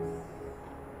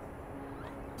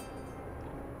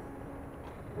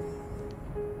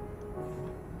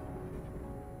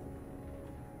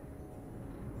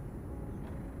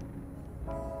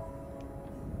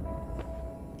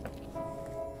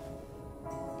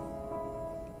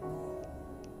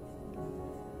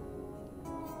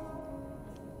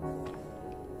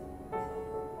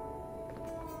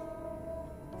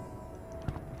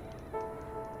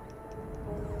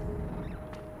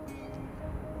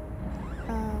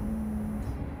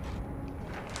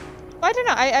 I don't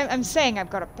know. I'm saying I've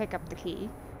got to pick up the key.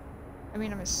 I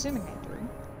mean, I'm assuming I do.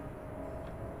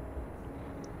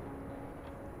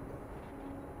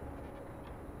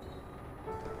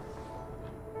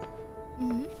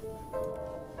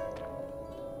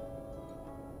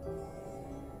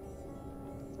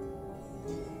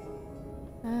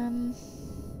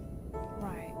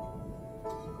 Right.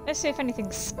 Let's see if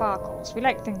anything sparkles. We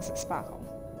like things that sparkle.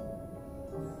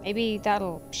 Maybe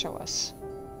that'll show us.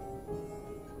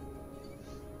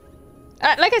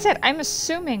 Like I said, I'm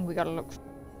assuming we gotta look.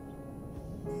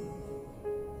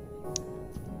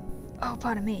 Oh,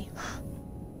 pardon me.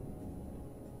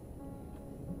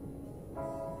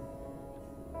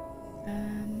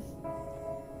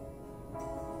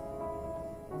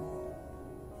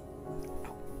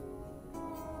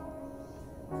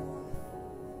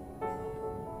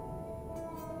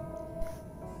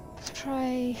 Let's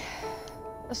try.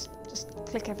 Let's just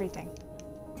click everything.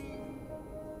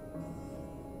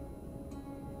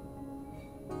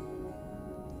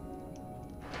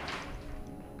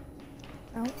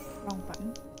 Oh, wrong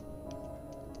button.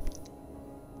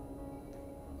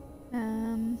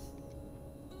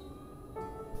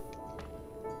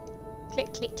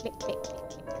 Click, click, click, click, click,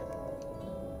 click.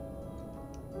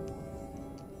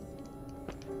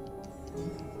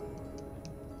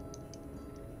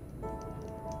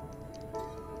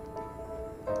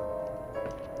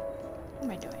 What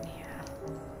am I doing here?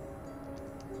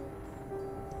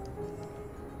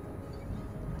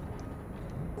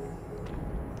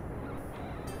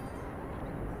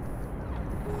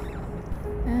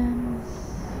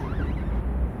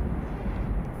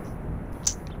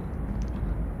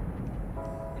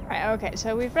 Right, okay,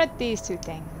 so we've read these two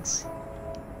things.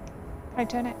 Can I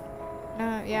turn it?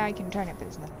 No, yeah, I can turn it, but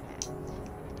there's nothing there.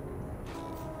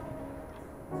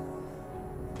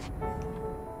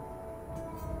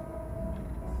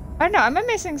 I don't know, am I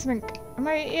missing something? Am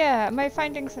I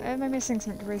finding something? Am I missing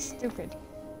something very stupid?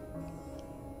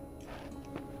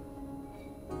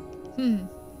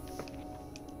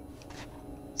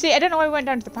 See, I don't know why we went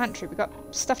down to the pantry. We got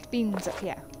stuffed beans up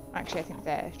here. Actually, I think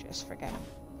they're just friggin'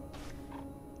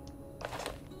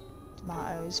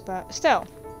 tomatoes, but still.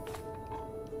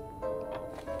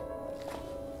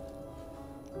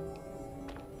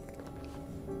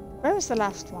 Where was the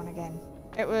last one again?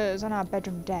 It was on our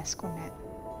bedroom desk, wasn't it?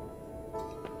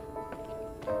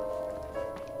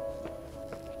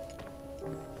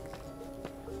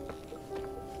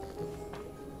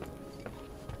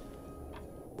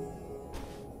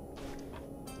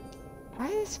 Why are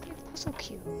there so many puzzle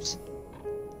cubes?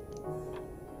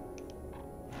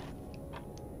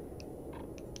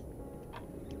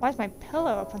 Why is my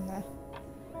pillow up on there?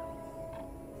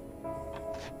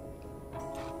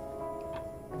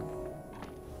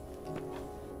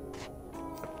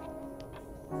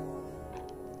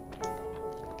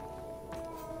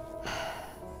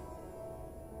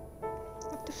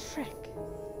 What the frick?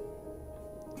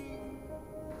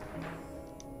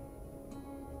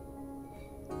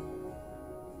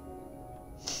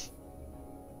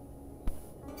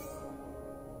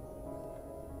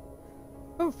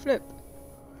 Oh, flip.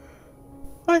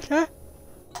 What's that?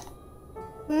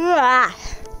 Ah.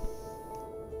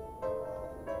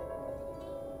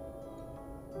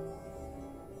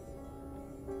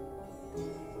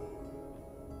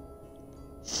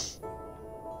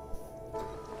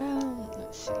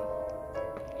 Let's see.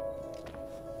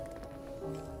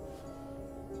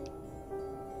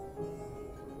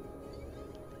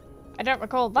 I don't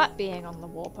recall that being on the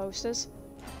wall posters.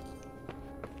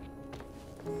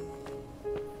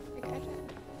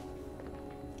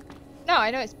 No, I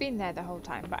know it's been there the whole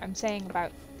time, but I'm saying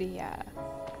about the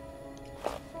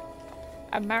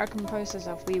American posters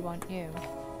of We Want You.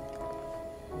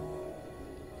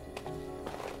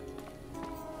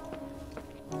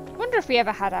 Wonder if we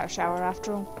ever had our shower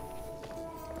after all.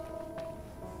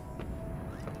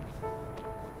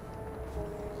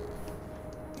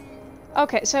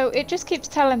 Okay, so it just keeps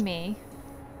telling me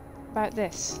about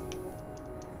this.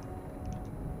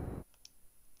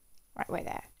 Right, wait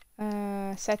there.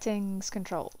 Settings,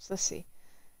 controls. Let's see.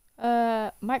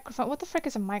 Microphone. What the frick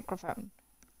is a microphone?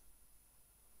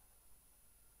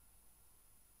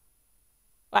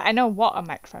 Like, I know what a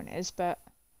microphone is, but...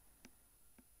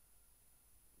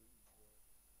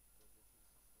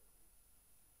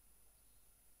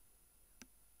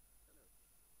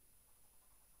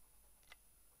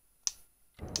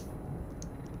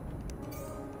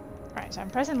 Right, so I'm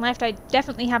pressing left. I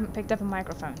definitely haven't picked up a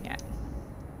microphone yet.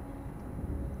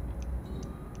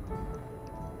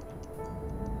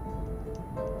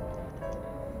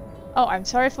 Oh, I'm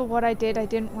sorry for what I did. I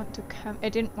didn't want to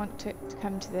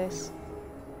come to this.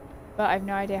 But I've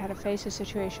no idea how to face the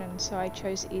situation, so I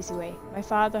chose the easy way. My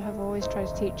father have always tried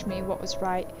to teach me what was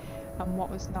right and what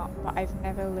was not, but I've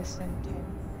never listened to him.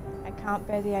 I can't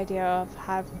bear the idea of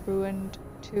have ruined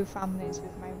 2 families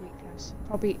with my weakness.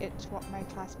 Probably it's what my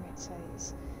classmate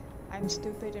says. I'm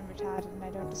stupid and retarded and I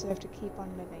don't deserve to keep on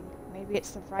living. Maybe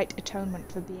it's the right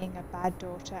atonement for being a bad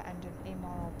daughter and an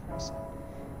immoral person.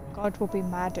 God will be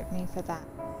mad at me for that.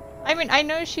 I mean, I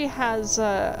know she has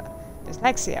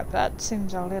dyslexia, but that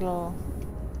seems a little...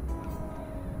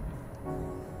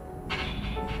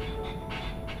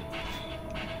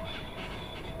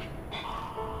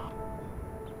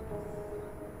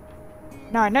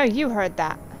 No, I know you heard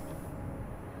that.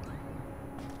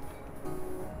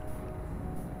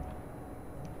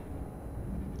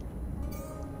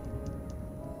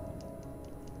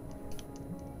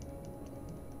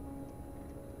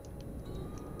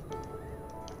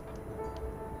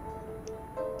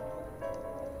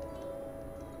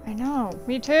 I know,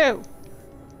 me too.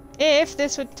 If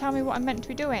this would tell me what I'm meant to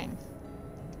be doing.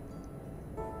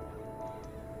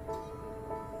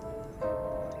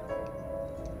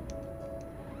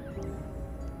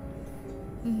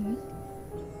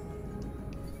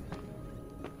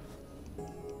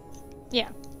 Yeah.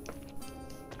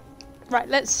 Right,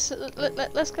 let's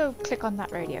go click on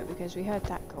that radio because we heard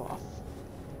that go off.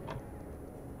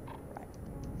 Right.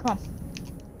 Come on.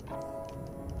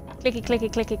 Clicky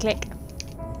clicky clicky click.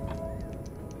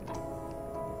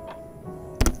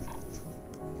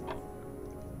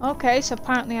 Okay, so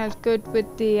apparently I was good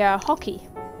with the hockey.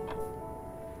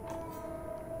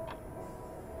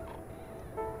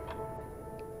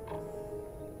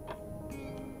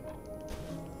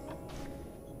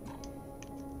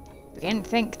 Didn't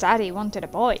think Daddy wanted a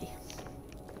boy.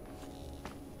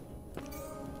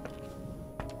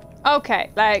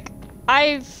 Okay, like,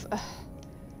 I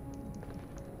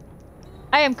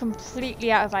am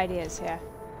completely out of ideas here.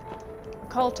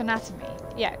 Occult anatomy.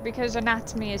 Yeah, because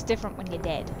anatomy is different when you're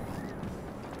dead.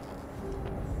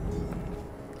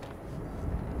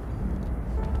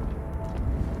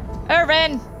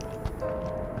 Irving!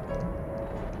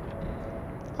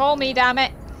 Call me, damn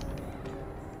it.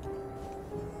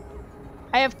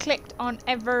 I have clicked on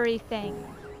everything.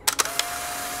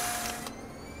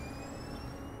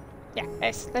 Yeah,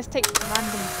 let's take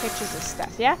random pictures of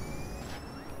stuff, yeah?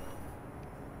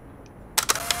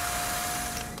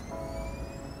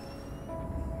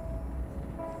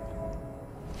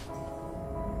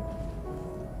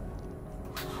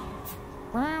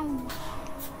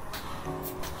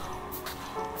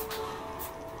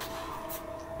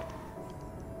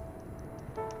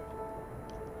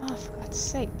 Oh, for God's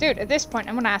sake. Dude, at this point,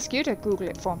 I'm gonna ask you to Google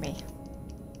it for me.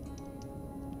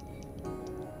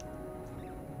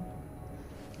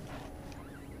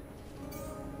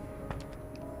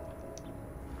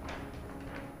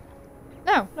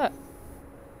 No, look.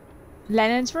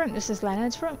 Leonard's room. This is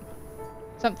Leonard's room.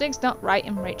 Something's not right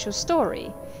in Rachel's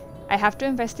story. I have to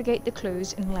investigate the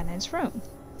clues in Leonard's room.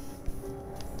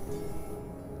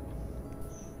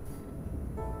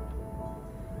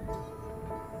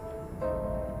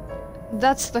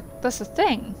 That's the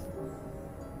thing.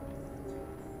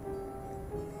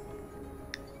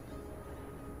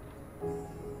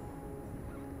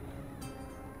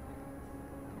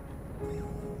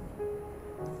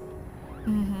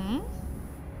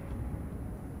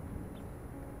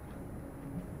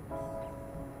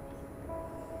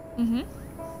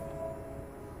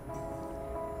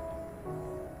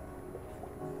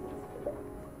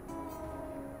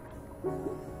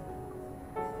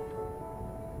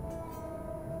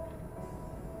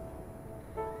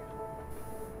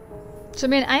 So, I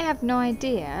mean, I have no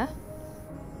idea.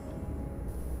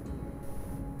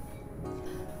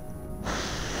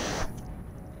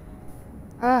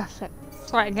 Ah, flip.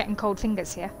 Sorry, I'm getting cold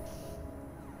fingers here.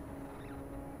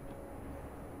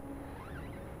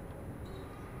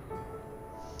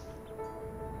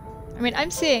 I mean, I'm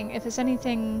seeing if there's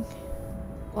anything,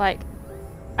 like,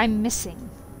 I'm missing.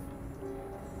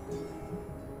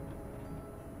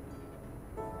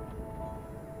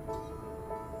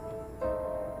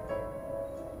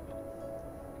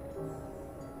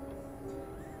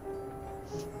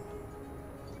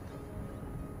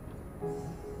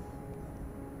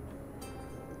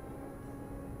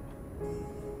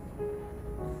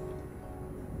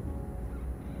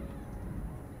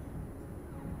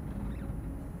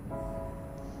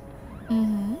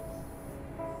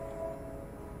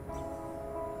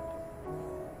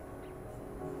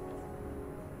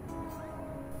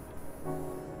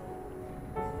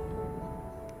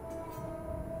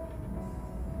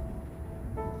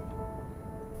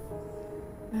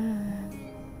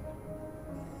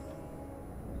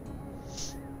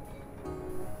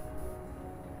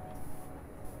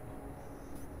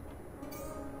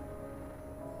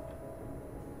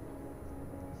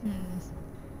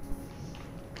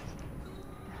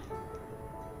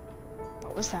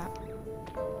 What was that?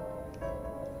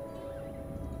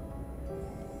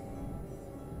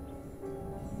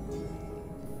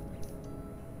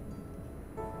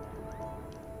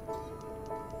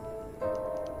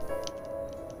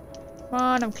 Come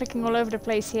on, I'm clicking all over the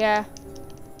place here.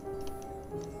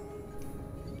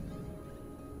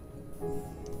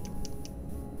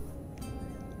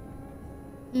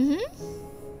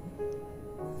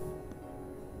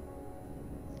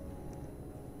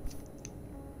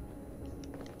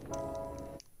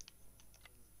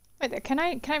 Wait there, can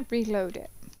I reload it?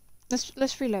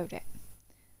 Let's reload it.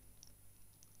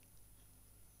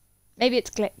 Maybe it's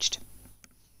glitched.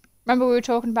 Remember we were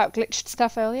talking about glitched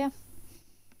stuff earlier?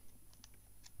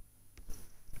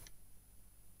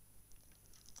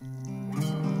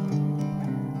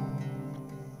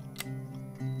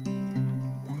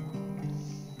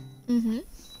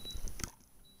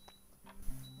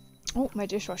 Oh, my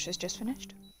dishwasher's just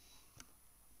finished.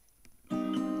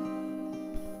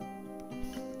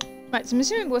 Right, so I'm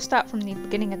assuming we'll start from the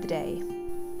beginning of the day.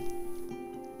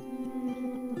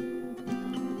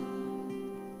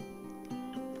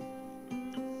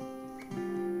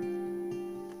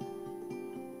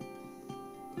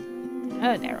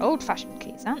 Oh, they're old-fashioned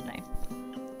keys, aren't they?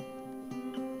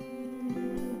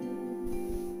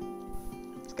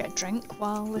 Let's get a drink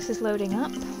while this is loading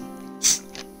up.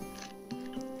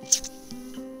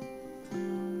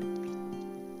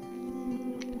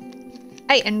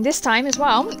 Hey, and this time as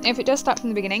well, if it does start from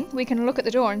the beginning, we can look at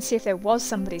the door and see if there was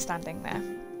somebody standing there.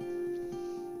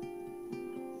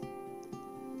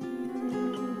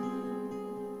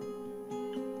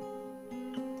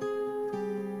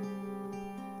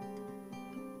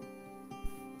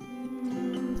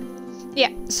 Yeah,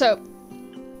 so...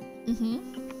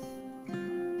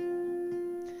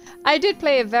 I did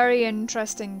play a very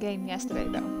interesting game yesterday,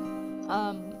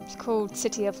 though. It's called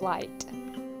City of Light.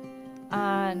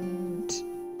 And...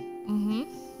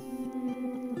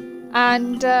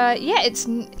 yeah,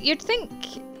 you'd think...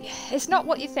 It's not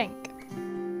what you think.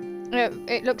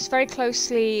 It looks very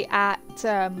closely at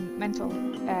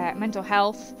mental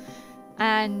health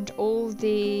and all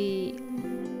the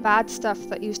bad stuff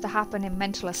that used to happen in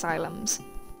mental asylums.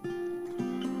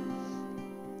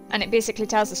 And it basically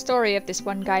tells the story of this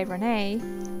one guy, Renee,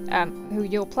 who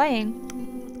you're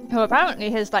playing, who apparently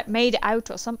has like made it out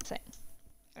or something.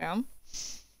 You know?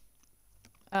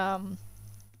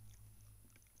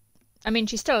 I mean,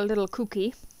 she's still a little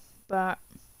kooky, but...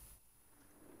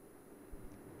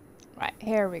 Right,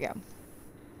 here we go.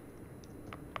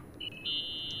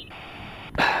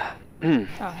 Oh,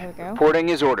 here we go. Porting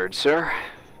is ordered, sir.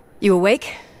 You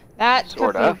awake? That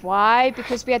could be why,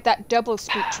 because we had that double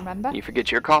speech, remember? You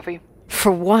forget your coffee?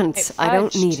 For once, I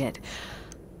don't need it.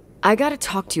 I gotta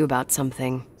talk to you about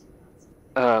something.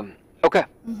 Okay.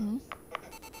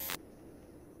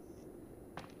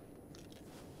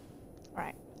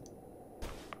 Right.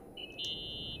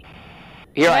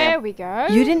 Here I am. There we go.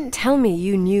 You didn't tell me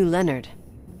you knew Leonard.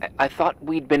 I thought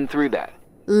we'd been through that.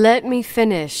 Let me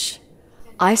finish.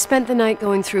 I spent the night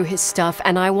going through his stuff,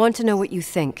 and I want to know what you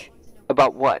think.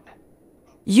 About what?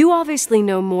 You obviously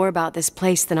know more about this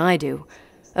place than I do.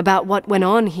 About what went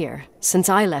on here, since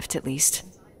I left at least.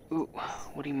 Ooh,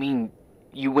 what do you mean,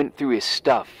 you went through his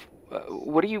stuff?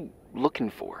 What are you looking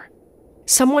for?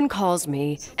 Someone calls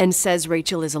me and says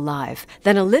Rachel is alive.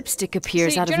 Then a lipstick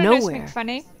appears out of nowhere.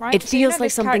 Funny, right? It feels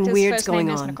like something weird's going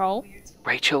on. Nicole,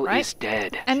 Rachel is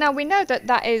dead. And now we know that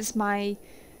that is my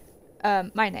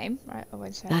name, right?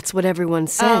 That's what everyone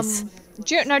says.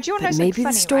 Do you want to know something maybe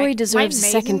funny, the story right? deserves a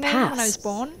second name pass. When I was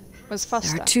born was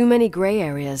Foster. There are too many gray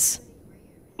areas.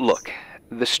 Look,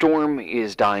 the storm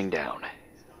is dying down.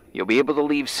 You'll be able to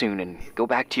leave soon and go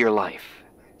back to your life.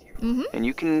 And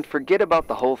you can forget about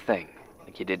the whole thing,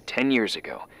 like you did 10 years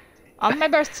ago. On my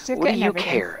birth certificate. What do you everything.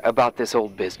 care about this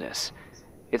old business?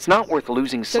 It's not worth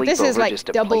losing sleep this over is like just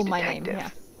to double play my detective. name, yeah.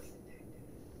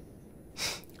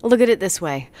 Look at it this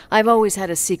way. I've always had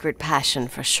a secret passion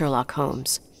for Sherlock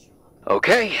Holmes.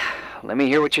 Okay, let me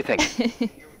hear what you think.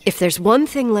 If there's one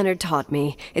thing Leonard taught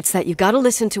me, it's that you've got to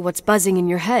listen to what's buzzing in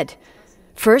your head.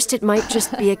 First, it might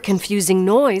just be a confusing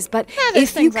noise, but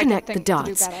if you connect the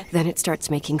dots, then it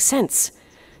starts making sense.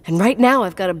 And right now,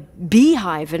 I've got a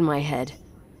beehive in my head.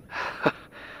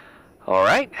 All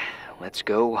right, let's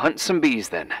go hunt some bees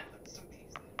then.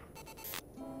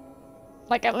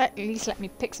 Like, at least let me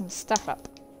pick some stuff up.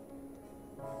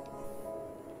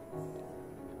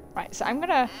 Right, so I'm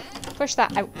gonna push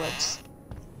that outwards.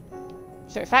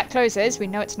 So if that closes, we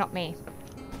know it's not me.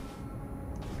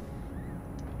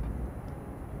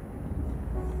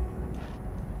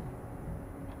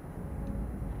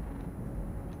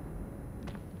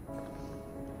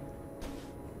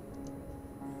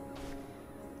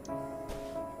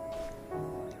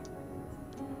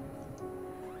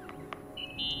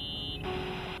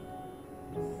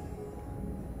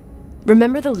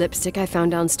 Remember the lipstick I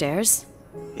found downstairs?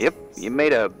 Yep, you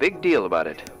made a big deal about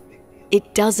it.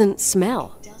 It doesn't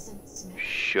smell.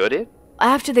 Should it?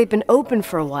 After they've been open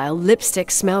for a while,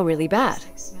 lipsticks smell really bad.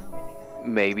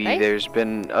 Maybe there's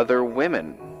been other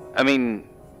women. I mean...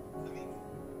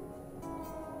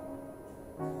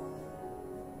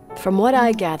 From what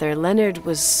I gather, Leonard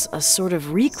was a sort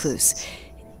of recluse.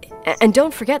 And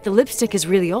don't forget, the lipstick is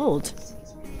really old.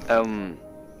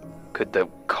 Could the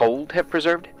cold have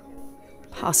preserved it?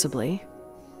 Possibly.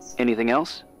 Anything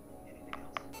else?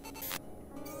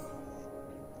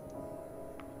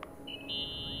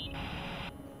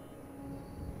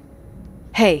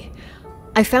 Hey,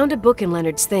 I found a book in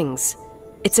Leonard's things.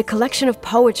 It's a collection of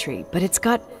poetry, but it's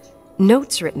got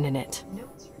notes written in it.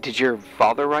 Did your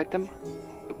father write them?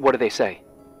 What do they say?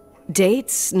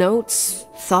 Dates, notes,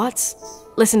 thoughts.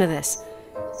 Listen to this.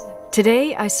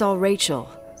 Today I saw Rachel.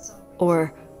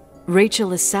 Or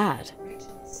Rachel is sad.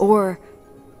 Or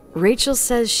Rachel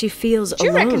says she feels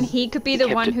alone. Do you reckon he could be the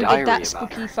one who did that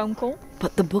spooky phone call?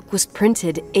 But the book was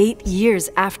printed 8 years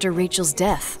after Rachel's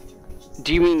death.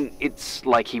 Do you mean it's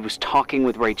like he was talking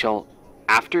with Rachel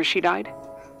after she died?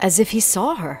 As if he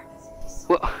saw her.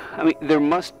 Well, I mean, there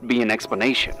must be an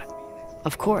explanation.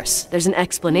 Of course, there's an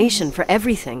explanation for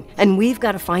everything, and we've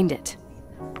got to find it.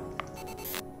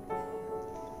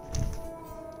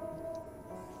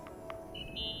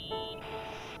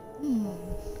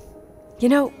 You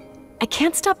know, I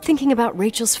can't stop thinking about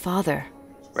Rachel's father.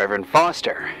 Reverend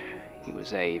Foster. He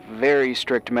was a very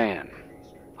strict man.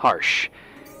 Harsh.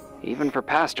 Even for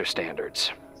pastor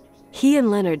standards. He and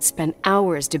Leonard spent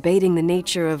hours debating the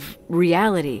nature of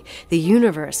reality, the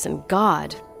universe, and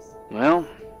God. Well,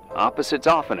 opposites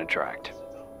often attract.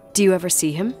 Do you ever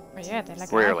see him? Well, yeah, they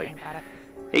like Rarely. arguing about it.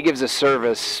 He gives a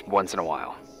service once in a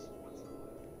while.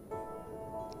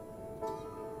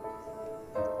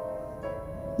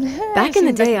 Back in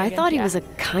the day, I Seems like thought he was a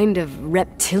kind of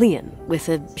reptilian with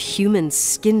a human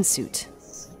skin suit.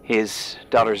 His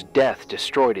daughter's death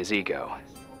destroyed his ego.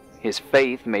 His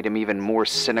faith made him even more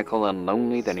cynical and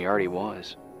lonely than he already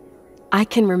was. I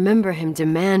can remember him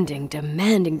demanding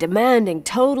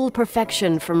total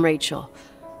perfection from Rachel.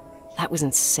 That was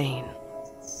insane.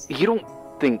 You don't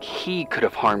think he could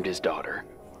have harmed his daughter?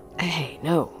 Hey,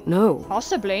 no.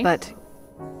 Possibly. But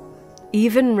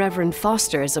even Reverend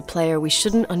Foster is a player we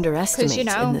shouldn't underestimate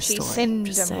Because, in this she story. sinned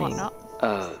Just and saying. whatnot.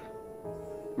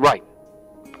 Right.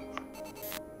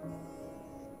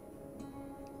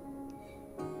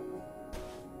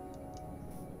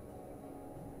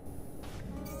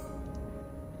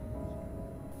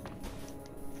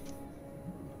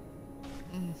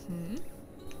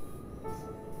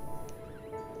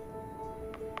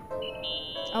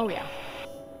 Oh, yeah.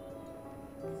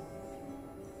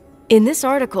 In this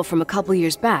article from a couple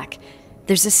years back,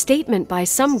 there's a statement by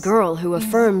some girl who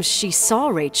affirms she saw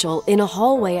Rachel in a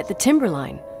hallway at the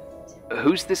Timberline.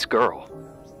 Who's this girl?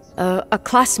 A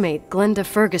classmate, Glenda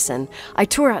Ferguson. I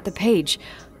tore out the page.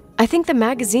 I think the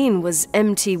magazine was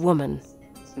MT Woman.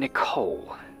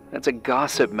 Nicole. That's a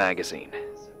gossip magazine.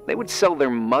 They would sell their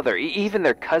mother, even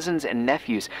their cousins and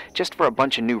nephews, just for a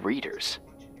bunch of new readers.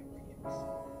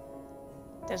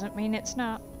 Doesn't mean it's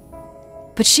not.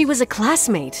 But she was a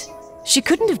classmate. She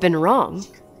couldn't have been wrong.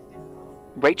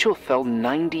 Rachel fell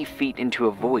 90 feet into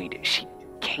a void. She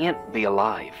can't be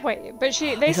alive. Wait, but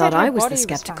they I said thought her I was body the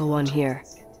skeptical found. one here.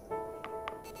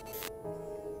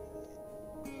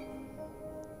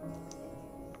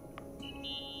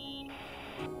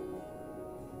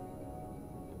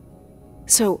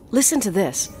 So, listen to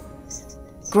this.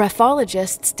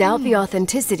 Graphologists doubt the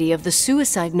authenticity of the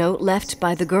suicide note left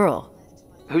by the girl.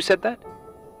 Who said that?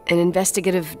 An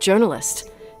investigative journalist.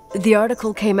 The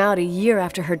article came out a year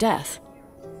after her death.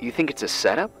 You think it's a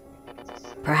setup?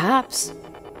 Perhaps.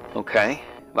 Okay,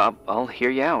 well, I'll hear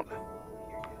you out.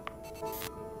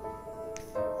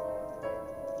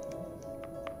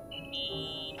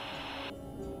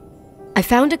 I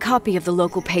found a copy of the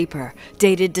local paper,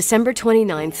 dated December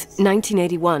 29th,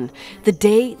 1981, the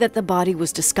day that the body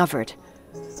was discovered.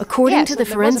 According to the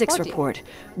forensics report,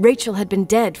 Rachel had been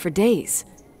dead for days.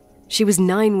 She was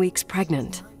 9 weeks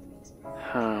pregnant.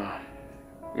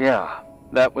 Yeah,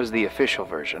 that was the official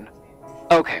version.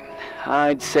 Okay,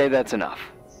 I'd say that's enough.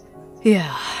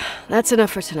 Yeah, that's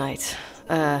enough for tonight.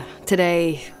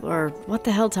 Today, or what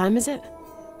the hell time is it?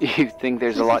 You think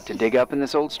there's a lot to dig up in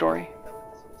this old story?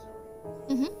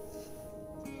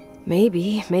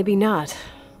 Maybe, maybe not.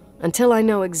 Until I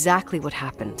know exactly what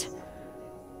happened.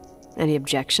 Any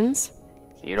objections?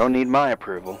 You don't need my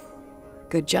approval.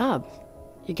 Good job.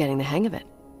 You're getting the hang of it.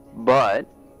 But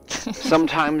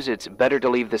sometimes it's better to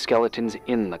leave the skeletons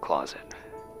in the closet.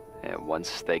 And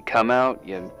once they come out,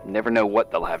 you never know what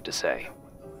they'll have to say.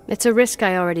 It's a risk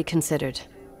I already considered.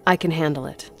 I can handle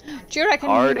it. Do you reckon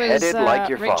he was like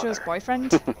your Rachel's father.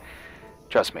 boyfriend?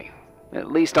 Trust me,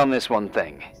 at least on this one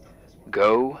thing.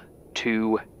 Go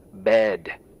to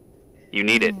bed. You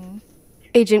need it.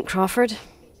 Agent Crawford,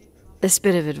 this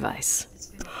bit of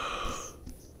advice.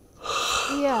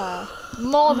 Yeah.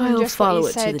 More than I'll just what follow he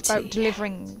it to said the about T.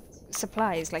 delivering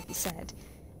supplies, like he said.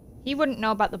 He wouldn't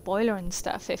know about the boiler and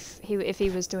stuff if he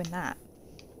was doing that.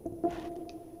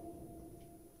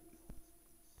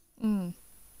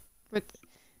 With,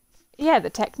 yeah, the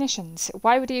technicians.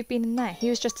 Why would he have been in there? He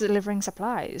was just delivering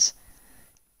supplies.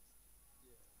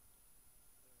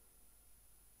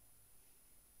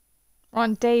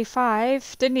 On day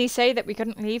 5, didn't he say that we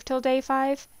couldn't leave till day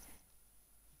 5?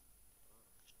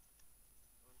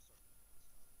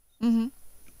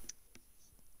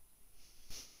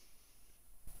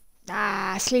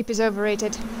 Ah, sleep is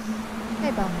overrated.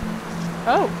 Hey, Belle.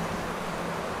 Oh.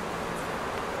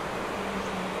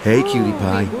 Hey, cutie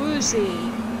pie. Woozy.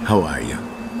 How are you?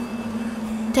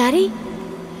 Daddy?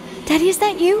 Daddy, is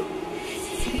that you?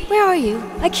 Where are you?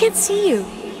 I can't see you.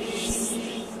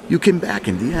 You came back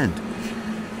in the end.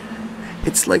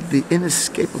 It's like the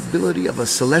inescapability of a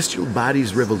celestial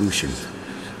body's revolution.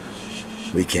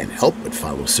 We can't help but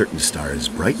follow certain stars'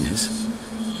 brightness,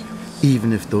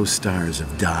 even if those stars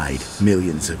have died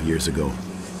millions of years ago.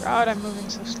 God, I'm moving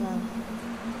so slow.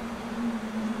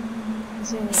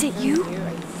 Is it you?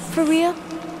 For real?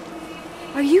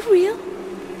 Are you real?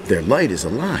 Their light is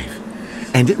alive,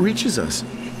 and it reaches us.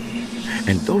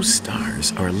 And those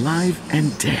stars are alive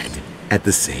and dead at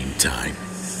the same time.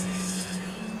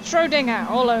 Schrodinger,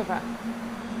 all over.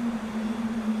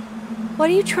 What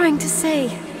are you trying to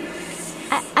say?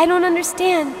 I don't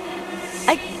understand.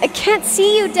 I can't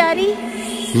see you, Daddy.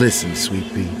 Listen, sweet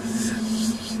pea.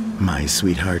 My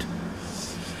sweetheart.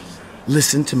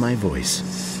 Listen to my voice.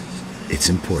 It's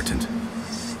important.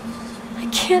 I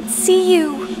can't see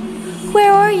you.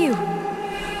 Where are you?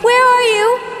 Where are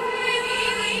you?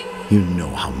 You know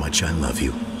how much I love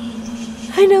you.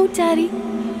 I know, Daddy.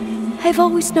 I've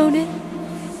always known it.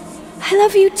 I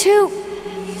love you too.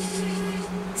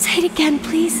 Say it again,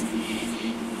 please.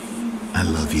 I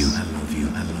love you. I love you.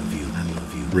 I love you. I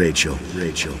love you. Rachel.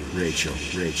 Rachel. Rachel.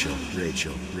 Rachel.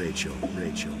 Rachel. Rachel.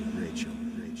 Rachel. Rachel.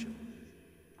 Rachel.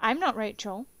 I'm not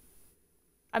Rachel.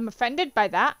 I'm offended by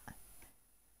that.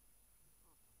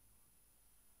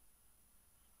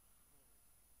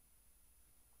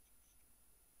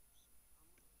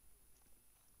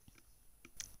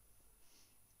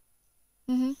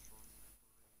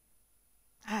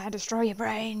 Destroy your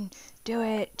brain. Do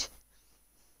it.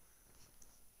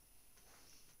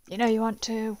 You know you want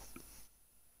to.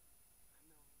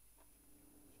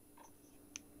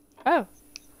 Oh.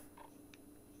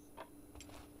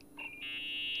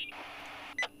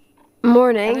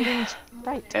 Morning. Everything's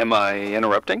right. Am I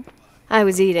interrupting? I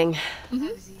was eating.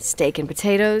 Steak and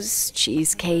potatoes,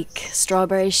 cheesecake,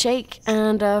 strawberry shake,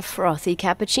 and a frothy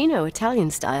cappuccino,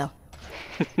 Italian style.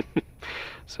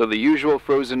 So the usual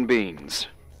frozen beans.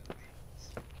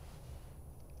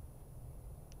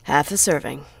 Half a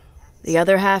serving. The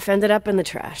other half ended up in the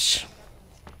trash.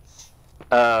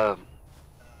 I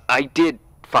did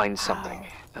find something.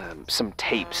 Some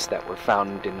tapes that were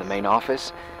found in the main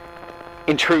office.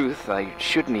 In truth, I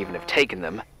shouldn't even have taken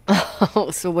them.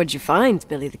 Oh, so what'd you find,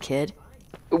 Billy the Kid?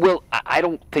 Well, I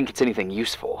don't think it's anything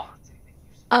useful.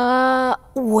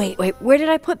 Wait, where did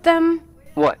I put them?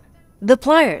 What? The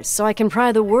pliers, so I can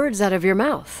pry the words out of your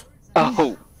mouth.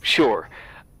 Oh, sure.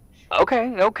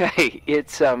 Okay.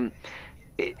 It's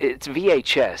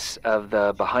VHS of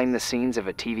the behind the scenes of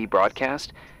a TV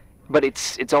broadcast, but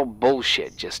it's all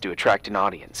bullshit just to attract an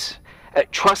audience.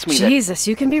 Trust me. Jesus,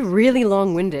 you can be really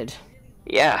long-winded.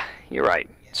 Yeah, you're right.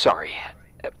 Sorry.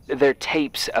 They're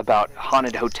tapes about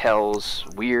haunted hotels,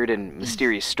 weird and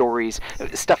mysterious stories,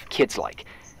 stuff kids like.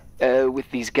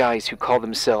 With these guys who call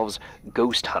themselves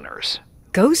ghost hunters.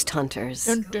 Ghost hunters?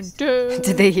 Dun, dun, dun.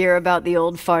 Did they hear about the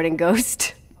old farting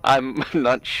ghost? I'm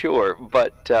not sure,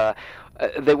 but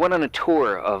they went on a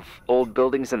tour of old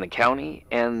buildings in the county,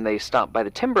 and they stopped by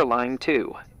the timberline,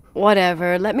 too.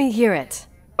 Whatever, let me hear it.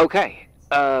 Okay,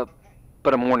 but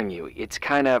I'm warning you, it's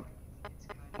kinda...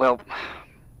 Well,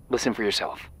 listen for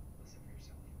yourself.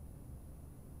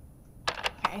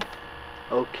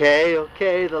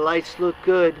 Okay, the lights look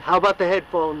good. How about the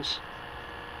headphones?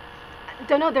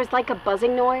 Don't know, there's like a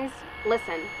buzzing noise.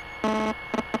 Listen. Oh,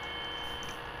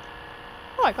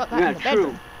 I got that in the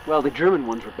bedroom. Well, the German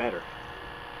ones were better.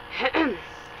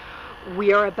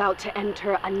 We are about to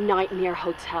enter a nightmare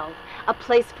hotel. A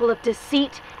place full of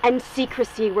deceit and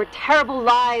secrecy where terrible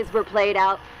lies were played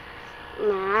out.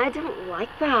 Nah, I don't like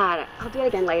that. I'll do it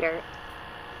again later.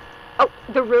 Oh,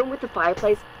 the room with the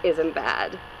fireplace isn't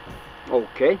bad.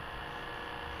 Okay.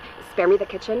 Spare me the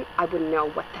kitchen. I wouldn't know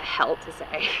what the hell to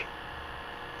say.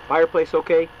 Fireplace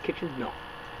okay, kitchen no.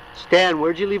 Stan,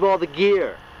 where'd you leave all the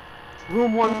gear?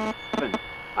 Room 117.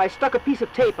 I stuck a piece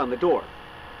of tape on the door.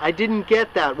 I didn't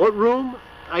get that. What room?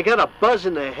 I got a buzz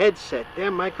in the headset.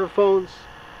 Damn microphones.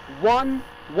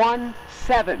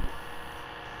 117.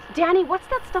 Danny, what's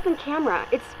that stuff in camera?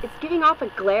 It's giving off a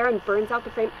glare and burns out the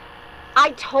frame.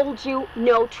 I told you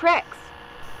no tricks.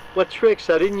 What tricks?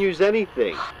 I didn't use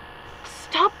anything.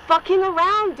 Stop fucking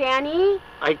around, Danny.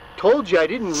 I told you I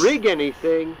didn't rig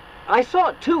anything. I saw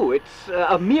it too. It's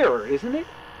a mirror, isn't it?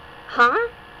 Huh?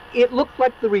 It looked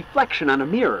like the reflection on a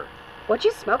mirror. What'd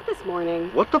you smoke this morning?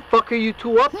 What the fuck are you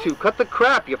two up to? Cut the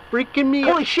crap. You're freaking me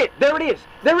out. Holy shit, there it is.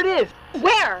 There it is.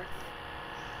 Where?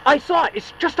 I saw it.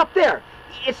 It's just up there.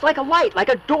 It's like a light, like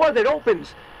a door that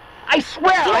opens. I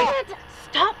swear. Damn it!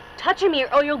 Stop touching me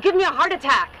or you'll give me a heart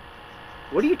attack.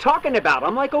 What are you talking about?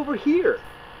 I'm like over here.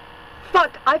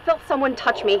 Fuck, I felt someone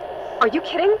touch me. Are you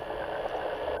kidding?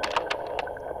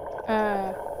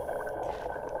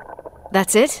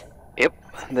 That's it? Yep,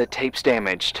 the tape's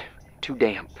damaged. Too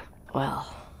damp. Well,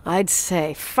 I'd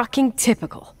say fucking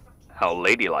typical. How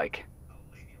ladylike.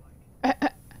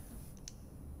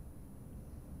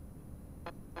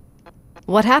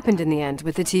 What happened in the end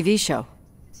with the TV show?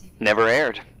 Never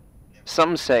aired.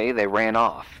 Some say they ran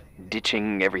off,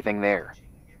 ditching everything there.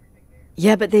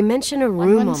 Yeah, but they mention a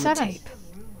room on the 117. tape.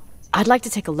 I'd like to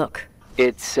take a look.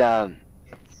 It's,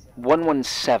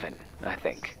 117, I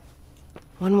think.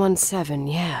 117,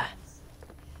 yeah.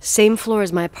 Same floor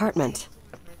as my apartment.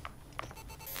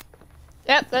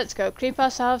 Yep, let's go creep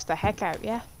ourselves the heck out,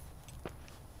 yeah?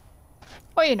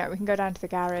 Or, you know, we can go down to the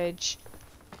garage,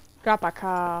 grab our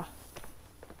car,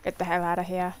 get the hell out of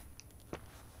here.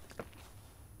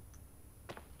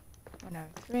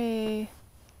 103.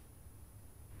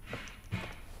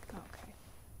 Okay.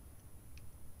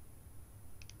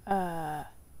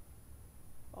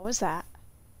 What was that?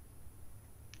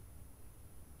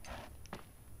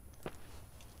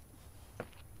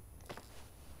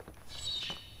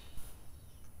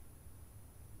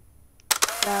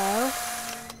 Hello?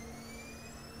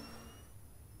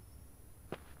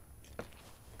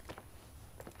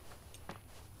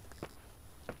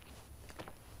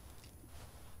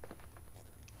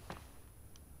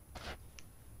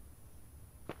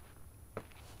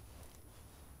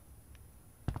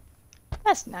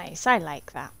 That's nice. I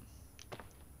like that.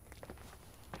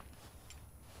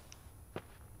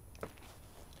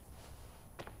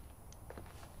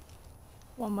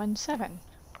 One seven.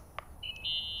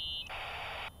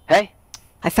 Hey?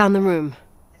 I found the room.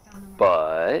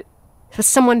 But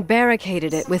Someone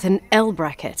barricaded it with an L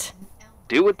bracket.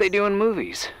 do what they do in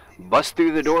movies. Bust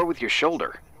through the door with your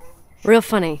shoulder. Real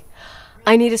funny.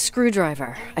 I need a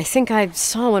screwdriver. I think I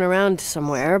saw one around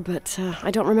somewhere, but I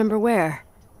don't remember where.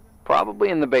 Probably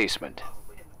in the basement.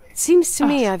 It seems to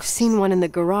me I've seen one in the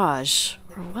garage.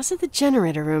 Or was it the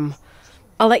generator room?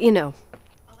 I'll let you know.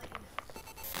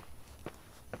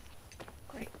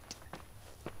 Great.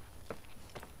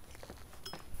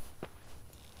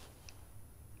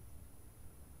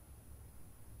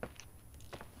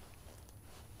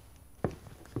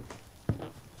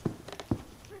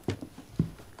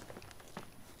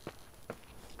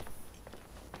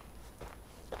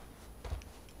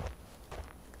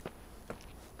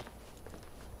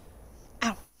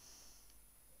 Ow.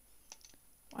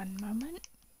 One moment.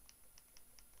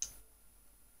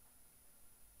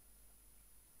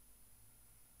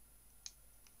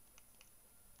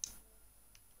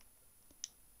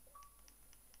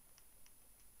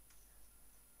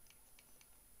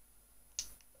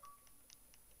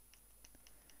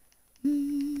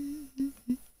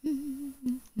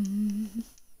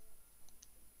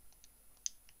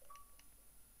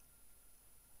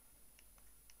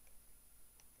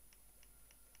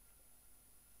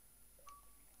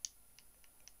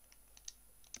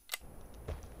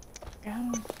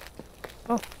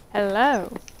 Oh,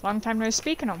 hello. Long time no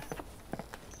speaking on.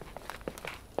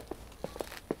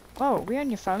 Whoa, we on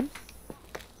your phone?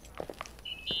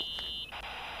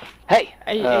 Hey,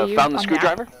 Are you found the on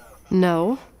screwdriver?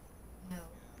 No.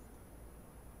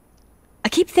 I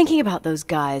keep thinking about those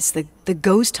guys, the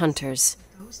ghost hunters.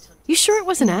 You sure it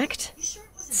was an act? It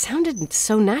sounded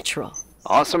so natural.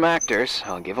 Awesome actors,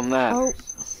 I'll give them that. Oh.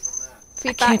 I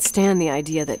Feedback. can't stand the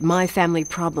idea that my family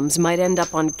problems might end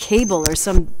up on cable or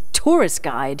some tourist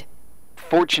guide.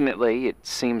 Fortunately, it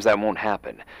seems that won't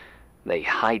happen. They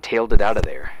hightailed it out of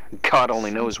there. God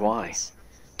only knows why.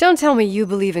 Don't tell me you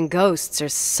believe in ghosts or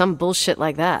some bullshit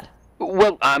like that.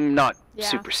 Well, I'm not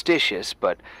superstitious,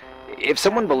 but if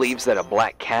someone believes that a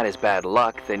black cat is bad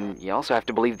luck, then you also have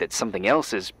to believe that something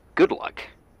else is good luck.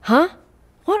 Huh?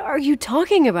 What are you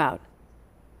talking about?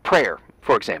 Prayer,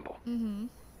 for example.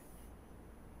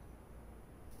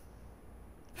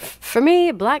 For me,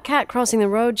 a black cat crossing the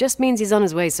road just means he's on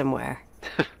his way somewhere.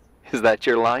 Is that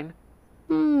your line?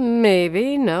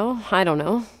 Maybe, no, I don't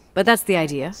know. But that's the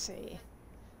idea. Let's see.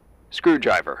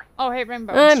 Screwdriver. Oh, hey,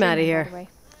 Rainbow. I'm out of here.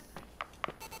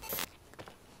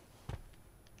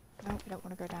 No, we don't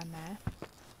want to go down there.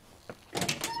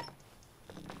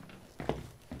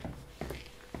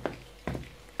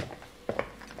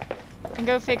 And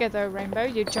go figure though, Rainbow,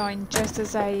 you joined just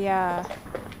as as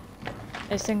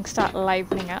things start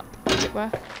livening up, as it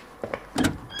were.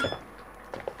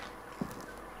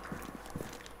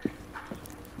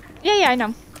 Yeah, I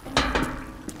know.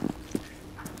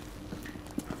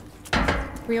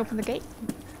 We open the gate.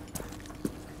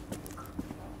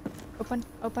 Open.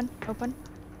 Can't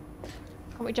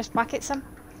we just whack it some?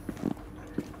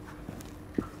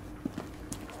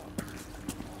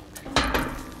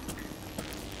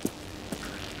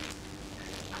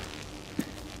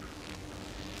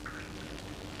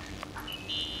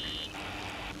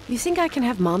 You think I can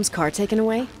have Mom's car taken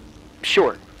away?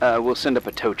 Sure. We'll send up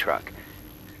a tow truck.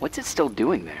 What's it still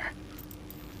doing there?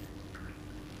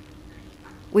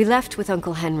 We left with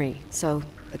Uncle Henry, so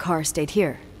the car stayed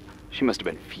here. She must have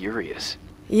been furious.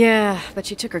 Yeah, but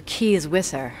she took her keys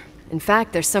with her. In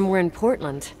fact, they're somewhere in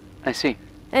Portland. I see.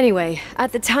 Anyway,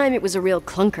 at the time it was a real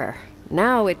clunker.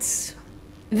 Now it's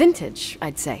vintage,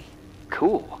 I'd say.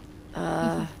 Cool.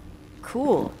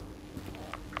 Cool.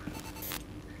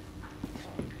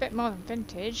 Bit more than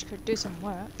vintage, could do some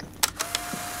work.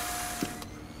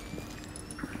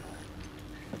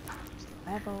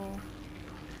 Level.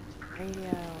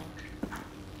 Radio.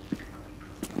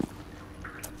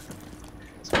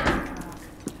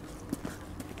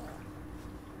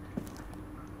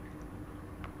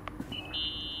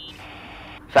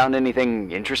 Found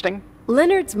anything interesting?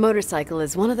 Leonard's motorcycle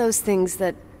is one of those things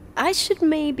that I should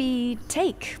maybe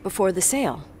take before the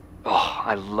sale. Oh,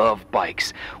 I love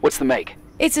bikes. What's the make?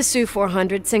 It's a Sioux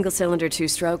 400 single-cylinder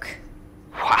two-stroke.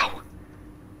 Wow.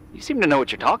 You seem to know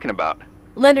what you're talking about.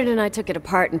 Leonard and I took it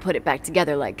apart and put it back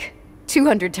together like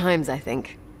 200 times, I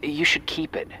think. You should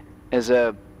keep it as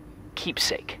a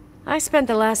keepsake. I spent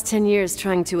the last 10 years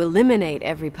trying to eliminate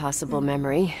every possible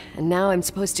memory, and now I'm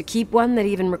supposed to keep one that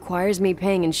even requires me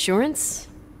paying insurance?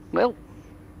 Well,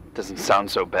 doesn't sound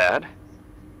so bad.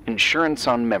 Insurance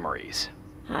on memories.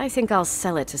 I think I'll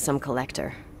sell it to some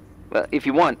collector. Well, if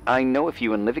you want, I know a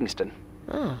few in Livingston.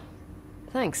 Oh,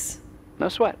 thanks. No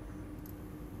sweat.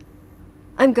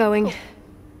 I'm going.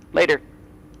 Later.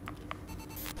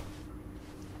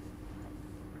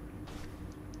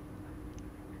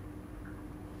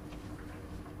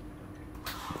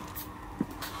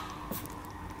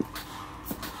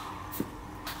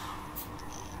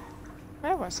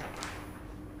 Where was it?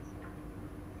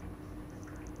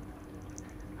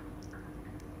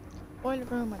 Oil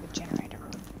room or the generator room?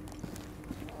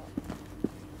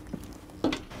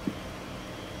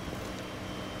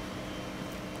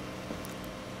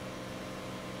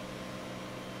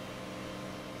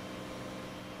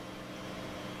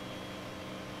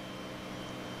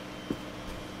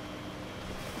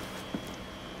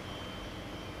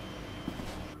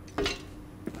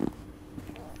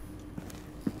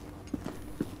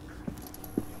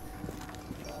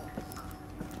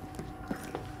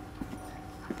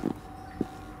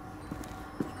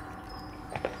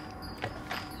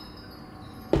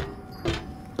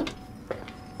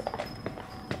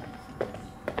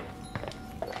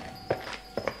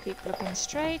 Keep looking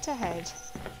straight ahead.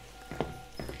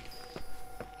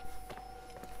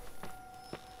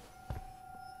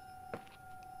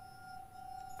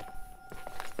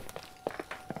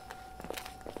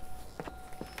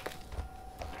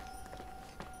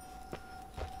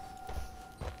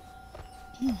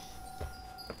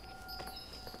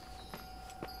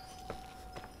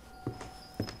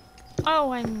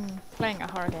 Oh, I'm playing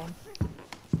a horror game.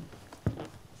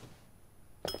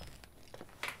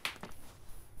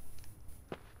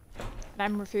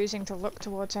 I'm refusing to look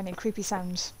towards any creepy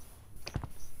sounds.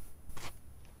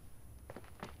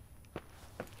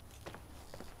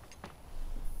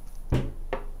 I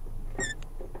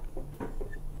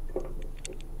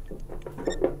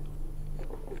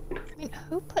mean,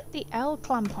 who put the L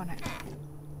clamp on it?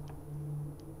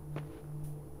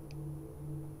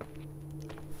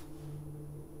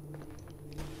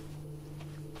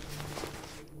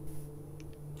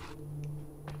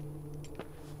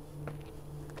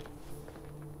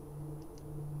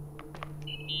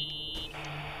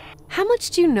 much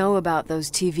do you know about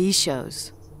those TV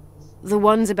shows? The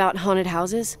ones about haunted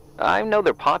houses? I know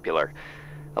they're popular.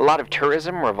 A lot of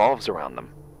tourism revolves around them.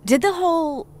 Did the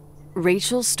whole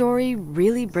Rachel story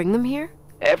really bring them here?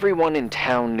 Everyone in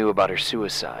town knew about her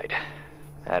suicide.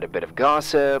 Had a bit of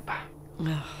gossip.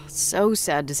 Oh, so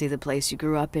sad to see the place you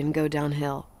grew up in go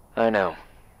downhill. I know.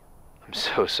 I'm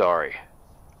so sorry.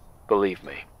 Believe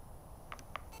me.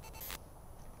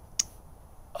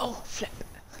 Oh, flip.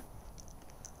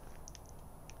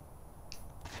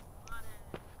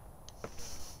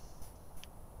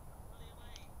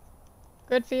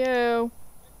 Good for you.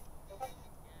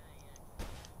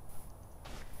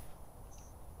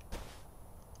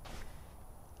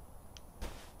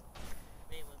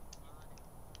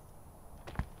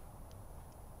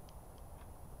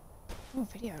 Oh,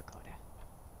 video recorder.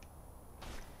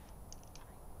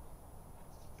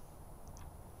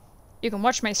 You can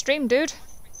watch my stream, dude.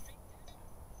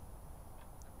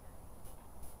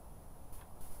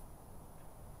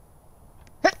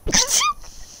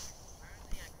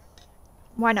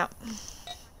 Why not?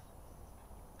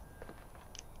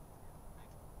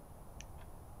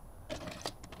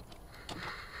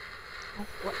 Oh,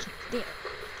 watching video.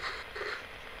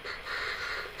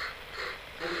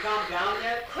 Have you calmed down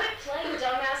yet? Quit playing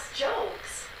dumbass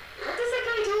jokes. What does that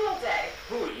guy do all day?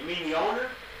 Who, you mean the owner?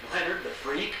 Leonard, the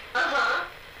freak? Uh-huh.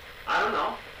 I don't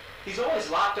know. He's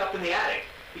always locked up in the attic.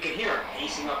 You can hear him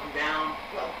pacing up and down.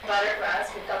 Well,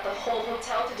 buttergrass, we've got the whole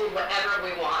hotel to do whatever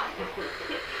we want.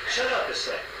 Shut up a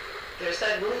sec. There's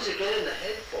that noise again in the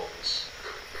headphones.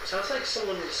 Sounds like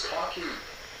someone was talking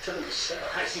to themselves.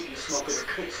 I think you're smoking the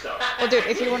good stuff. Well, dude,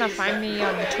 if you want to find me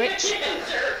on Twitch. Did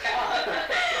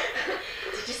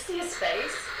you see his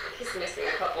face? He's missing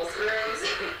a couple screws.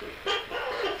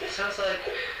 Sounds like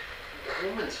a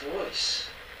woman's voice.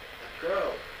 A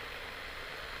girl.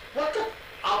 What the?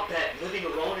 I'll bet living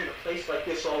alone in a place like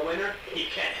this all winter, he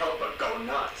can't help but go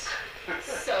nuts.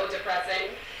 So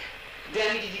depressing.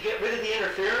 Danny, did you get rid of the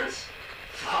interference?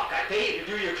 Fuck, I pay you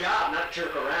to do your job, not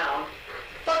jerk around.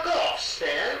 Fuck off,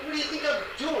 Stan. What do you think I'm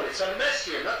doing? It's a mess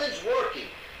here. Nothing's working.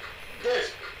 There's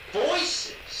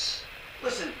voices.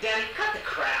 Listen, Danny, cut the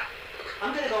crap.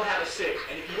 I'm gonna go have a cig,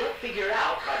 and if you don't figure it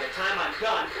out by the time I'm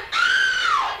done...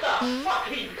 What the fuck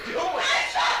are you doing? I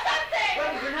saw something!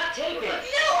 Well, you're not taping.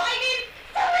 No, I mean,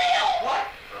 for real! What?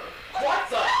 What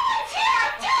the? Someone's here,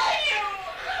 I'm telling you!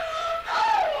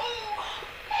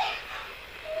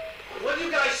 What do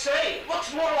you guys say? It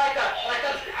looks more like a...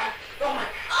 oh my...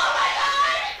 Oh my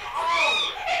god!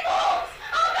 It moves!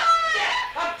 Oh god!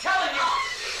 Yeah, I'm telling you!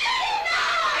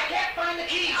 I can't find the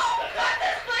keys! Oh god,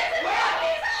 this place is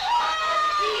broken!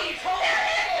 Keys, hold on!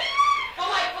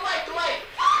 The light!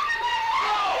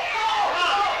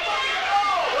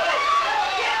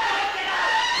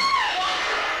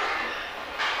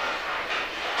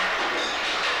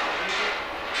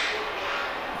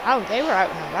 Wow, they were out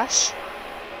in a rush.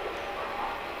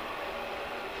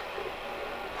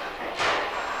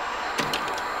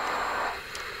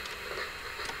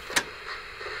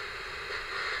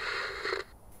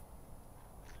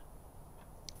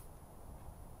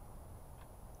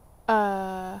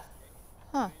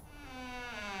 Huh.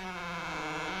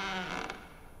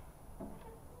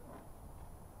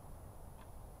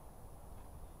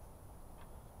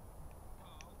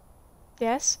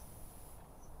 Yes?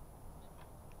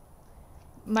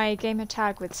 My gamer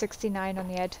tag with 69 on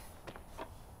the head.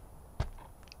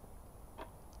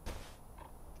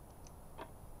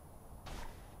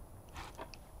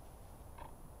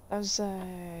 That was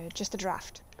just a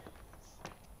draft.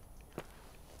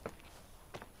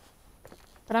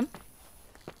 But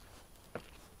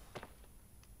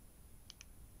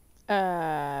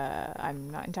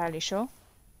I'm not entirely sure.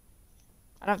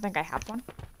 I don't think I have one.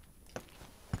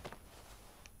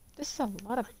 This is a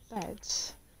lot of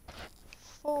beds.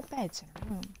 4 beds in a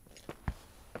room.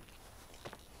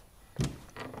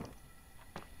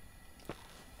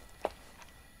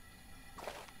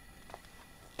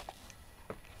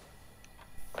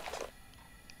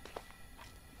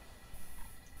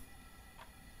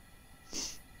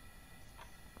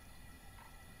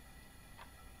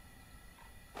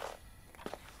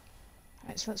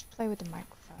 Right, so let's play with the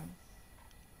microphone.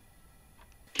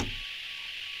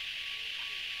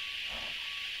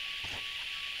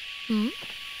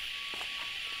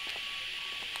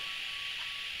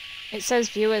 It says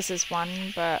viewers as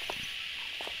 1, but...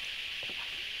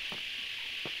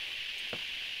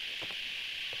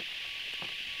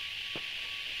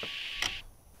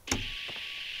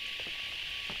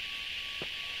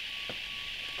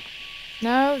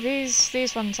 No,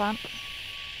 these ones aren't.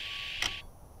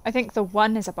 I think the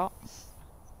 1 is a bot.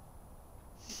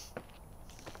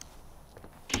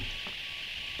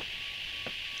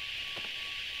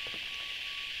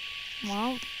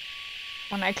 Well,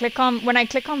 when I click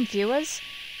on viewers,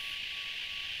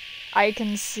 I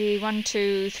can see 1,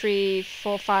 2, 3,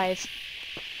 4, 5.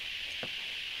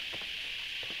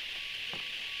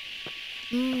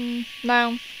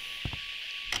 No.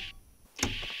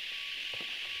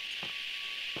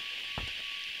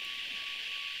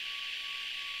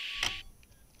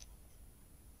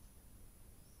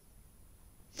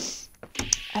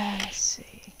 Let's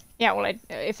see. Yeah, well,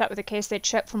 if that were the case, they'd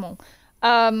shut from all.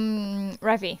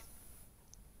 Revy.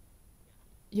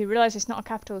 You realise it's not a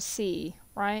capital C,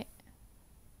 right?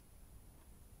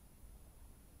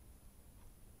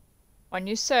 When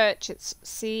you search, it's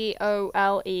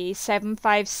COLE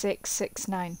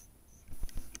 75669.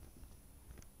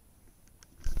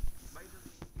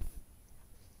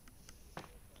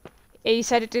 He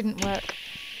said it didn't work.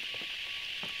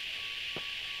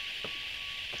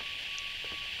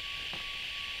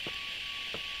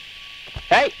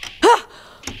 Hey!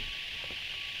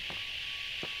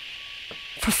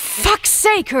 For fuck's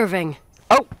sake, Irving!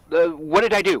 Oh, what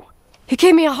did I do? He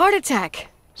gave me a heart attack.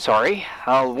 Sorry,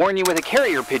 I'll warn you with a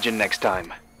carrier pigeon next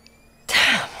time.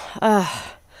 Damn.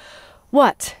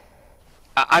 What?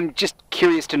 I'm just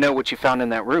curious to know what you found in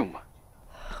that room.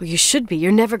 Well, you should be.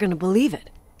 You're never gonna believe it.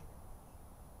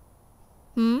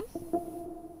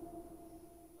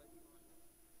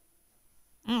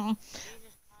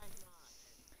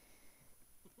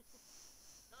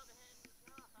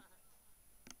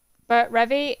 But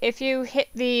Revy, if you hit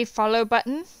the follow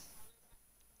button,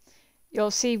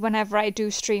 you'll see whenever I do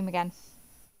stream again.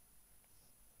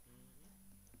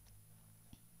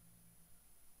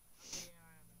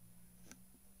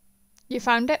 You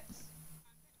found it?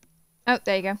 Oh,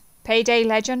 there you go. Payday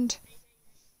Legend.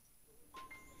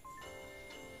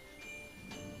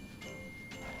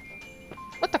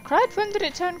 What the crud? When did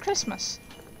it turn Christmas?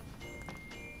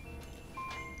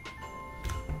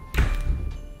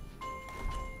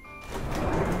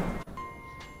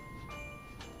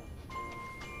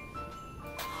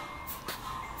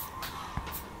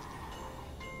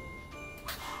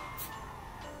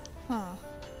 Huh.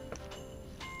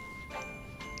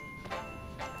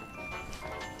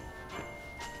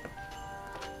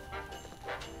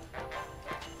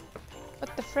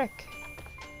 What the frick?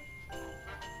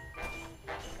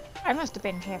 I must have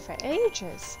been here for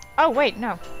ages. Oh wait,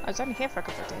 no. I was only here for a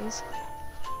couple of days.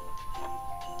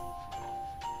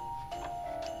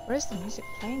 Where's the music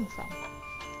playing from?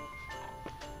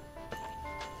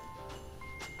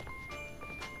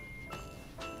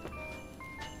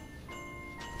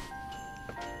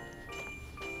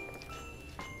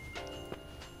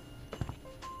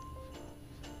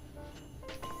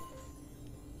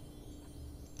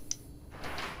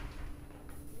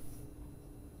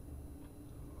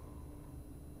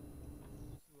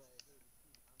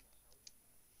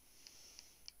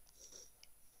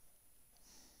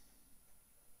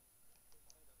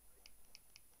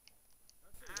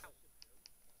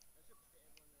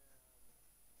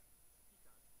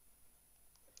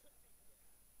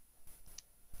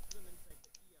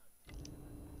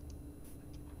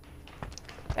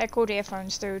 They're called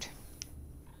earphones, dude.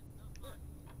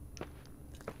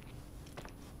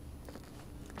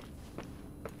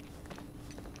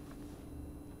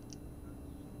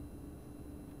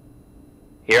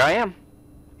 Here I am.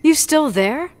 You still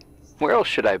there? Where else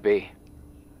should I be?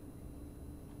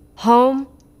 Home?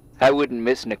 I wouldn't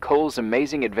miss Nicole's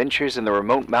amazing adventures in the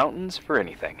remote mountains for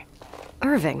anything.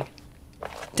 Irving,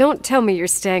 don't tell me you're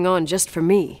staying on just for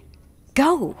me.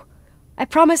 Go! I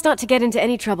promise not to get into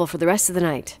any trouble for the rest of the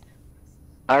night.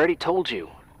 I already told you.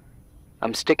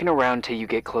 I'm sticking around till you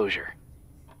get closure.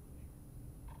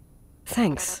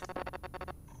 Thanks.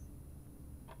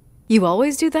 You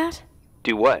always do that?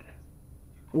 Do what?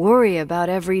 Worry about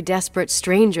every desperate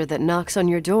stranger that knocks on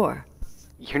your door.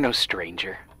 You're no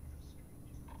stranger.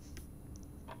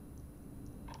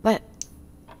 But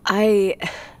I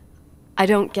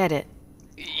don't get it.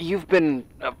 You've been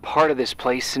a part of this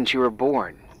place since you were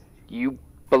born. You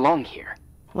belong here.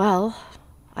 Well,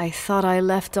 I thought I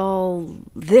left all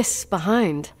this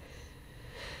behind.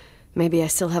 Maybe I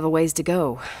still have a ways to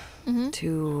go.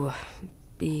 To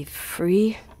be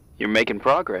free. You're making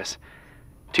progress.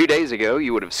 2 days ago,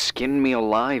 you would have skinned me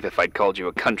alive if I'd called you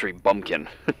a country bumpkin.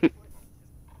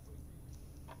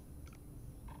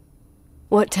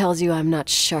 What tells you I'm not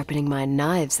sharpening my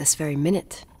knives this very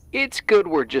minute? It's good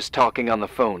we're just talking on the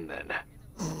phone, then.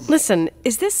 Listen,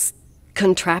 is this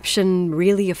contraption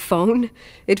really a phone?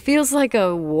 It feels like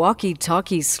a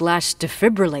walkie-talkie /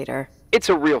 defibrillator. It's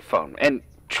a real phone, and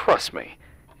trust me,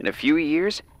 in a few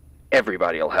years,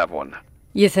 everybody'll have one.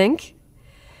 You think?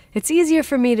 It's easier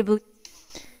for me to believe.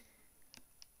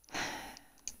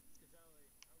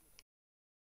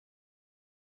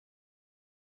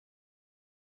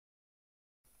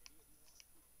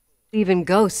 Even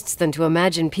ghosts than to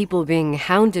imagine people being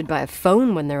hounded by a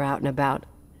phone when they're out and about.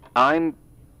 I'm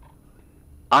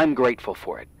grateful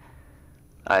for it.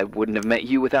 I wouldn't have met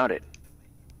you without it.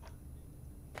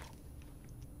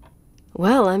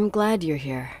 Well, I'm glad you're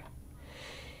here.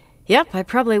 Yep, I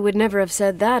probably would never have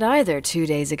said that either 2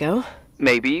 days ago.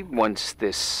 Maybe, once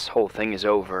this whole thing is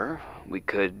over, we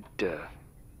could,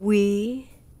 We?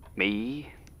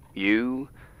 Me, you,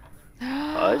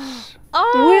 us?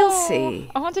 Oh, we'll see.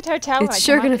 I wanted hotel. It's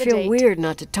sure gonna feel weird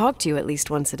not to talk to you at least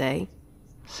once a day.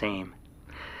 Same.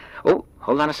 Oh,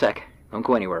 hold on a sec. Don't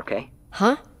go anywhere, okay?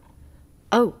 Huh?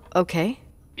 Oh, okay.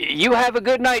 You have a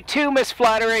good night too, Miss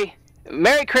Flattery.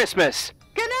 Merry Christmas.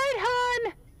 Good night,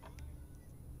 hon.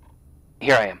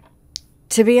 Here I am.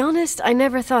 To be honest, I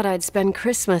never thought I'd spend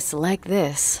Christmas like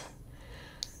this.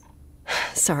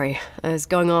 Sorry, I was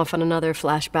going off on another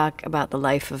flashback about the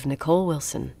life of Nicole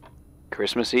Wilson.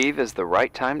 Christmas Eve is the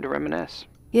right time to reminisce.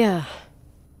 Yeah.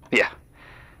 Yeah,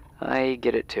 I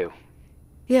get it too.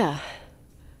 Yeah.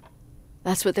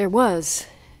 That's what there was,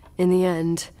 in the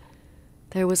end.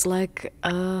 There was like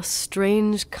a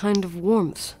strange kind of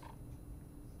warmth.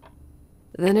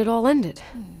 Then it all ended.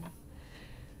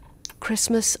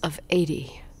 Christmas of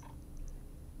 '80.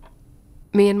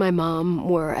 Me and my mom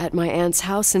were at my aunt's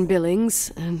house in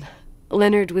Billings, and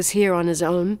Leonard was here on his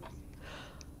own.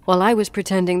 While I was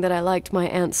pretending that I liked my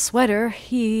aunt's sweater,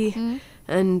 he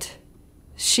and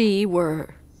she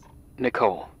were...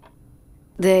 Nicole.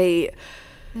 They...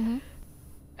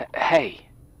 Hey.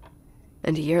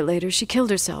 And a year later, she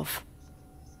killed herself.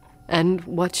 And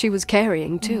what she was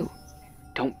carrying, too.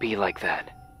 Don't be like that.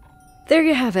 There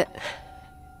you have it.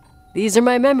 These are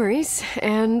my memories,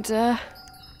 and, That's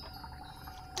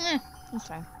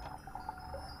fine.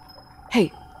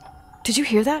 Hey, did you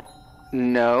hear that?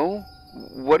 No.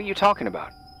 What are you talking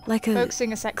about? Like a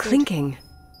Focusing a sec, dude. clinking.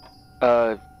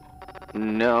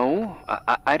 No.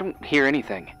 I don't hear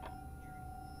anything.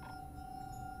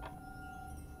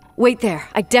 Wait there.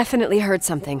 I definitely heard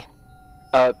something.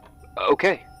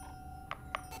 Okay.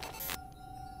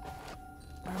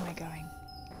 Where am I going?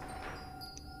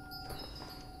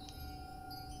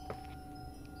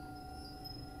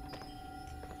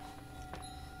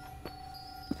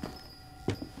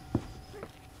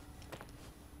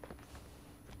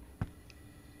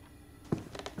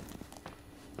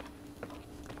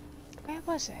 Where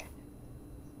was it?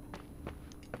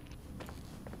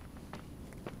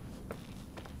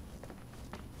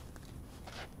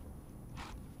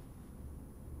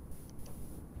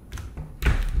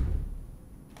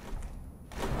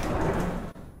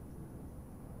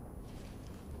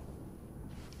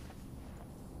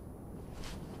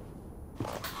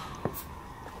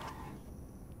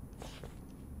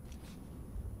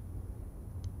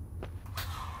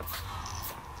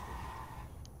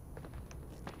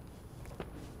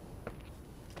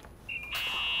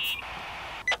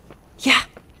 Yeah.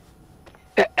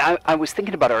 I was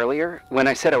thinking about earlier, when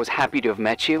I said I was happy to have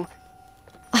met you.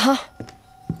 Uh-huh.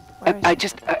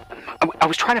 I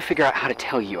was trying to figure out how to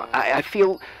tell you. I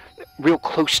feel real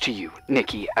close to you,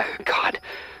 Nikki. God,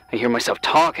 I hear myself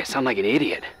talk. I sound like an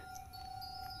idiot.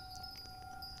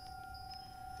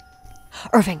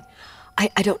 Irving, I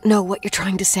don't know what you're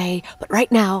trying to say, but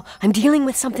right now, I'm dealing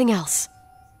with something else.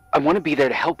 I want to be there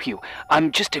to help you.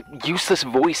 I'm just a useless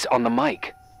voice on the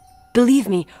mic. Believe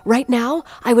me, right now,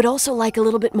 I would also like a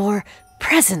little bit more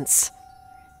presence.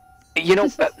 You know,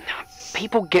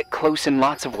 people get close in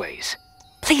lots of ways.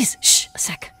 Please, shh, a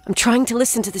sec. I'm trying to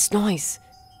listen to this noise.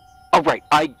 Oh, right.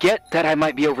 I get that I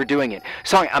might be overdoing it.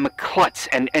 Sorry, I'm a klutz,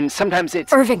 and sometimes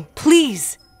it's... Irving,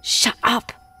 please, shut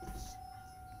up.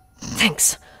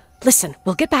 Thanks. Listen,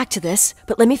 we'll get back to this,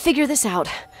 but let me figure this out.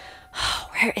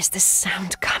 Where is this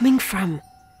sound coming from?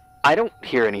 I don't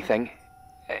hear anything.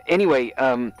 Anyway,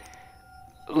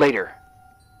 later.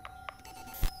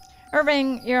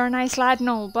 Irving, you're a nice lad and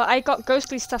all, but I got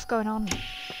ghostly stuff going on.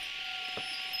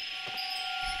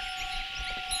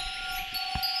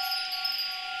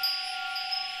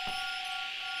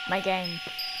 My game.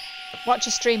 Watch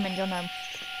a stream and you'll know.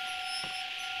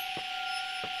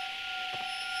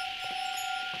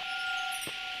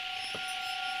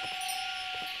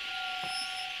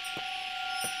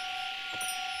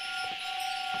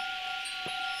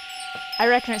 I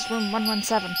reckon it's room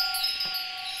 117.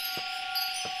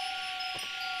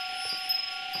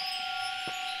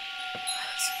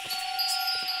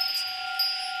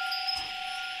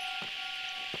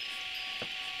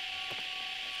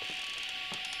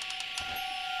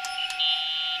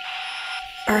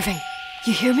 Irving,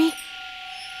 you hear me?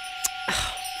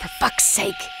 Oh, for fuck's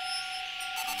sake.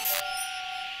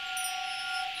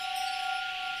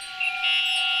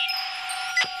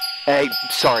 Hey,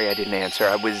 sorry I didn't answer.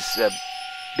 I was,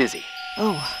 busy.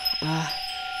 Oh,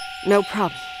 no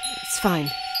problem. It's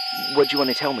fine. What'd you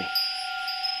want to tell me?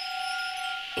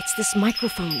 It's this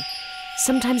microphone.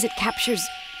 Sometimes it captures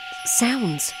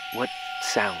sounds. What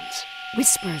sounds?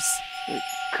 Whispers. It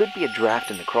could be a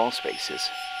draft in the crawl spaces.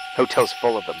 Hotel's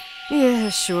full of them. Yeah,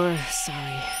 sure.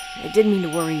 Sorry. I didn't mean to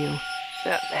worry you.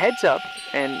 Heads up,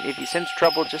 and if you sense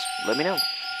trouble, just let me know.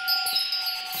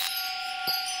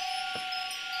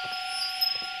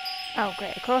 Oh,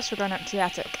 great. Of course we're going up to the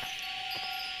attic.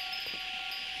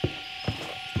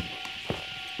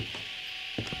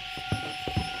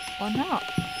 Or not.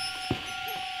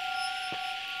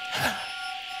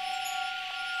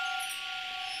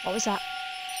 What was that?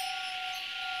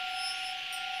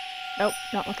 Nope,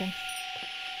 not looking.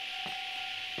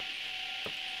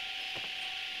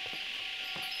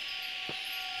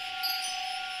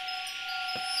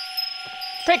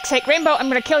 Frick's sake, Rainbow, I'm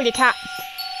gonna kill your cat.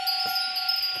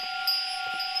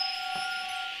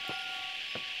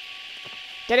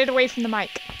 Get it away from the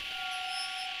mic.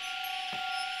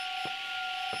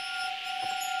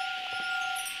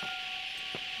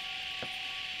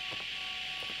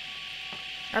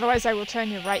 Otherwise I will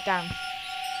turn you right down.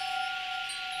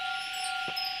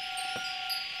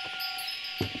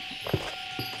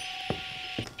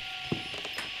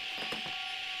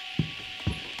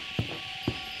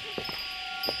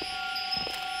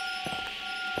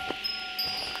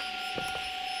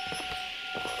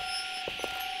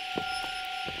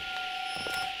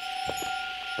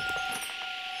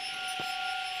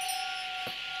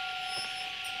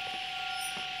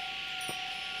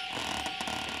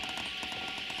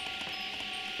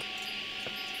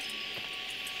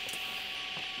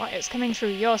 Well, it's coming through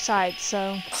your side,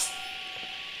 so...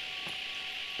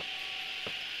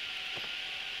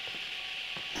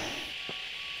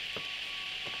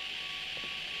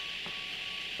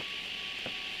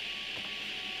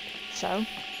 So?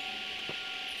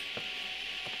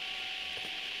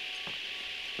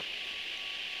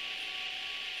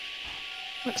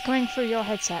 It's coming through your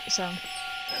headset, so...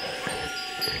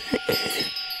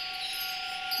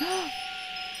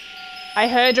 I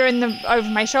heard her over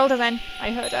my shoulder then.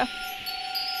 I heard her.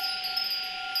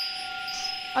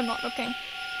 I'm not looking.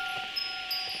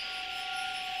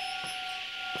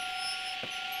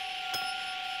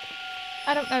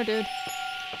 I don't know, dude.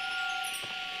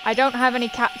 I don't have any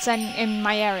cats in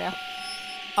my area.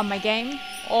 On my game.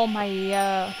 Or my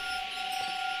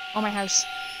house.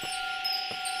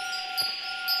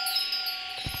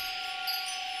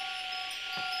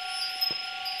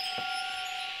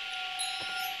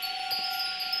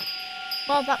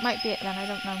 Well, that might be it then, I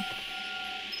don't know.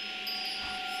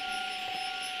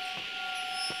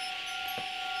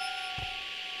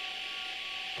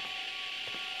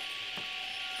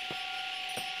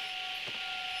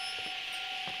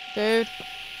 Dude.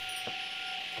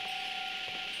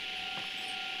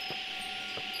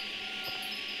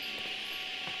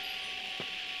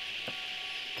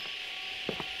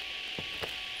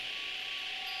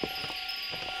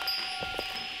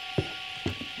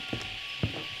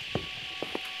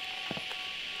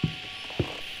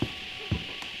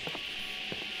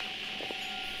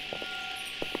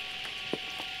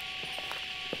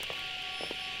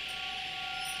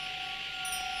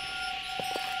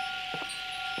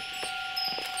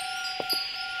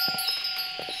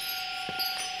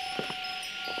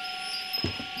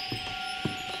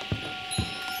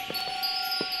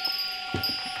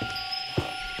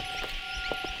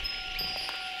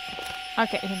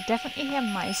 Okay, you can definitely hear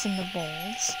mice in the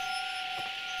walls.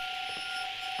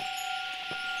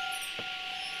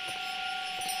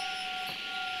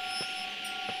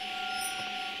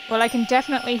 Well, I can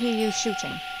definitely hear you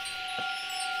shooting.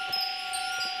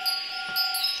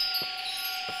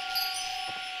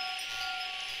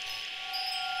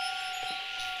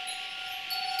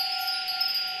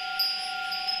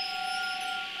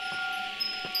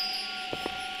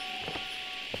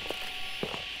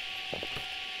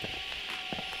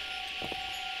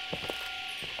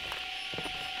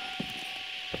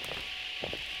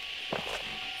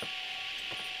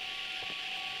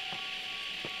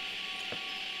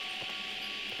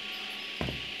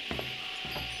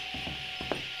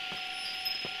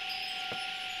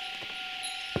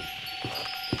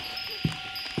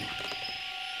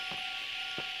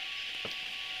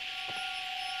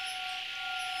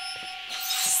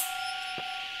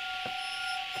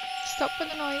 Stop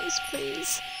with the noise,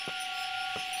 please.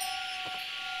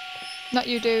 Not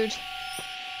you, dude.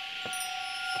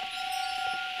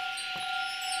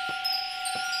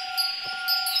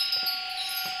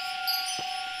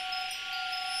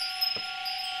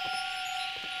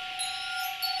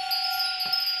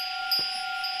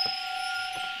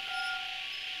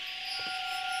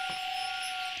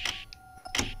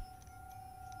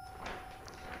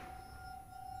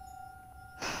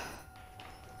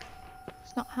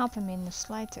 helping me in the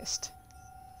slightest.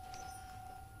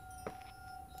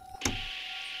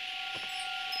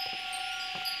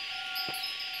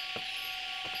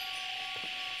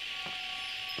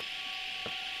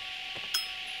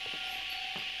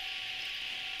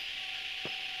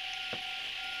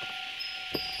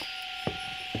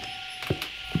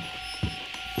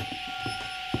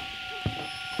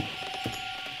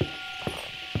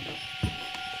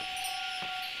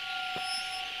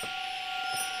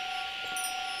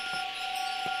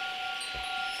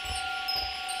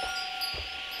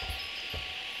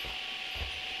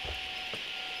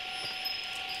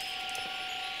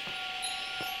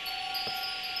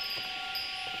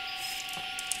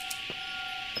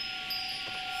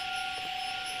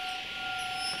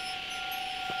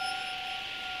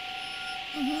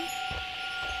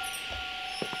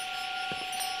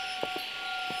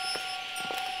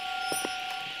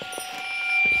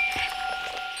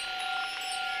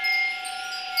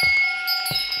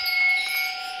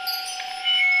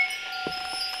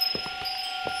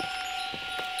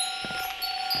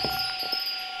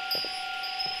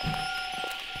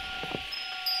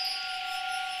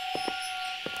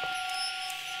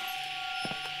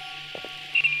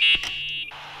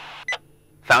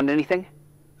 Found anything?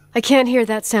 I can't hear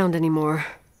that sound anymore.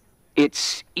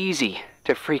 It's easy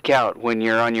to freak out when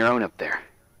you're on your own up there.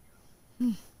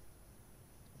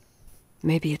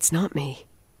 Maybe it's not me.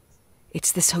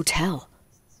 It's this hotel.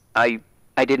 I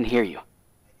didn't hear you.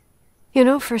 You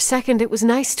know, for a second it was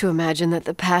nice to imagine that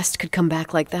the past could come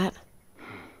back like that.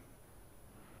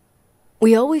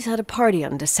 We always had a party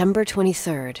on December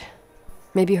 23rd.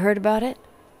 Maybe you heard about it?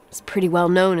 It's pretty well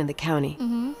known in the county.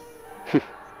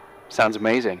 Sounds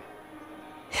amazing.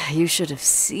 You should have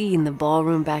seen the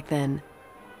ballroom back then.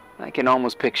 I can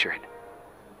almost picture it.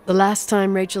 The last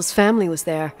time Rachel's family was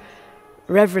there,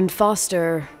 Reverend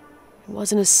Foster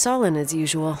wasn't as sullen as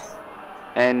usual.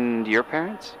 And your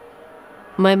parents?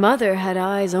 My mother had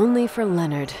eyes only for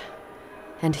Leonard.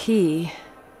 And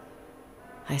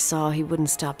I saw he wouldn't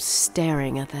stop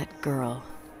staring at that girl.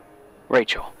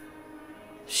 Rachel.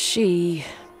 She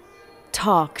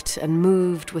talked and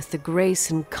moved with the grace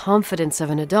and confidence of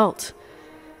an adult.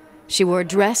 She wore a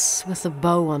dress with a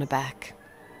bow on her back.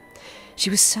 She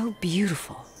was so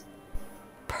beautiful.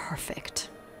 Perfect.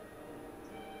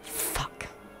 Fuck.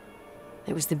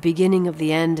 It was the beginning of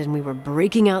the end and we were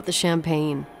breaking out the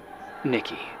champagne.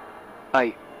 Nikki,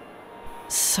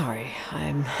 Sorry,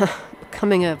 I'm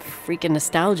becoming a freaking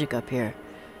nostalgic up here.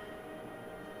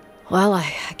 Well, I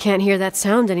can't hear that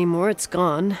sound anymore. It's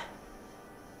gone.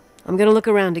 I'm gonna look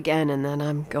around again and then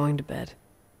I'm going to bed.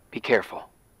 Be careful.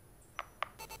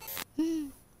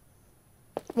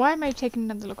 Why am I taking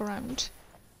another look around?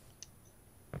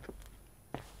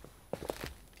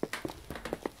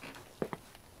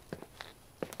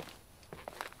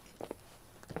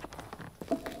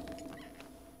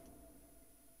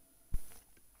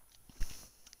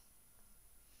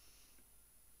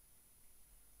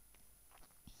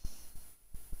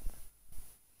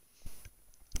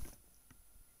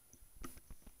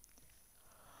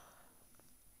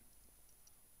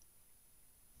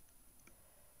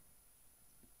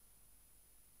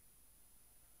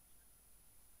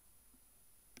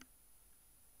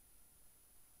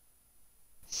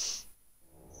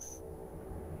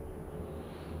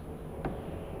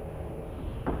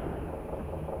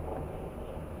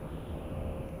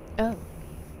 Oh.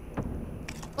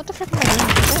 What the frick am I doing in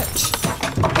the church?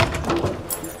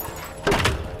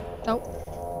 Nope.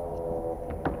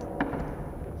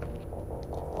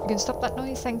 You can stop that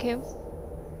noise, thank you.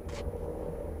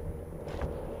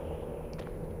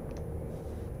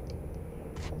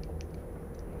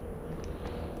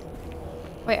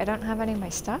 Wait, I don't have any of my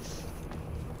stuff?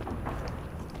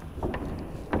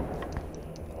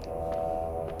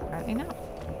 Apparently not.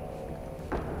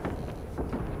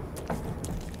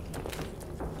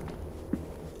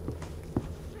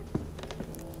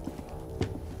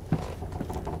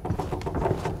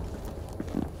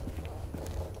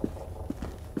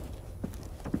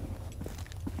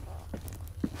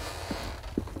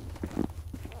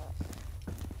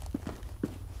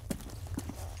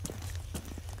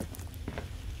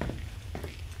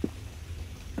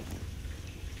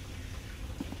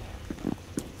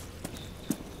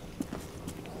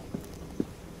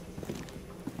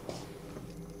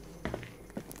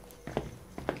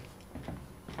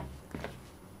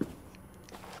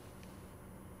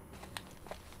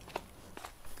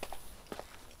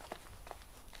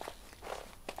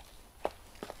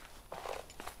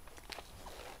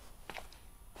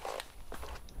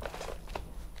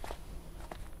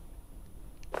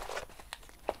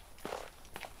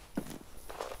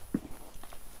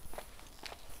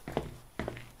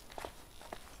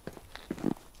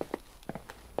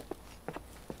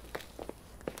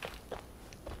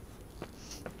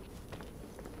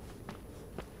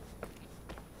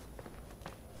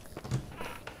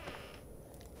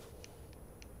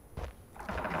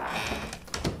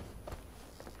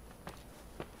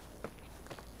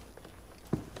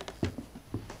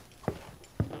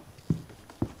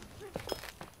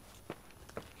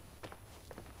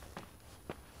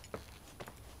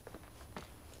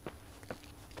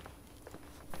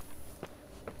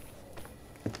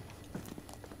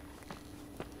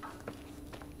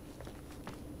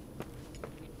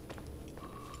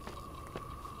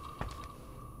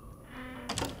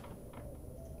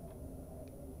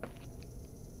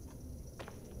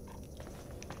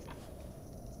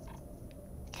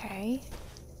 Okay.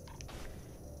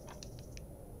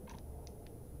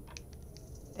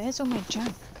 There's all my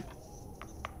junk.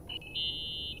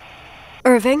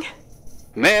 Irving?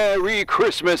 Merry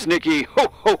Christmas, Nikki! Ho,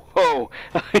 ho, ho!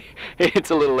 It's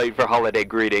a little late for holiday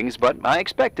greetings, but I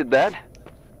expected that.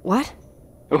 What?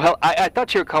 Well, I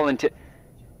thought you were calling to...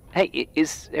 Hey,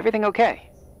 is everything okay?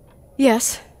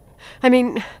 Yes. I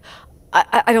mean,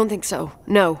 I don't think so.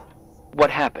 No. What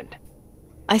happened?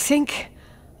 I think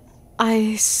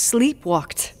I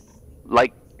sleepwalked.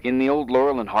 Like in the old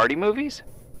Laurel and Hardy movies?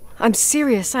 I'm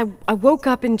serious. I woke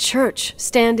up in church,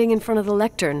 standing in front of the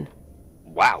lectern.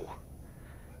 Wow.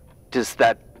 Does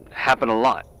that happen a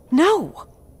lot? No.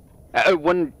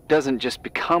 One doesn't just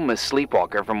become a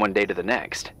sleepwalker from one day to the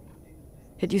next.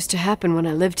 It used to happen when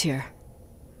I lived here.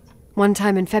 One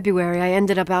time in February, I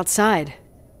ended up outside.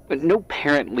 But no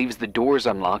parent leaves the doors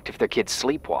unlocked if their kid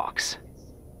sleepwalks.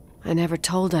 I never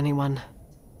told anyone.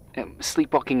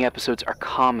 Sleepwalking episodes are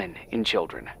common in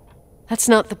children. That's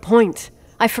not the point.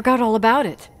 I forgot all about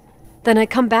it. Then I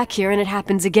come back here and it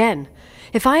happens again.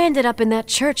 If I ended up in that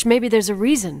church, maybe there's a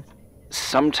reason.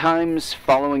 Sometimes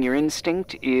following your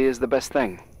instinct is the best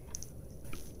thing.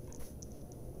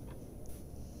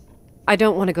 I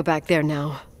don't want to go back there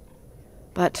now.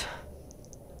 But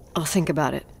I'll think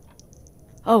about it.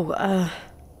 Oh,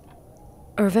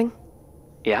 Irving?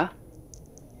 Yeah?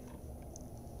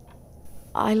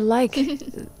 I like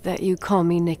that you call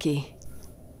me Nikki.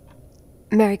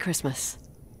 Merry Christmas.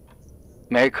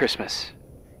 Merry Christmas,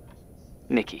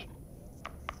 Nikki.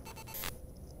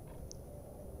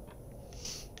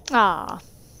 Ah.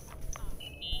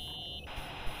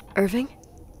 Irving?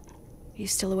 You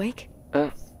still awake?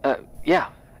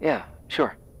 Yeah,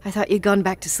 sure. I thought you'd gone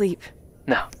back to sleep.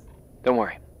 No, don't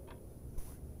worry.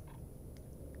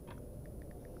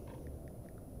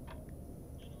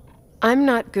 I'm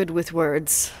not good with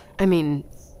words. I mean,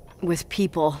 with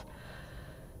people.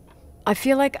 I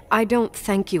feel like I don't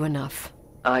thank you enough.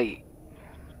 I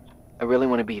really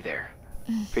want to be there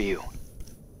for you.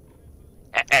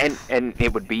 And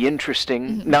it would be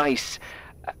interesting, nice,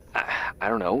 I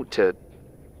don't know, to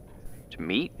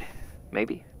meet,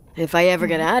 maybe? If I ever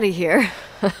get out of here.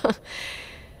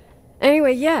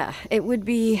 Anyway, yeah, it would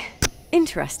be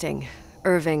interesting.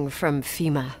 Irving from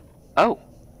FEMA. Oh.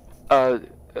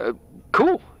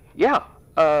 Cool. Yeah.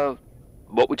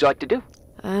 What would you like to do?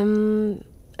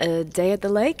 A day at the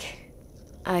lake?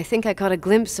 I think I caught a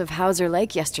glimpse of Hauser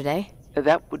Lake yesterday.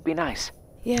 That would be nice.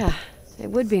 Yeah, it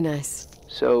would be nice.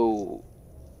 So,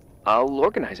 I'll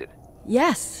organize it.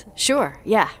 Yes, sure,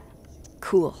 yeah.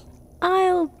 Cool.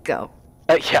 I'll go.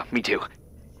 Yeah, me too.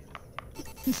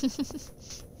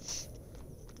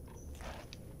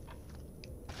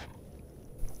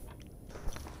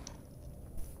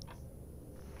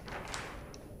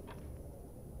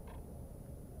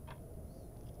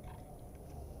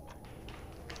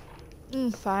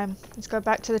 Fine. Let's go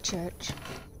back to the church.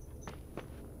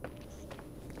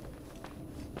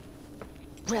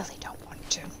 Really don't want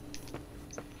to.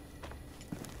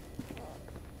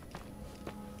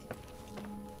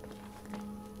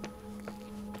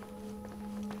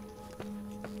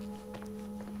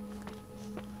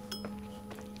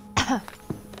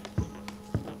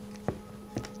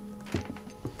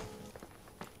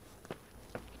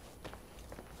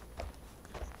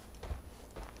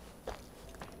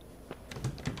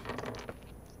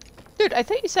 Dude, I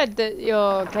thought you said that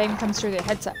your game comes through the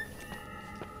headset.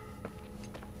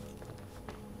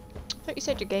 I thought you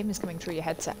said your game is coming through your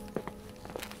headset.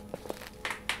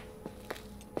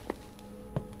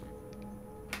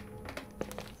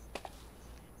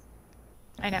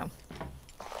 I know.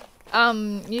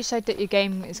 You said that your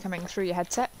game is coming through your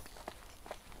headset.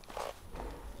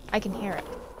 I can hear it.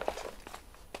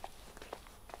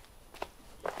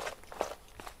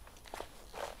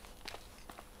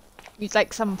 He's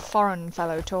like some foreign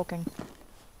fellow talking.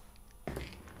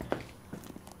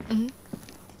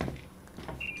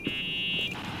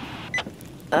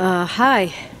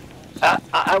 Hi.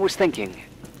 I was thinking,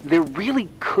 there really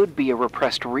could be a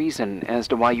repressed reason as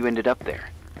to why you ended up there.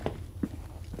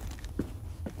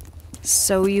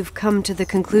 So you've come to the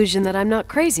conclusion that I'm not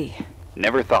crazy?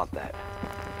 Never thought that.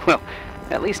 Well,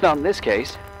 at least not in this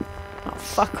case. Oh,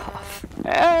 fuck off.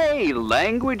 Hey,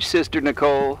 language, Sister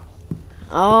Nicole.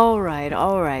 All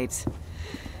right.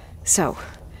 So,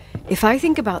 if I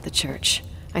think about the church,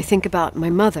 I think about my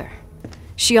mother.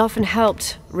 She often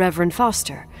helped Reverend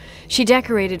Foster. She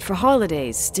decorated for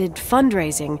holidays, did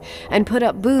fundraising, and put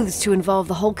up booths to involve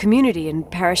the whole community in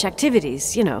parish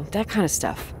activities, you know, that kind of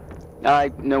stuff.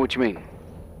 I know what you mean.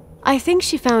 I think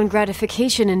she found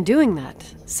gratification in doing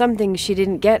that, something she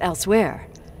didn't get elsewhere,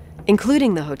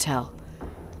 including the hotel.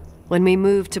 When we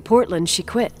moved to Portland, she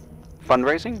quit.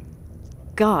 Fundraising?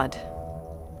 God.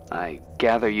 I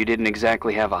gather you didn't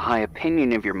exactly have a high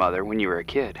opinion of your mother when you were a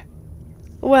kid.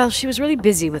 Well, she was really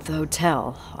busy with the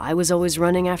hotel. I was always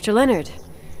running after Leonard.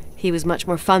 He was much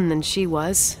more fun than she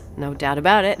was, no doubt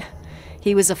about it.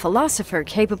 He was a philosopher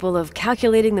capable of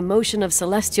calculating the motion of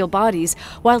celestial bodies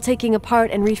while taking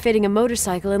apart and refitting a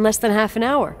motorcycle in less than half an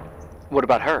hour. What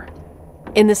about her?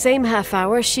 In the same half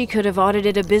hour, she could have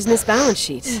audited a business balance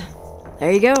sheet.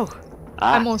 There you go.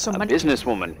 I'm also a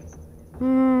businesswoman.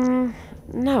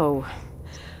 No.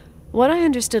 What I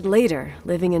understood later,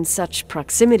 living in such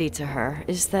proximity to her,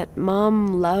 is that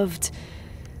Mom loved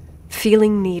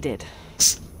feeling needed.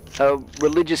 A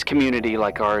religious community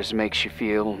like ours makes you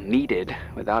feel needed,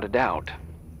 without a doubt.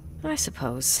 I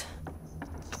suppose.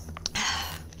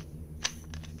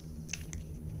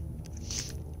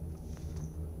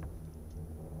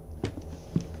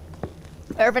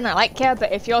 Irving, I like you,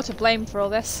 but if you're to blame for all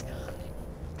this,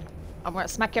 I'm gonna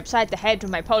smack you upside the head with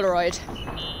my Polaroid.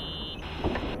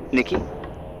 Nikki?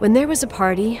 When there was a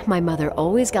party, my mother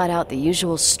always got out the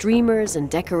usual streamers and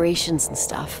decorations and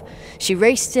stuff. She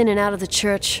raced in and out of the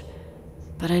church,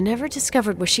 but I never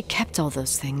discovered where she kept all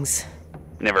those things.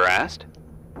 Never asked?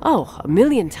 Oh,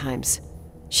 1,000,000 times.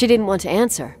 She didn't want to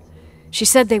answer. She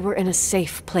said they were in a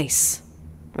safe place.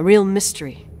 A real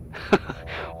mystery.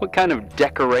 What kind of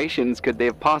decorations could they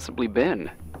have possibly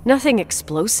been? Nothing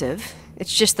explosive.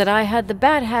 It's just that I had the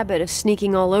bad habit of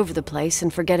sneaking all over the place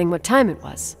and forgetting what time it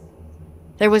was.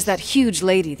 There was that huge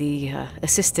lady, the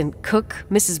assistant cook,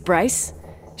 Mrs. Bryce.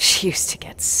 She used to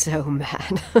get so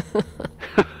mad.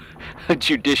 A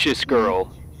judicious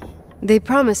girl. They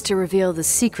promised to reveal the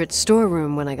secret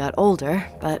storeroom when I got older,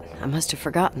 but I must have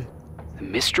forgotten. The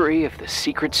mystery of the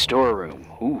secret storeroom.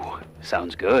 Ooh,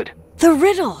 sounds good. The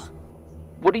riddle!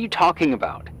 What are you talking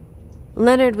about?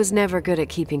 Leonard was never good at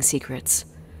keeping secrets,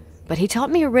 but he taught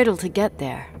me a riddle to get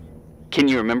there. Can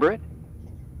you remember it?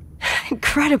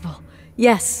 Incredible.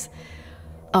 Yes.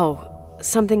 Oh,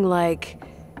 something like,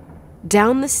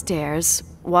 down the stairs,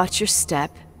 watch your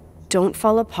step, don't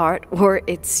fall apart, or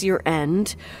it's your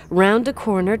end. Round a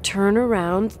corner, turn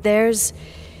around, there's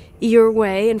your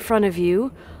way in front of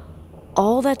you.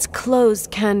 All that's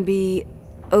closed can be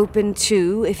open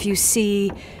too if you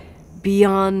see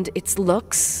beyond its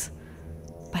looks.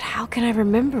 But how can I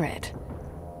remember it?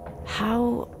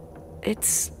 How...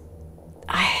 it's...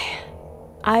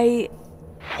 I...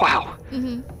 Wow.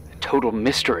 Total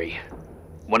mystery.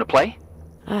 Want to play?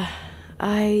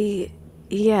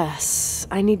 Yes.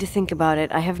 I need to think about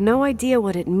it. I have no idea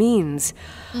what it means.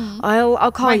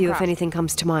 I'll call you if anything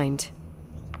comes to mind.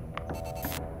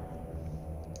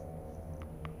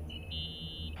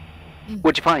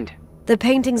 What'd you find? The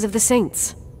paintings of the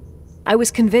saints. I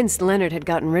was convinced Leonard had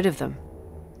gotten rid of them.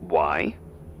 Why?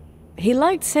 He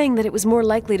liked saying that it was more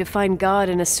likely to find God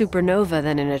in a supernova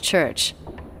than in a church.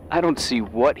 I don't see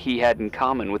what he had in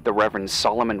common with the Reverend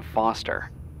Solomon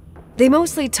Foster. They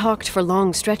mostly talked for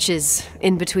long stretches,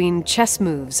 in between chess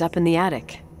moves up in the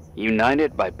attic.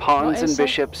 United by pawns and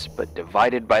bishops, but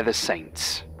divided by the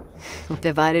saints.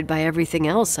 Divided by everything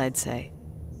else, I'd say.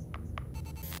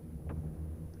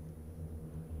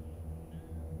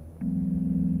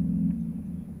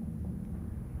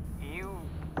 You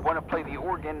want to play the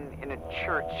organ in a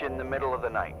church in the middle of the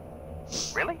night?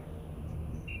 Really?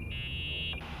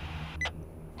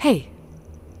 Hey,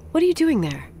 what are you doing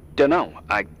there? Dunno.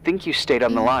 I think you stayed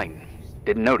on the line.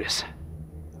 Didn't notice.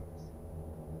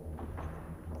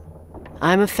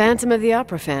 I'm a Phantom of the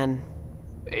Opera fan.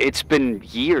 It's been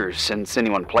years since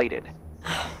anyone played it.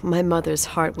 My mother's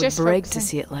heart would break to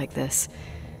see it like this.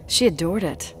 She adored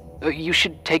it. You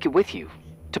should take it with you.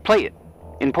 To play it.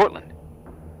 In Portland.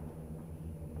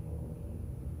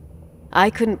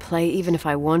 I couldn't play even if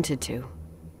I wanted to.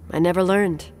 I never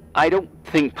learned. I don't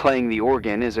think playing the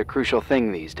organ is a crucial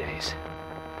thing these days.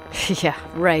 Yeah,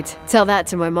 right. Tell that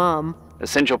to my mom.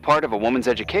 Essential part of a woman's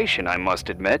education, I must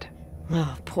admit.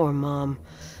 Oh, poor Mom.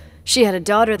 She had a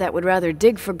daughter that would rather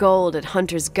dig for gold at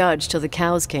Hunter's Gulch till the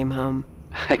cows came home.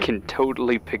 I can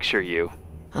totally picture you.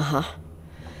 Uh-huh.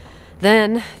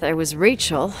 Then there was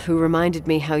Rachel, who reminded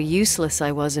me how useless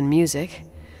I was in music.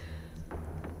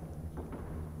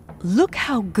 Look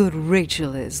how good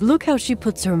Rachel is. Look how she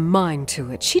puts her mind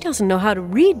to it. She doesn't know how to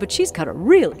read, but she's got a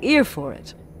real ear for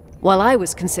it. While I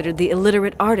was considered the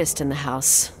illiterate artist in the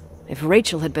house. If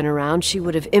Rachel had been around, she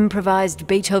would have improvised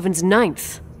Beethoven's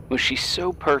Ninth. Was she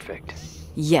so perfect?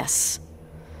 Yes.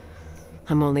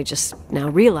 I'm only just now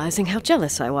realizing how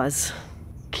jealous I was.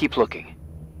 Keep looking.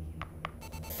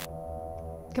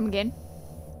 Come again.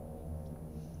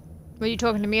 Were you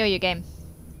talking to me or your game?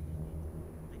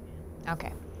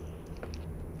 Okay.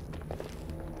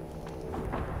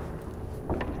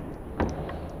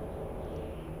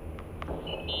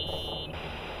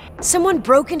 Someone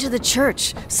broke into the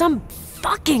church. Some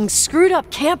fucking screwed up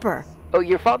camper. Oh,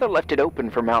 your father left it open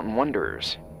for mountain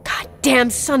wanderers. Goddamn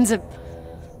sons of...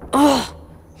 Oh!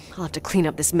 I'll have to clean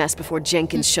up this mess before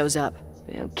Jenkins shows up.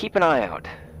 Yeah, keep an eye out.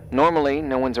 Normally,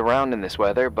 no one's around in this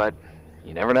weather, but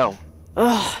you never know.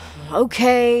 Ugh,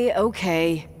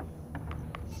 okay.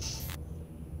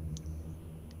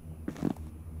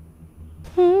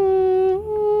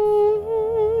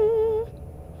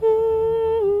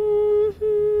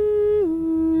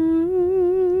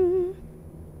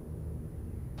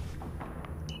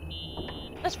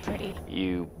 That's pretty.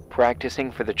 You practicing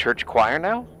for the church choir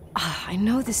now? Ah, I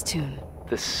know this tune.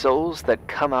 The souls that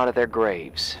come out of their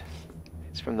graves.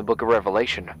 It's from the book of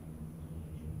Revelation.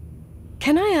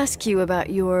 Can I ask you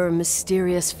about your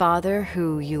mysterious father,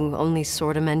 who you only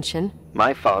sort of mention?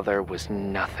 My father was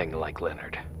nothing like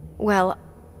Leonard. Well,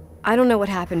 I don't know what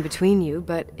happened between you,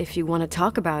 but if you want to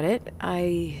talk about it,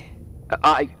 I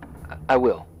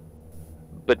will.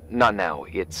 But not now.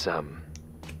 It's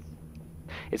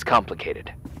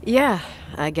complicated. Yeah,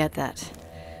 I get that.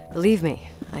 Believe me,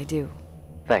 I do.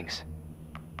 Thanks.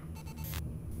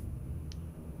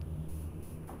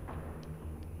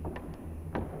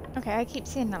 Okay, I keep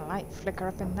seeing that light flicker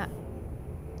up in that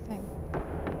thing.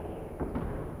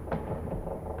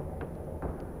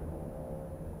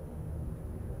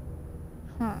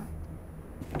 Huh.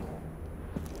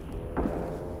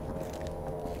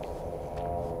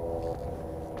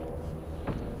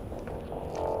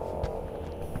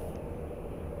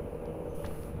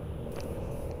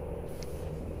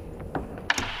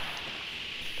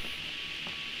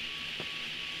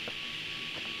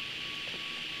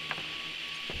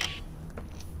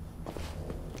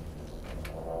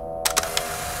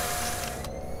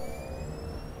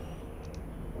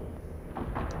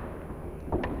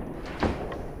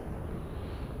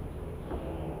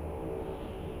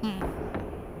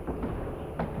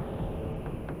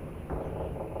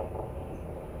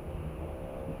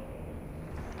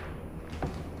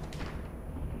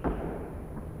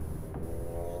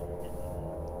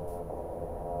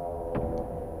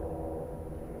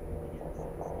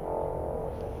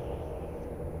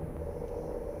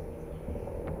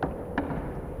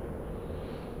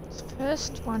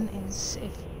 First one is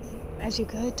if, as you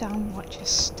go down, watch your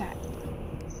step.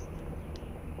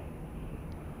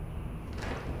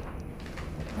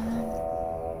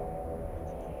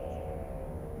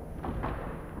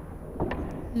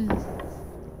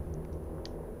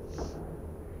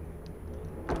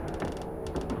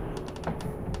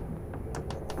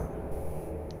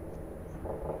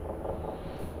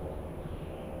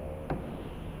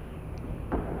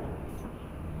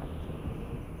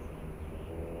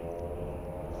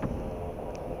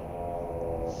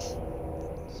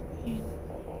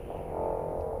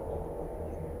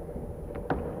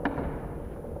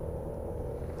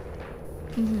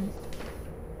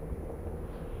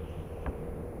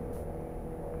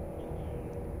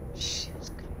 She was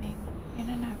coming in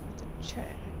and out of the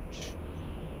church.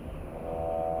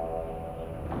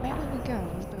 Where will we go?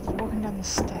 We're walking down the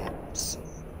steps.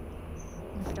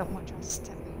 If we don't watch our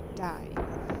step, we die.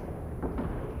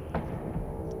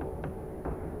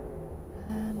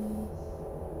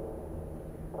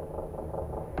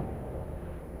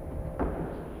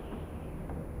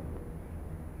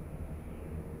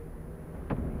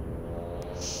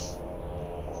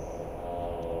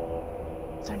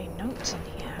 Is there any notes in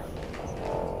here?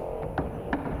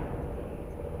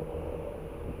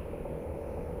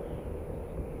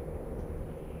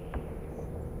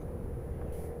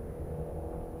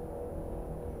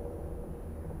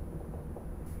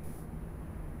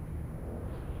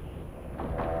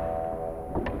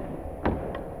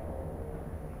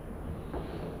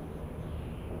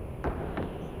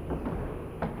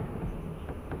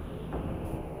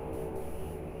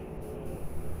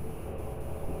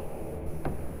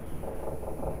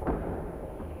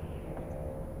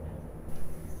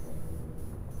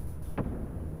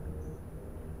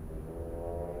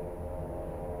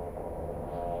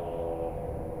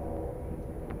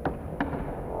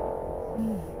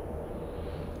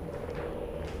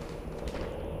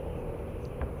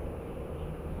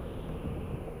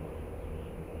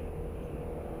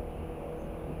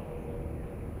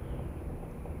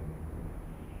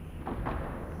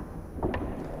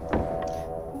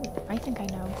 I think I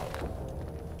know.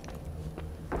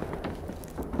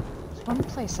 There's one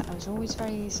place that I was always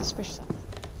very suspicious of.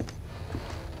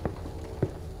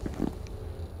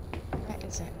 Where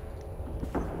is it?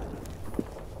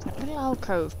 That little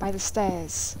alcove by the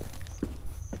stairs.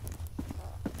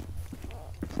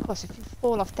 Of course, if you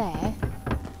fall off there...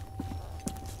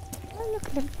 Oh, look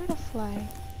at a butterfly.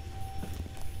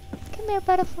 Come here,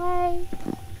 butterfly.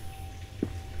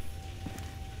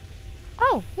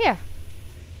 Oh, here.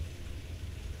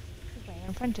 Right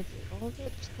in front of you. All the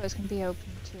doors can be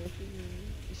opened to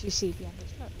if you see beyond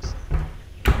its looks.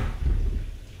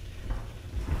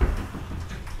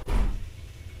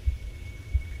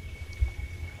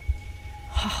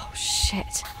 Oh,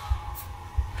 shit.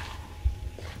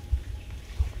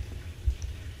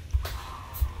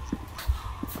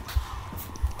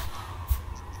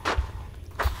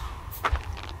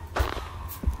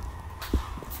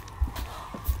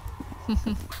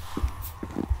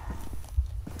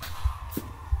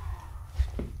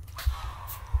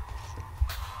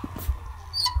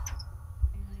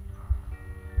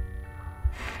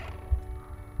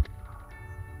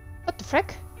 What the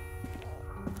frick?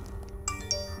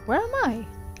 Where am I?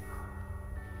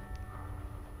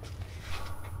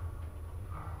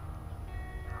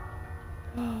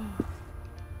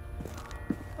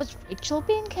 Was Rachel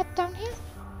being kept down here?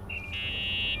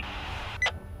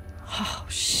 Oh,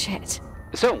 shit.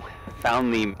 So,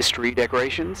 found the mystery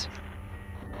decorations?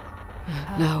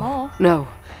 No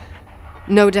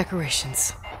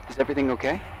decorations. Is everything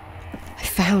okay? I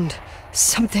found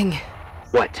something.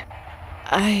 What?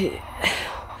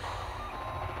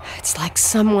 It's like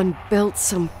someone built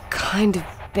some kind of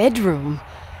bedroom.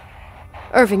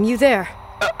 Irving, you there?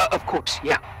 Of course,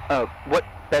 yeah. What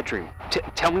bedroom?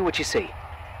 Tell me what you see.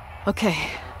 Okay.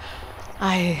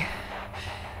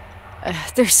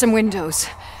 There's some windows.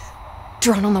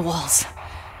 Drawn on the walls.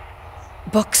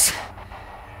 Books.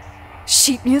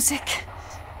 Sheet music.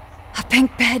 A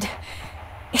pink bed.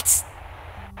 It's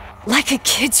like a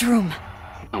kid's room.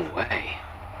 No way.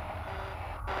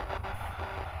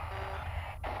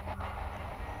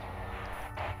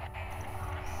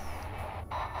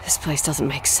 This place doesn't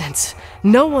make sense.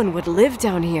 No one would live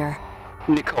down here.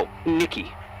 Nicole,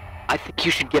 Nikki, I think you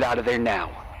should get out of there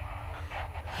now.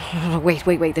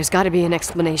 Wait. There's got to be an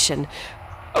explanation.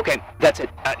 Okay, that's it.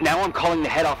 Now I'm calling the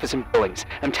head office in Billings.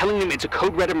 I'm telling them it's a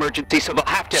code red emergency, so they'll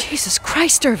have to... Jesus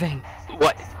Christ, Irving.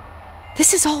 What?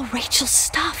 This is all Rachel's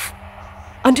stuff.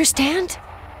 Understand?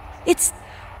 It's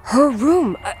her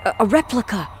room, a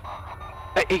replica.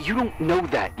 You don't know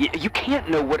that. You can't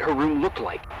know what her room looked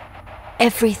like.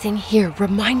 Everything here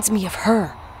reminds me of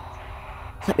her.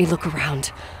 Let me look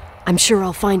around. I'm sure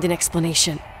I'll find an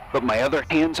explanation. But my other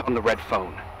hand's on the red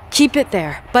phone. Keep it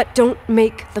there, but don't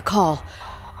make the call.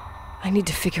 I need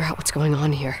to figure out what's going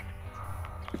on here.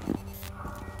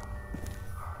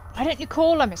 Why don't you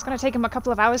call him? It's going to take him a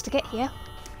couple of hours to get here.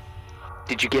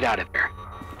 Did you get out of there?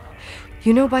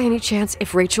 You know by any chance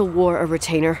if Rachel wore a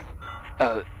retainer?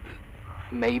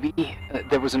 Maybe.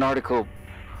 There was an article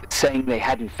saying they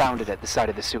hadn't found it at the site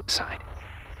of the suicide.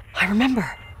 I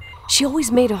remember. She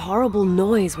always made a horrible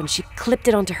noise when she clipped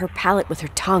it onto her palate with her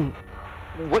tongue.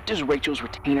 What does Rachel's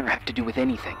retainer have to do with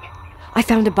anything? I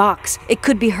found a box. It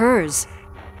could be hers.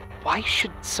 Why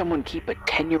should someone keep a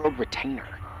 10-year-old retainer?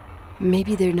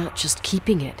 Maybe they're not just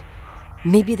keeping it.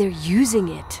 Maybe they're using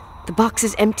it. The box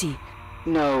is empty.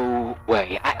 No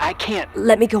way. I can't...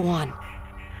 Let me go on.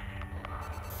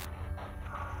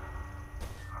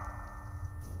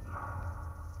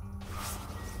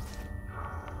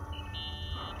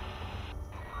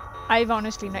 I've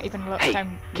honestly not even looked. Hey,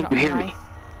 can you hear me?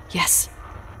 Yes.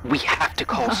 We have to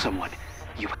call someone.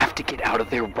 You have to get out of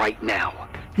there right now.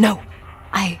 No.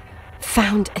 I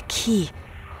found a key.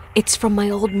 It's from my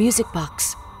old music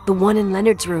box. The one in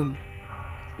Leonard's room.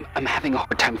 I'm having a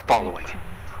hard time following.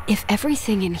 If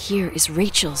everything in here is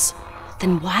Rachel's,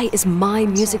 then why is my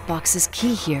music box's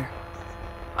key here?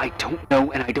 I don't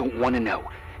know and I don't want to know.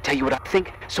 Tell you what I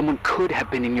think, someone could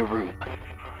have been in your room.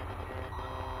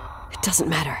 It doesn't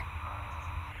matter.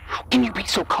 How can you be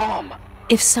so calm?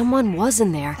 If someone was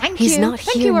in there, Thank he's you. not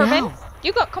Thank here you, Irving. now.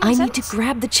 You got common I sense. need to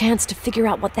grab the chance to figure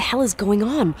out what the hell is going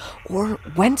on, or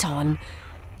went on,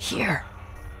 here.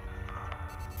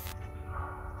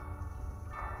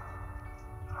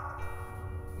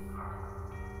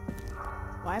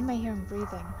 Why am I hearing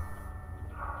breathing?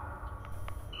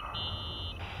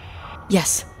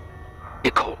 Yes.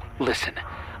 Nicole, listen.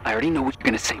 I already know what you're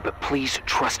gonna say, but please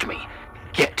trust me.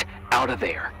 Get out of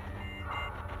there.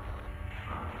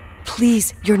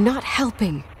 Please, you're not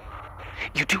helping.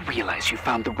 You do realize you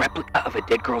found the replica of a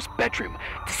dead girl's bedroom.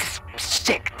 This is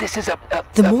sick. This is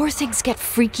The more things get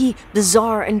freaky,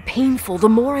 bizarre, and painful, the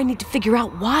more I need to figure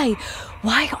out why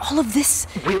all of this...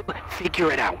 We'll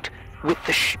figure it out. With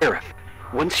the sheriff.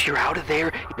 Once you're out of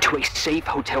there, into a safe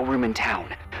hotel room in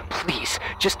town. Please,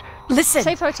 just... Listen,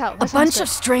 safe hotel. A bunch of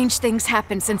strange things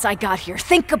happened since I got here.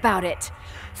 Think about it.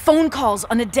 Phone calls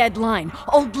on a dead line.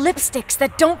 Old lipsticks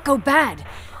that don't go bad.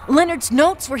 Leonard's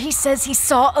notes where he says he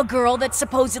saw a girl that's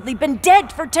supposedly been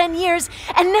dead for 10 years,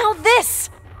 and now this!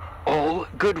 All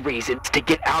good reasons to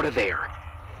get out of there.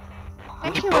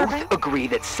 We both agree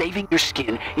that saving your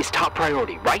skin is top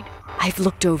priority, right? I've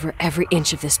looked over every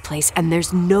inch of this place, and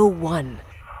there's no one.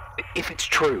 If it's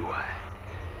true,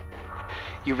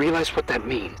 you realize what that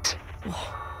means.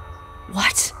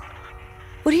 What?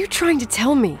 What are you trying to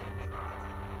tell me?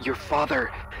 Your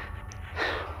father...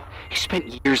 he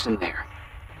spent years in there,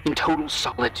 in total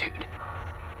solitude.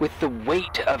 With the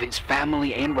weight of his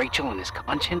family and Rachel on his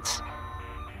conscience.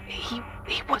 He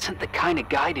wasn't the kind of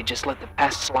guy to just let the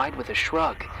past slide with a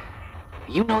shrug.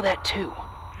 You know that too.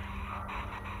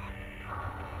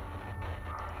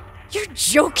 You're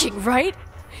joking, right?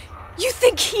 You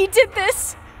think he did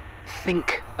this?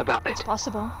 Think about it. It's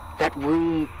possible. That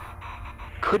room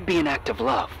could be an act of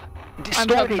love.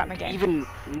 Distorted, even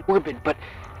morbid, but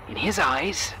in his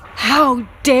eyes... How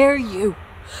dare you?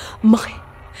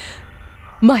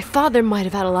 My father might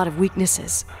have had a lot of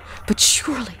weaknesses, but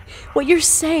surely what you're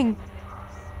saying...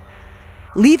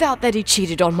 Leave out that he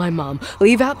cheated on my mom.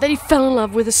 Leave out that he fell in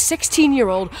love with a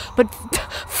 16-year-old, but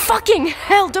fucking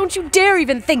hell, don't you dare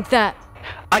even think that!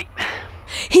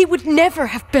 He would never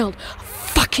have built a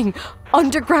fucking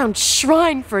underground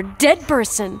shrine for a dead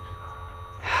person.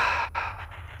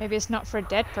 Maybe it's not for a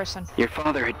dead person. Your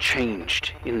father had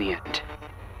changed in the end.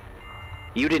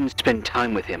 You didn't spend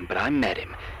time with him, but I met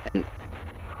him, and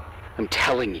I'm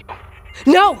telling you.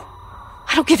 No!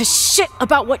 I don't give a shit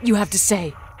about what you have to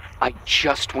say. I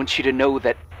just want you to know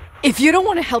that... If you don't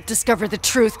want to help discover the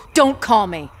truth, don't call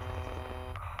me.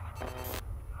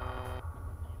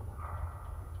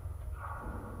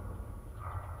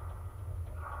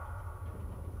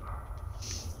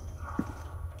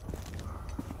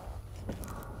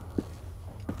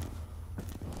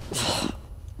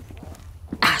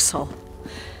 Asshole.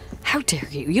 How dare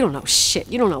you? You don't know shit.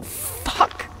 You don't know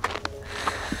fuck.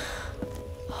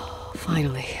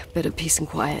 Finally, a bit of peace and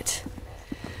quiet.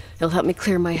 It'll help me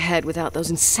clear my head without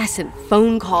those incessant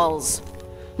phone calls.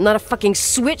 I'm not a fucking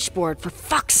switchboard, for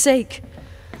fuck's sake.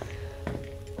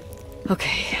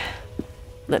 Okay,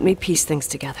 let me piece things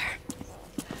together.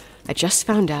 I just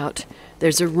found out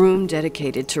there's a room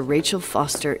dedicated to Rachel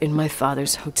Foster in my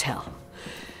father's hotel.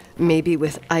 Maybe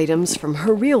with items from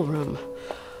her real room.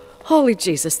 Holy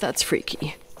Jesus, that's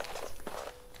freaky.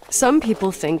 Some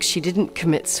people think she didn't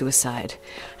commit suicide,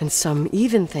 and some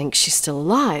even think she's still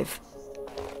alive.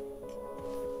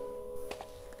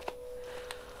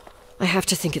 I have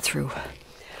to think it through.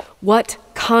 What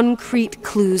concrete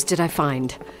clues did I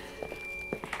find?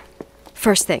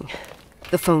 First thing,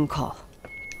 the phone call.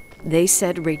 They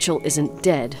said Rachel isn't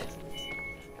dead.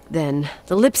 Then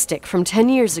the lipstick from 10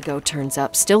 years ago turns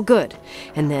up, still good.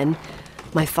 And then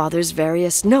my father's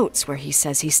various notes where he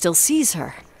says he still sees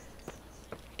her.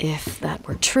 If that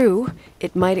were true,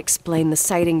 it might explain the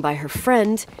sighting by her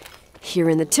friend here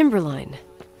in the Timberline.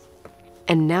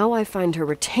 And now I find her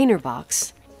retainer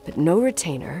box, but no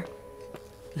retainer.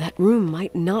 That room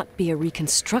might not be a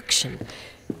reconstruction.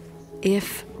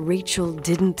 If Rachel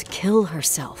didn't kill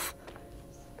herself,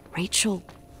 Rachel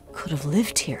could have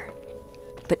lived here.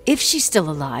 But if she's still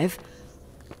alive,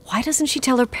 why doesn't she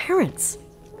tell her parents?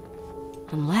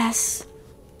 Unless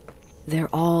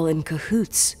they're all in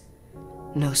cahoots.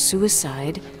 No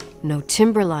suicide, no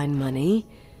Timberline money.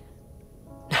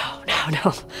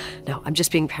 No, I'm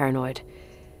just being paranoid.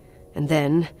 And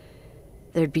then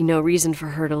there'd be no reason for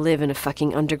her to live in a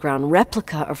fucking underground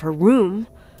replica of her room.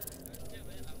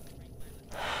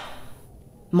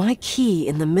 My key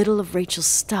in the middle of Rachel's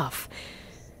stuff.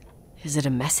 Is it a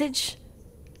message?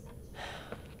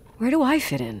 Where do I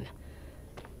fit in?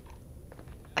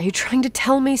 Are you trying to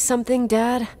tell me something,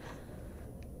 Dad?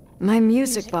 My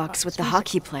music box with the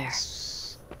hockey player.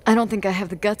 I don't think I have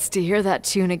the guts to hear that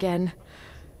tune again.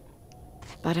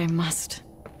 But I must.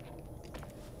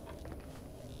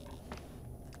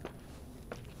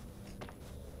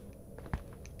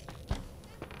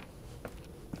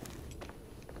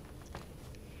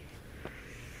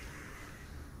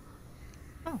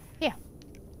 Oh, yeah.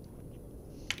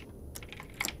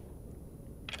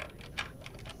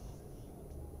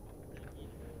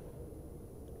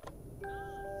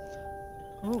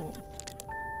 Oh.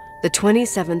 The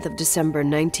 27th of December,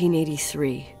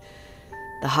 1983.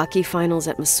 The hockey finals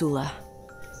at Missoula.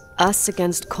 Us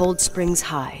against Cold Springs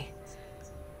High.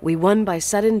 We won by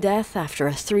sudden death after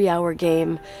a 3-hour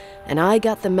game, and I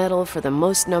got the medal for the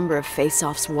most number of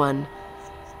face-offs won.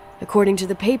 According to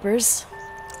the papers,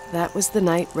 that was the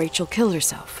night Rachel killed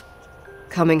herself.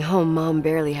 Coming home, Mom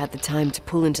barely had the time to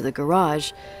pull into the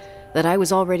garage that I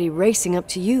was already racing up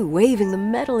to you, waving the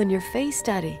medal in your face,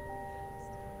 Daddy.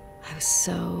 I was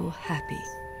so happy.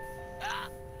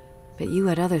 But you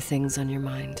had other things on your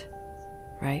mind,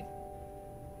 right?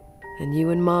 And you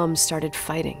and Mom started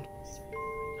fighting.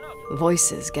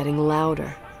 Voices getting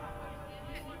louder.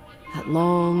 That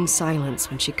long silence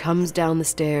when she comes down the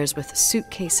stairs with the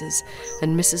suitcases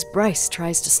and Mrs. Bryce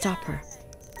tries to stop her.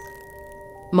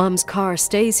 Mom's car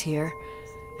stays here,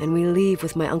 and we leave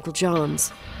with my Uncle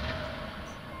John's.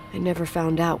 I never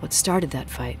found out what started that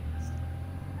fight.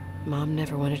 Mom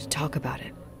never wanted to talk about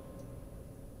it.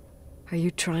 Are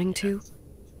you trying to,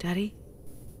 Daddy?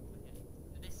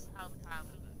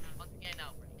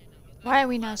 Why are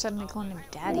we now suddenly calling him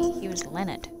Daddy? He was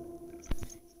Leonard.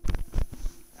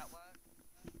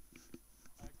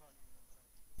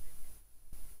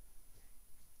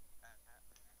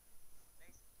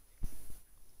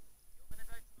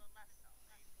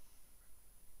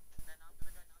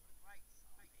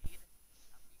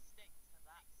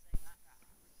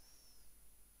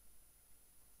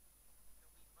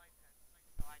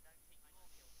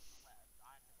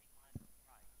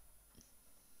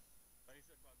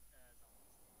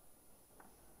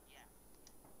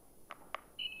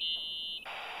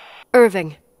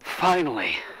 Irving.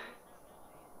 Finally.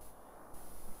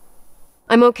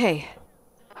 I'm okay.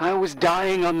 I was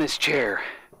dying on this chair.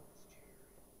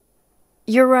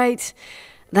 You're right.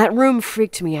 That room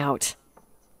freaked me out.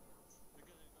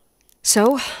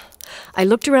 So, I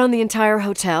looked around the entire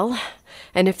hotel,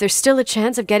 and if there's still a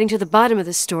chance of getting to the bottom of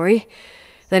this story,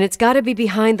 then it's gotta be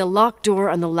behind the locked door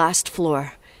on the last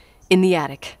floor, in the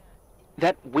attic.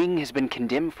 That wing has been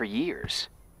condemned for years.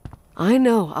 I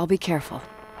know, I'll be careful.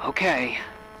 Okay.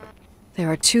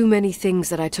 There are too many things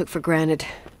that I took for granted.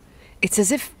 It's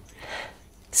as if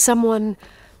someone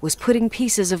was putting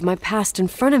pieces of my past in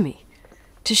front of me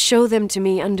to show them to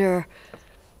me under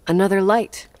another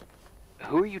light.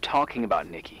 Who are you talking about,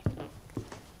 Nikki?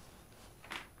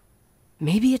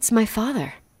 Maybe it's my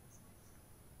father.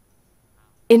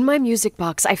 In my music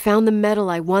box, I found the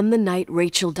medal I won the night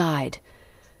Rachel died.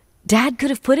 Dad could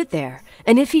have put it there,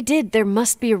 and if he did, there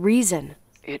must be a reason.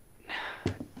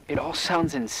 It all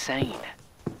sounds insane.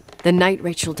 The night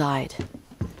Rachel died.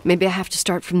 Maybe I have to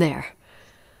start from there.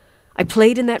 I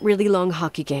played in that really long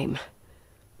hockey game.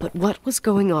 But what was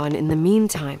going on in the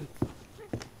meantime?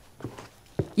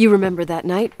 You remember that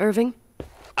night, Irving?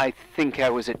 I think I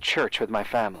was at church with my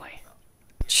family.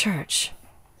 Church?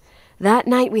 That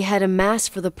night we had a mass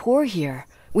for the poor here.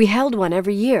 We held one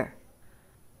every year.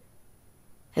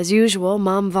 As usual,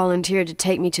 Mom volunteered to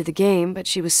take me to the game, but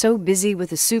she was so busy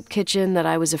with the soup kitchen that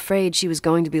I was afraid she was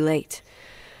going to be late.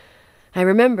 I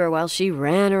remember while she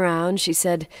ran around, she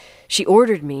said she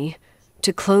ordered me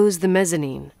to close the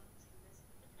mezzanine.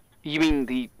 You mean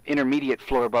the intermediate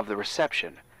floor above the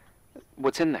reception?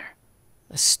 What's in there?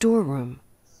 A storeroom.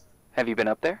 Have you been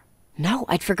up there? No,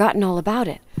 I'd forgotten all about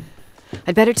it.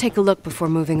 I'd better take a look before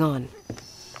moving on.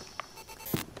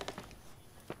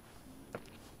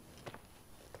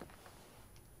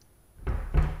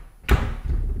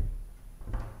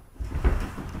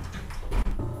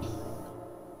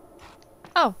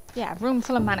 Oh, yeah, room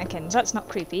full of mannequins. That's not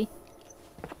creepy.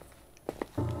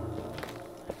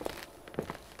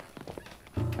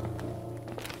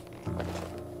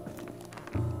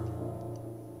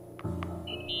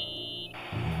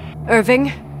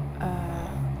 Irving?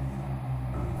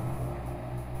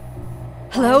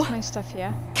 Hello? My stuff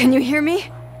here. Can you hear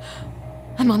me?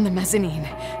 I'm on the mezzanine,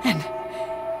 and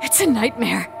it's a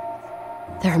nightmare.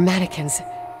 There are mannequins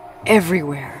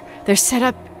everywhere. They're set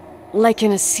up like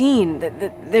in a scene.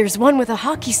 There's one with a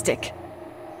hockey stick.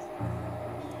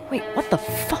 Wait, what the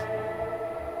fuck?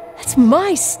 That's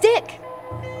my stick!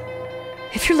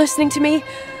 If you're listening to me,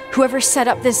 whoever set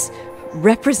up this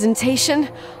representation,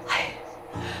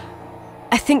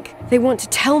 I think they want to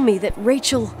tell me that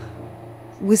Rachel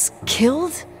was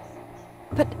killed?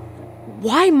 But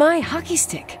why my hockey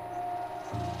stick?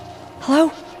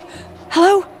 Hello?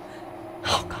 Hello?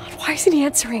 Oh God, why isn't he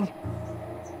answering?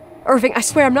 Irving, I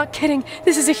swear I'm not kidding.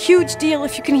 This is a huge deal.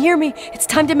 If you can hear me, it's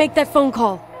time to make that phone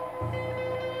call.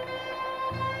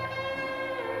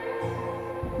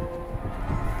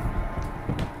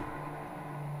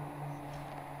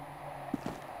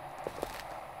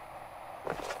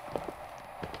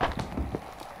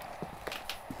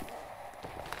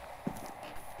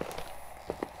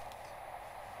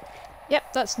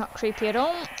 Yep, that's not creepy at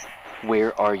all.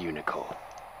 Where are you, Nicole?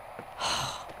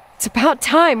 It's about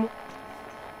time.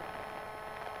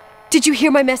 Did you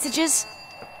hear my messages?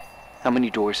 How many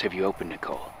doors have you opened,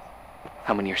 Nicole?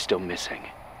 How many are still missing?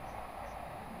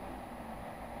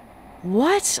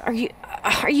 What?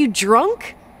 Are you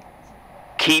drunk?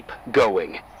 Keep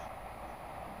going.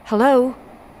 Hello?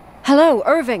 Hello,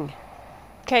 Irving.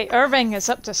 Okay, Irving is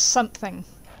up to something.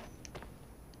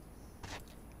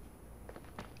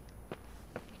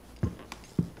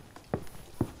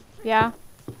 Yeah.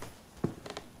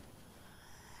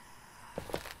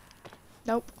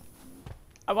 Nope.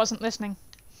 I wasn't listening.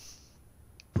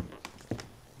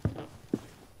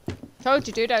 Told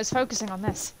you, dude, I was focusing on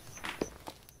this.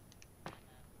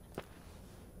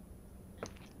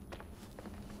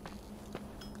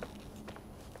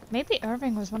 Maybe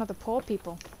Irving was one of the poor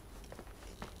people.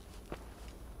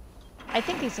 I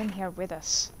think he's in here with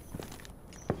us.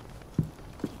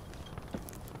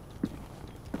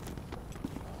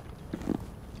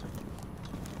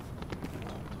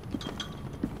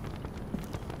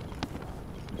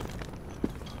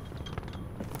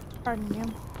 Pardon you.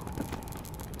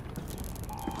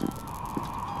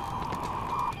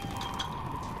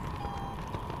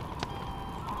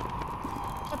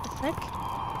 What the frick?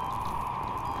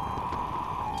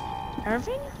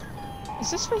 Irving?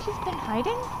 Is this where you've been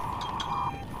hiding?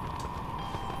 Oh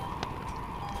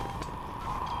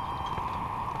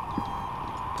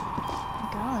my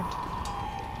God.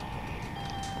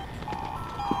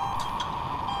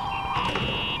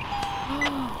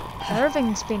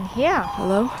 Irving's been here.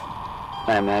 Hello?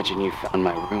 I imagine you found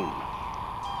my room.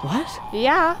 What?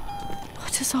 Yeah.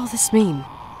 What does all this mean?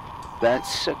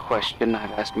 That's a question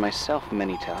I've asked myself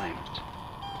many times.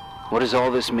 What does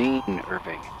all this mean,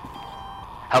 Irving?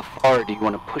 How far do you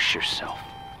want to push yourself?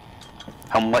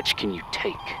 How much can you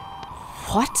take?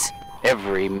 What?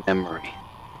 Every memory.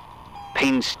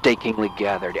 Painstakingly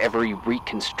gathered, every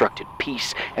reconstructed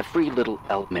piece, every little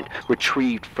element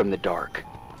retrieved from the dark.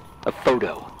 A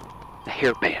photo, a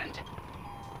hairband,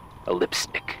 a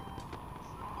lipstick.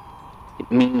 It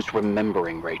means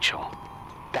remembering, Rachel.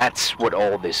 That's what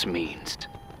all this means.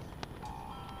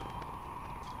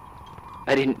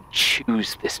 I didn't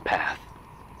choose this path.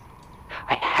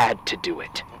 I had to do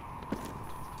it.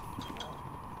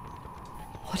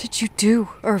 What did you do,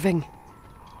 Irving?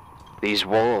 These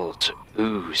walls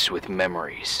ooze with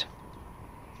memories.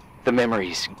 The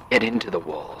memories get into the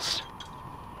walls.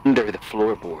 Under the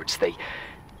floorboards, they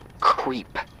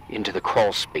creep into the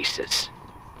crawl spaces.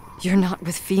 You're not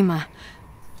with FEMA.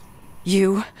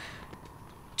 You...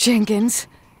 Jenkins...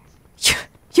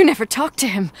 You never talked to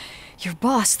him. Your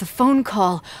boss, the phone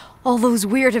call, all those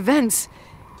weird events.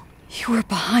 You were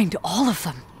behind all of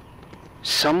them.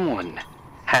 Someone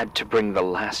had to bring the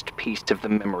last piece of the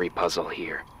memory puzzle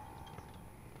here.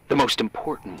 The most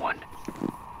important one.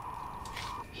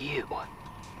 You.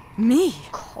 Me?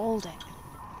 Called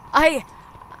it.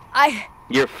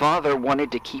 Your father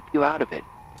wanted to keep you out of it.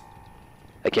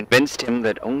 I convinced him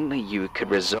that only you could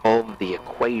resolve the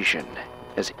equation,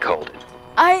 as he called it.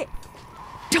 I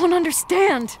don't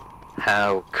understand.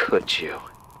 How could you?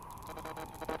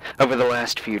 Over the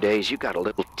last few days, you got a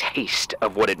little taste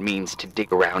of what it means to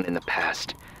dig around in the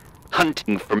past,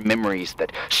 hunting for memories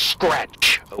that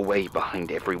scratch away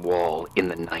behind every wall in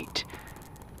the night.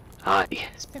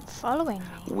 He's been following me.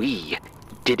 We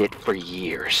did it for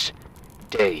years.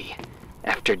 Day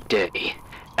after day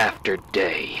after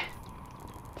day.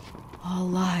 All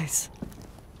lies.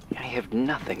 I have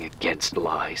nothing against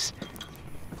lies.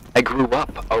 I grew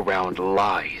up around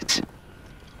lies.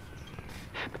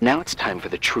 But now it's time for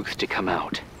the truth to come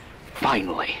out.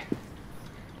 Finally.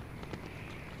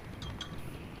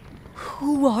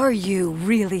 Who are you,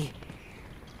 really?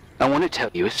 I want to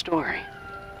tell you a story.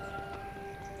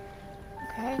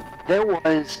 Okay. There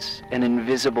was an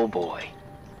invisible boy.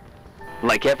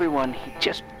 Like everyone, he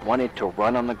just wanted to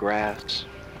run on the grass,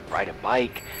 ride a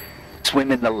bike,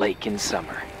 swim in the lake in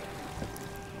summer.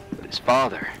 But his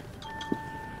father...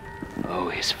 oh,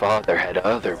 his father had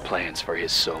other plans for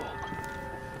his soul.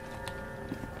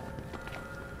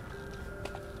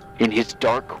 In his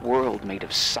dark world made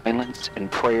of silence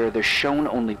and prayer, there shone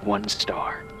only one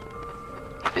star.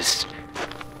 His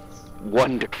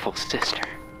wonderful sister.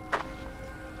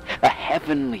 A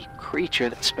heavenly creature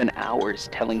that spent hours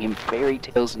telling him fairy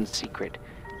tales in secret.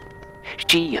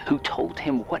 She who told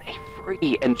him what a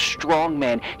free and strong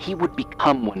man he would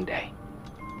become one day.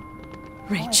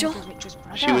 Rachel?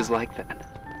 She was like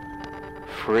that.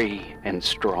 Free and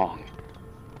strong.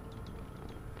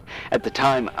 At the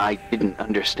time, I didn't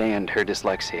understand her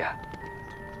dyslexia.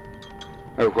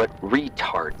 Or what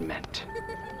retard meant.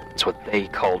 It's what they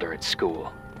called her at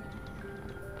school.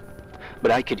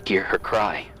 But I could hear her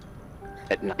cry.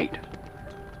 At night.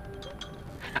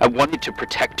 I wanted to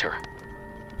protect her.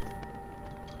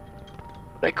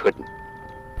 But I couldn't.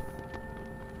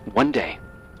 One day,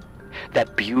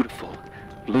 that beautiful,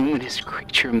 luminous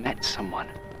creature met someone.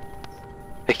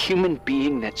 A human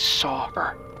being that saw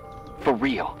her. For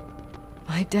real.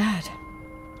 My dad.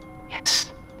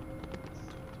 Yes.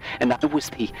 And I was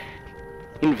the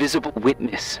invisible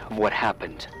witness of what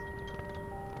happened.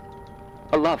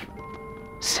 A love.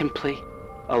 Simply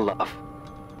a love.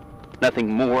 Nothing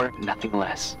more, nothing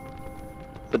less.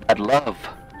 But that love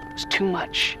was too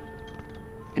much,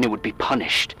 and it would be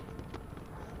punished.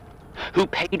 Who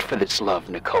paid for this love,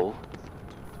 Nicole?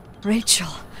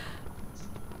 Rachel.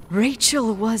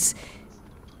 Rachel was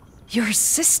your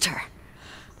sister.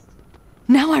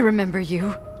 Now I remember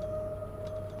you.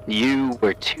 You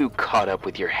were too caught up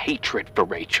with your hatred for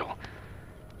Rachel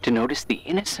to notice the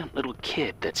innocent little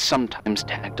kid that sometimes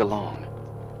tagged along.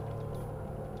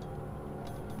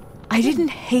 I didn't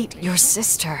hate your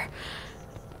sister.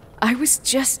 I was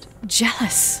just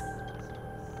jealous.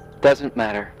 Doesn't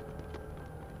matter.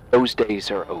 Those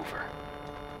days are over.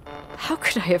 How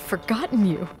could I have forgotten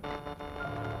you?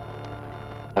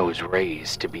 I was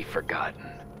raised to be forgotten.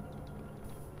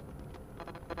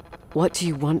 What do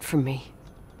you want from me?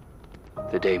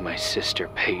 The day my sister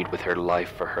paid with her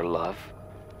life for her love,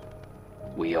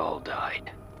 we all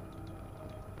died.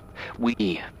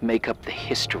 We make up the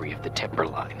history of the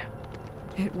Timberline.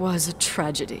 It was a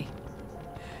tragedy.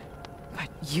 But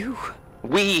you...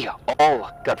 We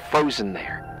all got frozen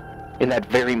there, in that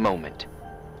very moment.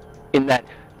 In that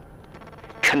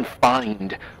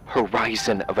confined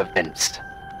horizon of events.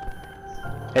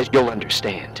 As you'll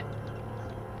understand.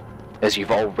 As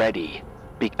you've already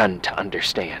begun to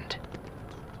understand.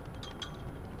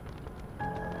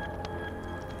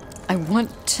 I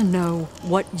want to know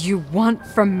what you want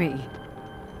from me.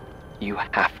 You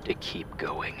have to keep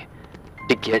going.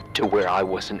 To get to where I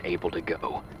wasn't able to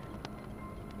go.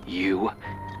 You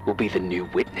will be the new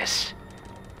witness.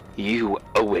 You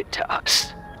owe it to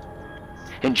us.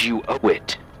 And you owe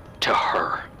it to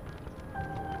her.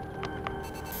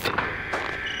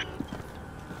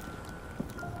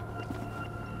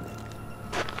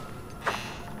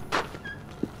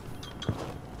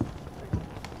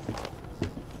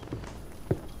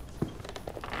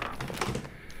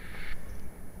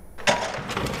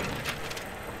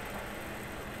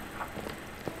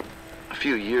 A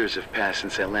few years have passed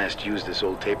since I last used this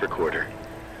old tape recorder.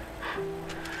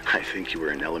 I think you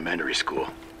were in elementary school.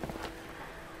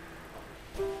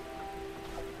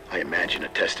 I imagine a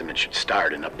testament should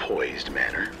start in a poised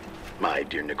manner. My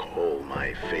dear Nicole,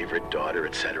 my favorite daughter,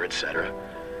 etc., etc.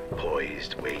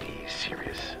 Poised, weighty,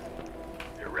 serious,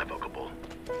 irrevocable.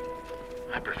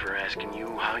 I prefer asking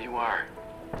you how you are.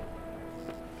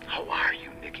 How are you,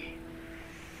 Nikki?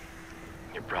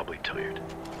 You're probably tired.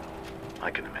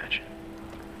 I can imagine.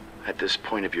 At this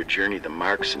point of your journey, the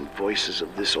marks and voices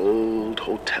of this old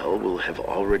hotel will have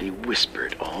already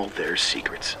whispered all their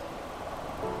secrets.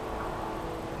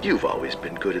 You've always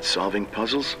been good at solving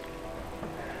puzzles.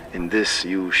 In this,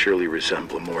 you surely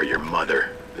resemble more your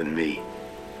mother than me.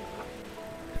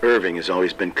 Irving has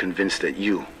always been convinced that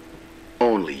you,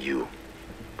 only you,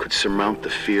 could surmount the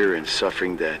fear and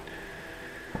suffering that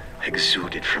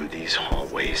exuded from these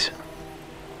hallways.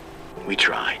 We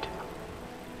tried.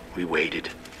 We waited.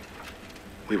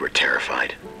 We were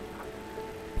terrified.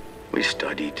 We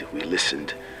studied. We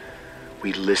listened.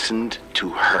 We listened to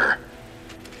her.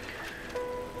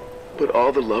 But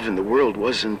all the love in the world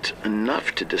wasn't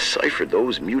enough to decipher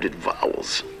those muted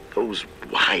vowels, those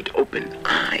wide open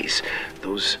eyes,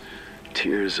 those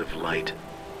tears of light.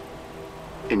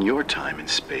 In your time and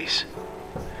space,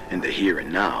 in the here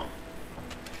and now,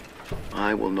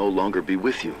 I will no longer be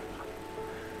with you.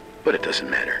 But it doesn't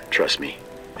matter. Trust me,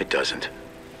 it doesn't.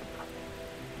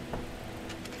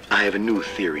 I have a new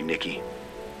theory, Nikki.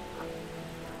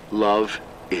 Love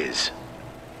is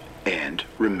and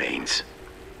remains.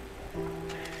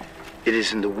 It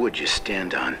is in the wood you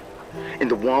stand on, in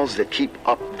the walls that keep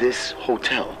up this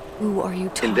hotel. Who are you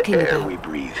talking about? In the air about? we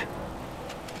breathe.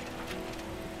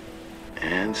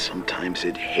 And sometimes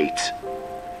it hates.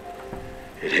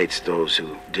 It hates those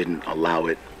who didn't allow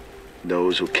it,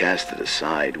 those who cast it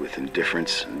aside with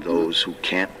indifference, and those who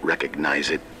can't recognize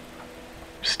it.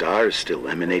 Stars still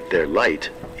emanate their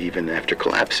light, even after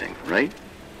collapsing, right?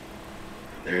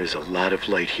 There's a lot of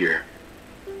light here.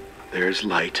 There's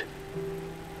light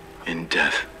in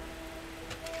death.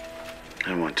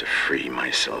 I want to free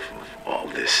myself of all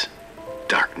this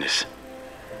darkness.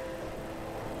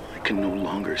 I can no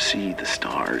longer see the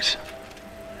stars.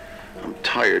 I'm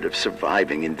tired of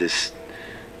surviving in this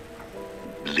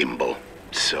limbo.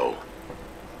 So,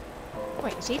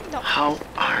 wait, is he not? How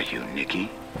are you,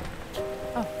 Nikki?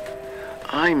 Oh.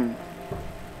 I'm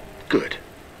good.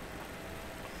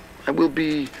 I will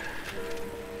be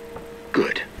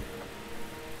good.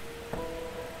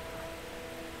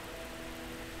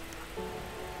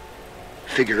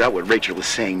 figure out what Rachel was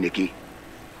saying, Nikki.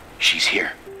 She's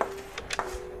here.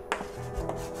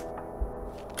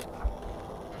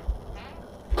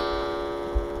 I'm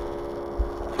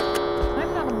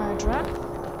not a murderer.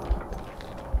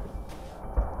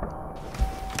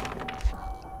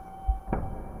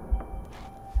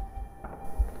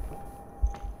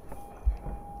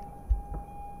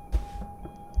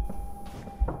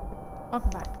 Welcome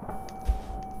back.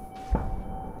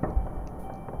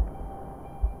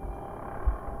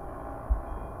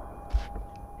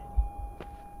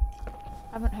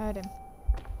 I haven't heard him.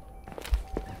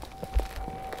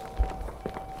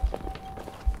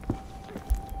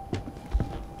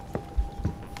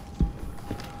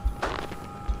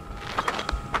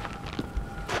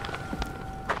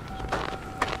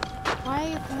 Why are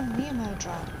you calling me a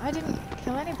murderer? I didn't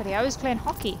kill anybody. I was playing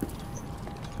hockey.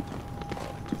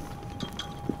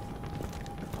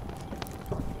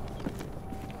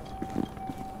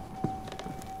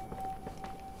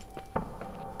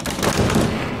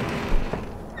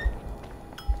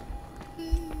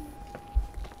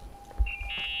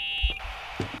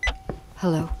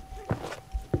 Hello.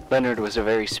 Leonard was a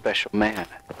very special man.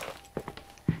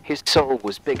 His soul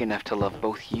was big enough to love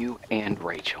both you and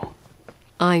Rachel.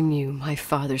 I knew my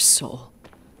father's soul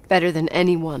better than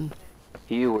anyone.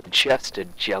 You were just a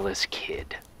jealous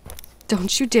kid.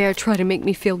 Don't you dare try to make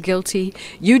me feel guilty.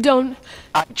 You don't...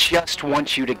 I just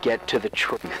want you to get to the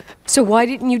truth. So why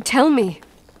didn't you tell me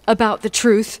about the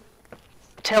truth?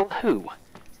 Tell who?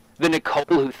 The Nicole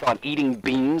who thought eating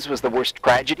beans was the worst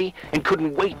tragedy and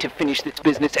couldn't wait to finish this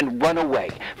business and run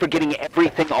away, forgetting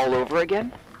everything all over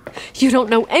again? You don't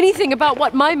know anything about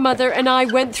what my mother and I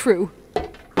went through.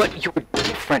 But you're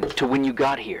different to when you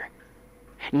got here.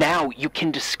 Now you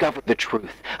can discover the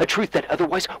truth, a truth that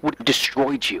otherwise would have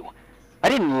destroyed you. I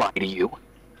didn't lie to you.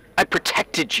 I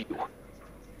protected you.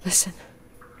 Listen,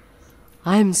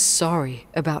 I'm sorry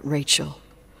about Rachel.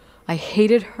 I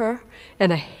hated her,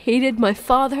 and I hated my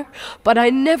father, but I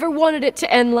never wanted it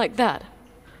to end like that.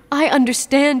 I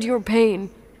understand your pain,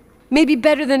 maybe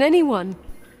better than anyone.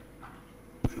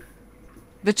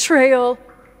 Betrayal,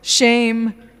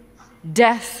 shame,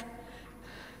 death.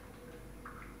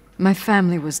 My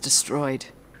family was destroyed,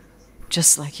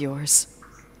 just like yours.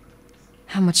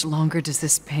 How much longer does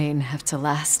this pain have to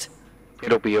last?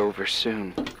 It'll be over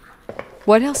soon.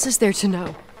 What else is there to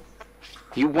know?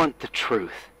 You want the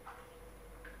truth.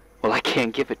 Well, I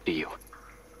can't give it to you.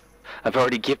 I've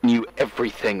already given you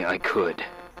everything I could.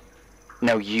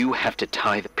 Now you have to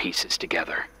tie the pieces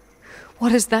together.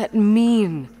 What does that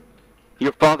mean?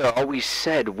 Your father always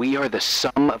said we are the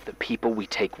sum of the people we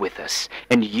take with us,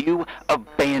 and you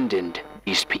abandoned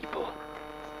these people.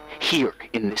 Here,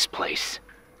 in this place.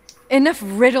 Enough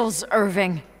riddles,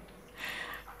 Irving.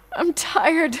 I'm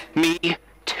tired. Me,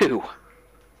 too.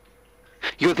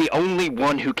 You're the only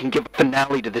one who can give a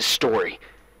finale to this story.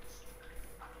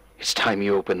 It's time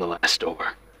you open the last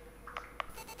door.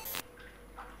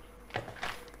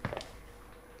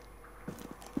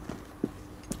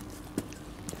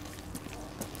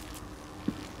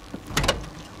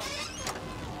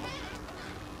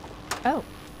 Oh.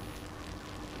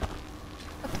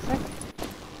 What the frick?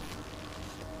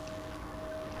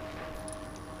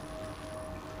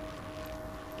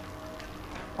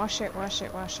 Wash it, wash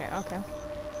it, wash it. Okay.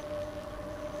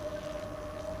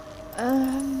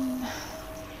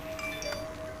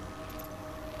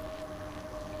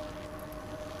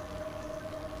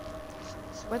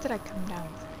 So where did I come down?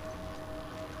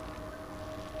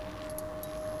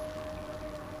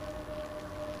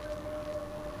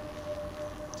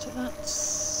 So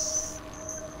that's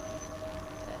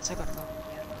I gotta go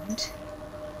around.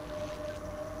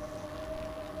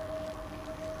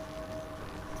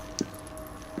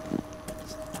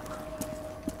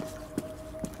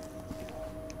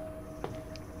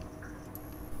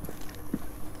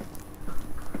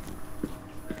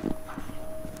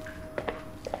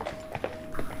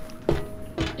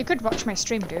 You could watch my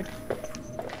stream, dude.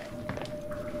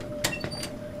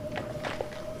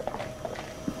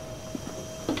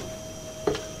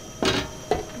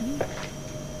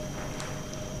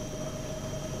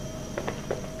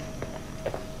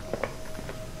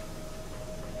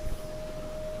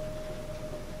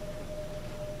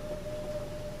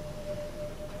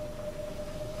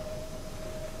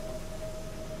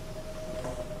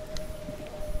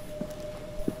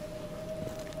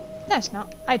 No, it's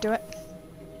not. I do it.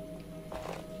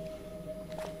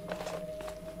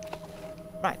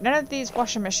 Right, none of these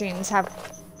washing machines have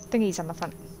thingies on the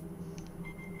front.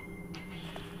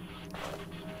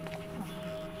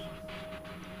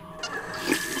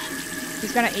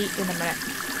 He's gonna eat in a minute.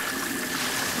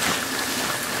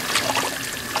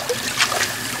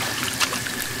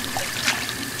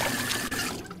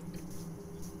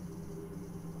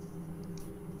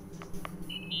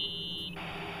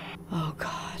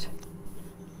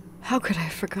 How could I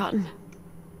have forgotten?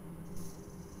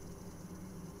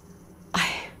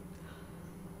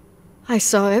 I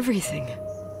saw everything.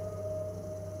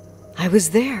 I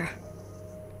was there.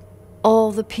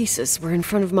 All the pieces were in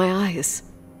front of my eyes.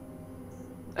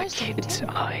 A kid's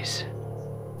eyes.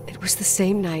 It was the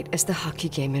same night as the hockey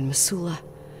game in Missoula.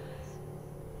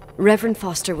 Reverend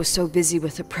Foster was so busy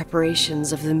with the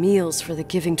preparations of the meals for the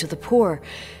giving to the poor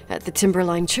at the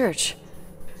Timberline Church.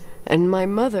 And my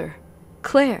mother,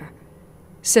 Claire,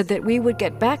 said that we would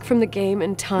get back from the game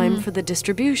in time for the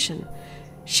distribution.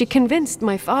 She convinced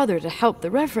my father to help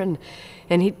the Reverend,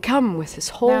 and he'd come with his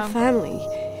whole family.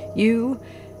 You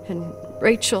and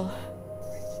Rachel.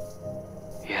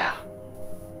 Yeah.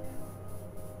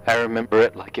 I remember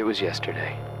it like it was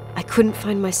yesterday. I couldn't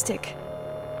find my stick.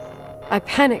 I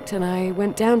panicked and I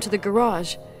went down to the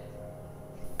garage.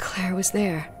 Claire was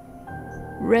there,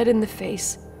 red in the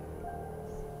face.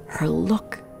 Her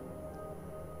look.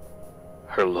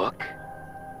 Her look?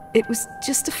 It was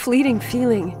just a fleeting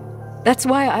feeling. That's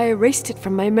why I erased it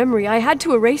from my memory. I had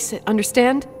to erase it,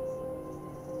 understand?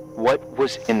 What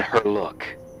was in her look?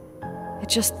 It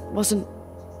just wasn't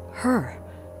her.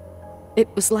 It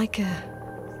was like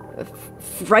a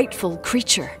frightful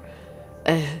creature.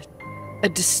 A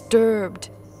disturbed,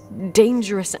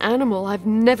 dangerous animal. I've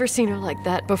never seen her like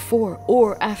that before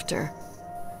or after.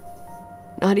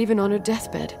 Not even on her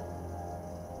deathbed.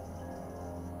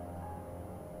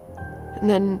 And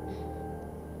then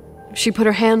she put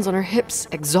her hands on her hips,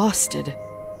 exhausted.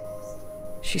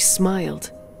 She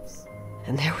smiled.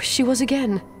 And there she was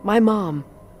again, my mom.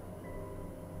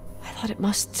 I thought it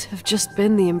must have just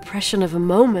been the impression of a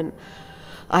moment.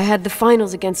 I had the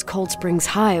finals against Cold Springs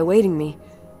High awaiting me.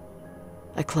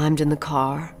 I climbed in the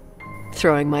car,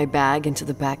 throwing my bag into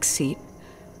the back seat.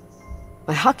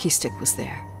 My hockey stick was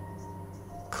there.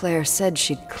 Claire said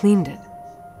she'd cleaned it.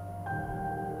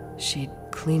 She'd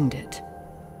cleaned it.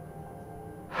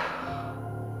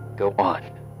 Go on.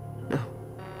 No,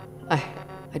 I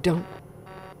don't.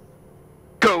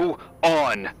 Go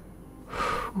on!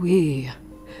 We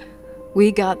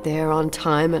got there on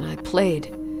time and I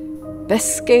played.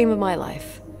 Best game of my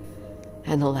life.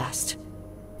 And the last.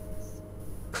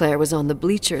 Claire was on the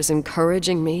bleachers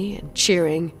encouraging me and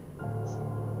cheering.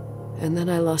 And then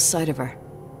I lost sight of her.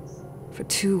 For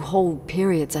 2 whole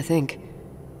periods, I think.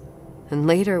 And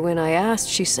later, when I asked,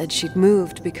 she said she'd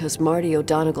moved because Marty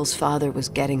O'Donegal's father was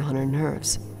getting on her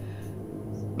nerves.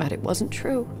 But it wasn't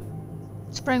true.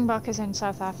 Springbok is in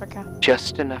South Africa.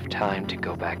 Just enough time to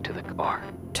go back to the car.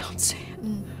 Don't say it.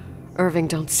 Irving,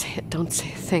 don't say it. Don't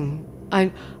say a thing.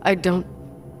 I don't...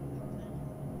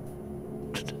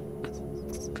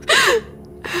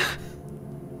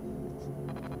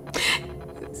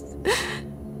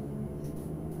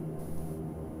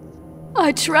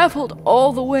 I traveled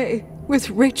all the way with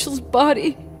Rachel's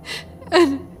body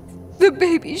and the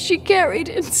baby she carried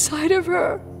inside of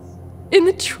her in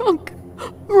the trunk,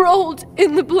 rolled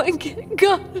in the blanket.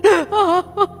 God,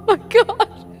 oh my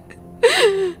God.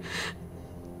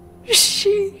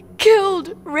 She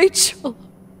killed Rachel.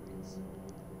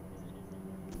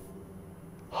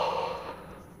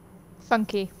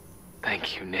 Funky.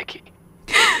 Thank you, Nikki.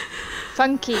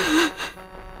 Funky.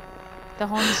 The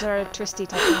horns are twisty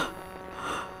type.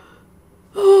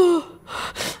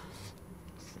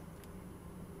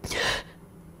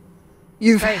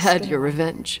 You've had your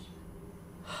revenge.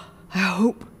 I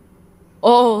hope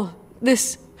all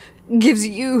this gives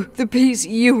you the peace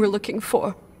you were looking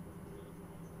for.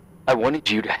 I wanted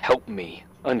you to help me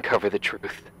uncover the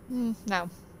truth.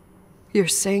 No. You're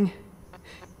saying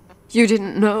you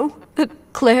didn't know that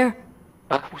Claire...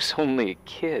 I was only a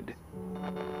kid.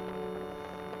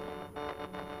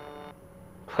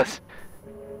 Plus,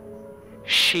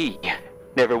 she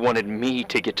never wanted me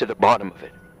to get to the bottom of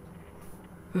it.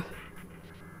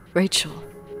 Rachel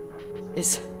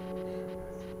is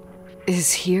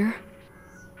here?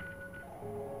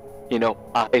 You know,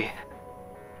 I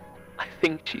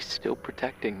think she's still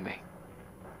protecting me.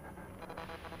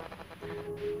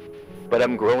 But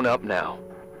I'm grown up now.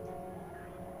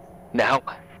 Now,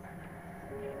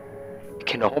 we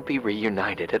can all be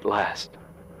reunited at last.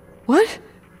 What?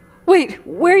 Wait,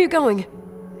 where are you going?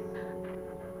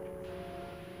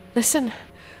 Listen,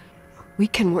 we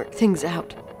can work things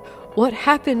out. What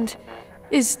happened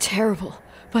is terrible,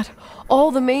 but all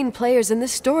the main players in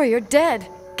this story are dead.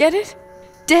 Get it?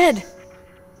 Dead.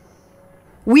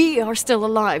 We are still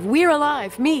alive. We're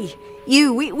alive. Me,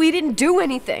 you, we didn't do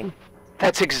anything.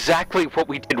 That's exactly what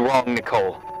we did wrong,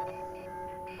 Nicole.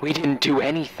 We didn't do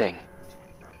anything.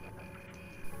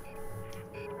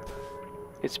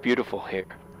 It's beautiful here.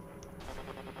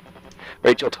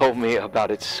 Rachel told me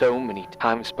about it so many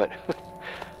times, but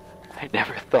I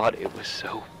never thought it was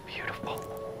so beautiful.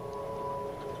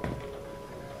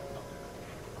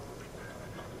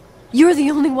 You're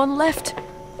the only one left.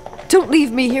 Don't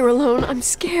leave me here alone. I'm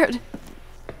scared.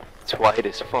 It's white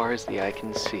as far as the eye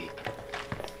can see.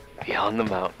 Beyond the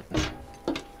mountains.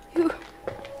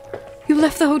 You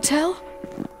left the hotel?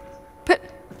 But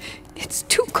it's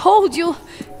too cold. You'll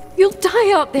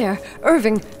die out there.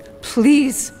 Irving,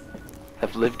 please.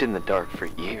 I've lived in the dark for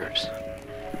years.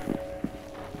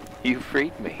 You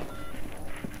freed me.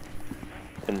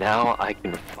 And now I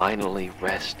can finally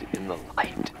rest in the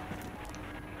light.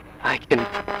 I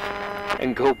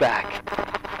can go back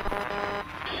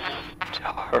to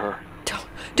her.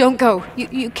 Don't go.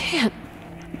 You can't.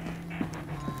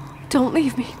 Don't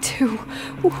leave me, too.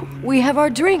 We have our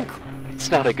drink.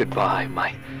 It's not a goodbye,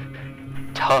 my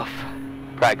tough,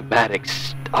 pragmatic,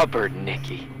 stubborn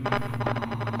Nikki.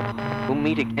 We'll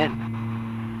meet again.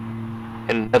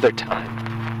 Another time.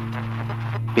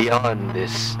 Beyond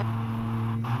this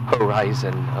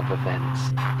horizon of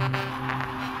events.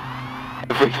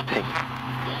 Everything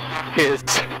is...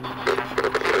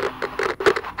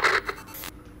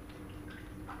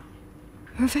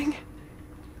 Irving?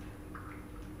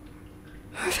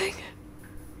 Irving?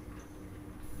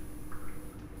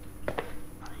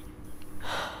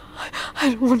 I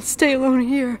don't want to stay alone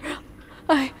here.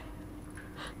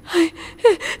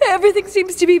 Everything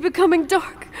seems to be becoming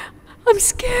dark. I'm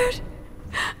scared.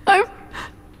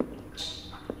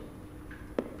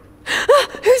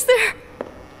 Who's there?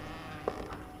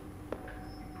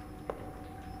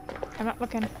 I'm not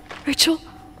looking. Rachel?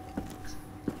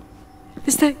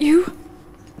 Is that you?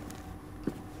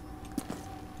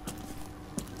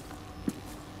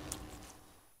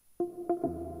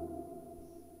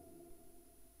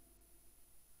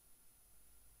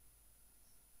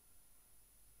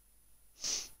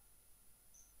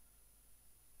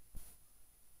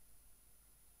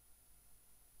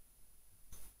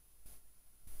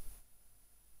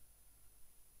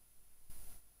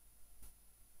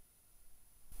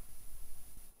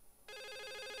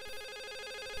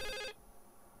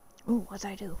 Ooh, what'd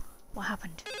I do? What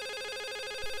happened?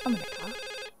 I'm in a car.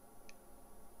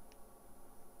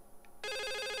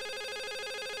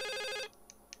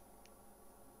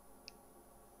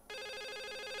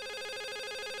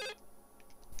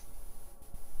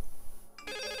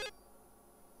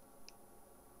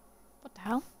 What the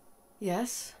hell?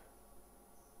 Yes?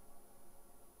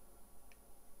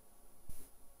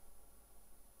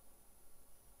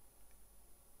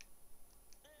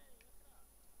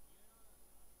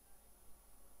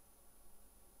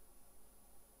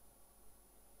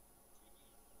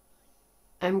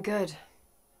 I'm good.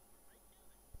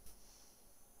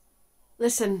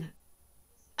 Listen,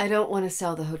 I don't want to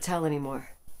sell the hotel anymore.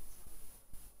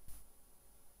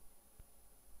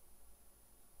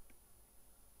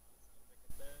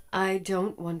 I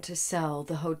don't want to sell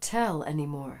the hotel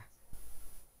anymore.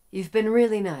 You've been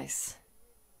really nice.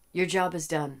 Your job is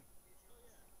done.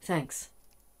 Thanks.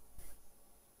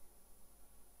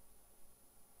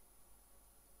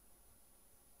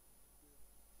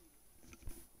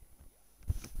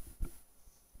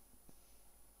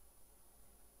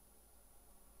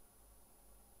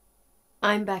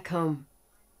 I'm back home,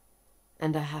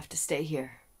 and I have to stay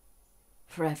here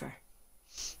forever.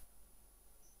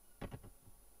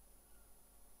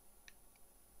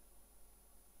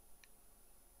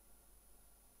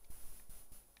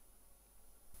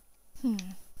 You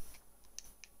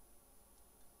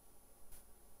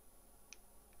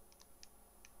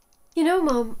know,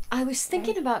 Mom, I was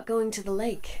thinking about going to the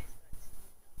lake.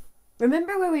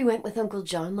 Remember where we went with Uncle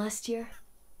John last year?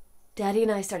 Daddy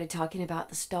and I started talking about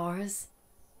the stars.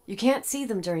 You can't see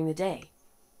them during the day,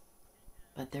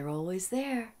 but they're always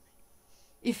there.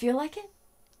 You feel like it?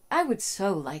 I would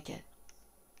so like it.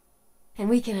 And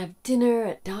we can have dinner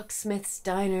at Doc Smith's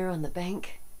diner on the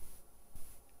bank.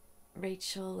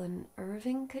 Rachel and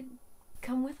Irving could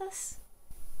come with us?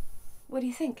 What do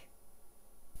you think?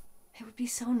 It would be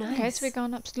so nice. Okay, so we're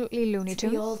going absolutely Looney Tunes. To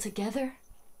be all together.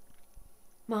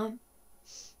 Mom,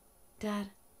 Dad,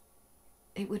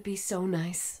 it would be so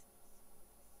nice.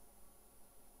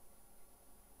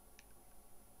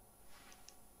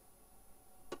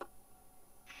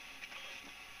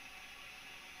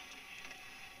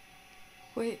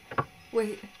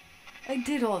 Wait. I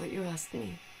did all that you asked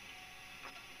me.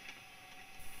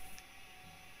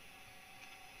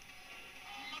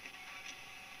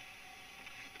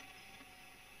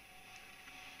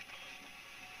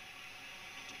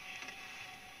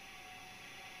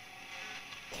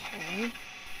 Okay.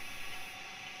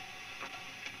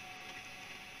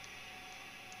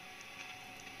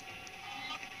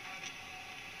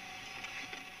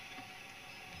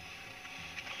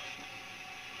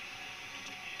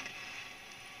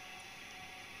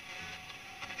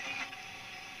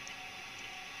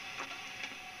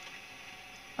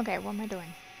 Okay, what am I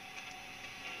doing?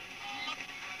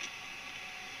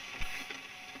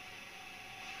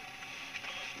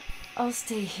 I'll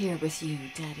stay here with you,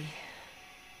 Daddy.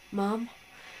 Mom,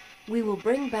 we will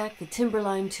bring back the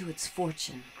Timberline to its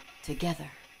fortune,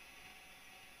 together.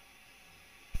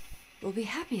 We'll be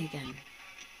happy again,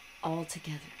 all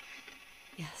together.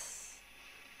 Yes.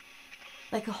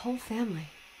 Like a whole family.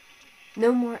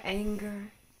 No more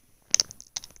anger.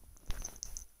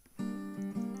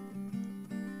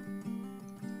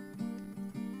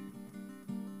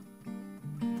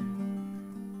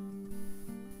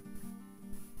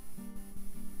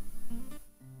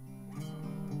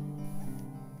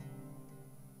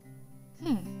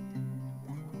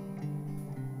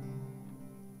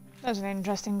 That was an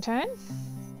interesting turn.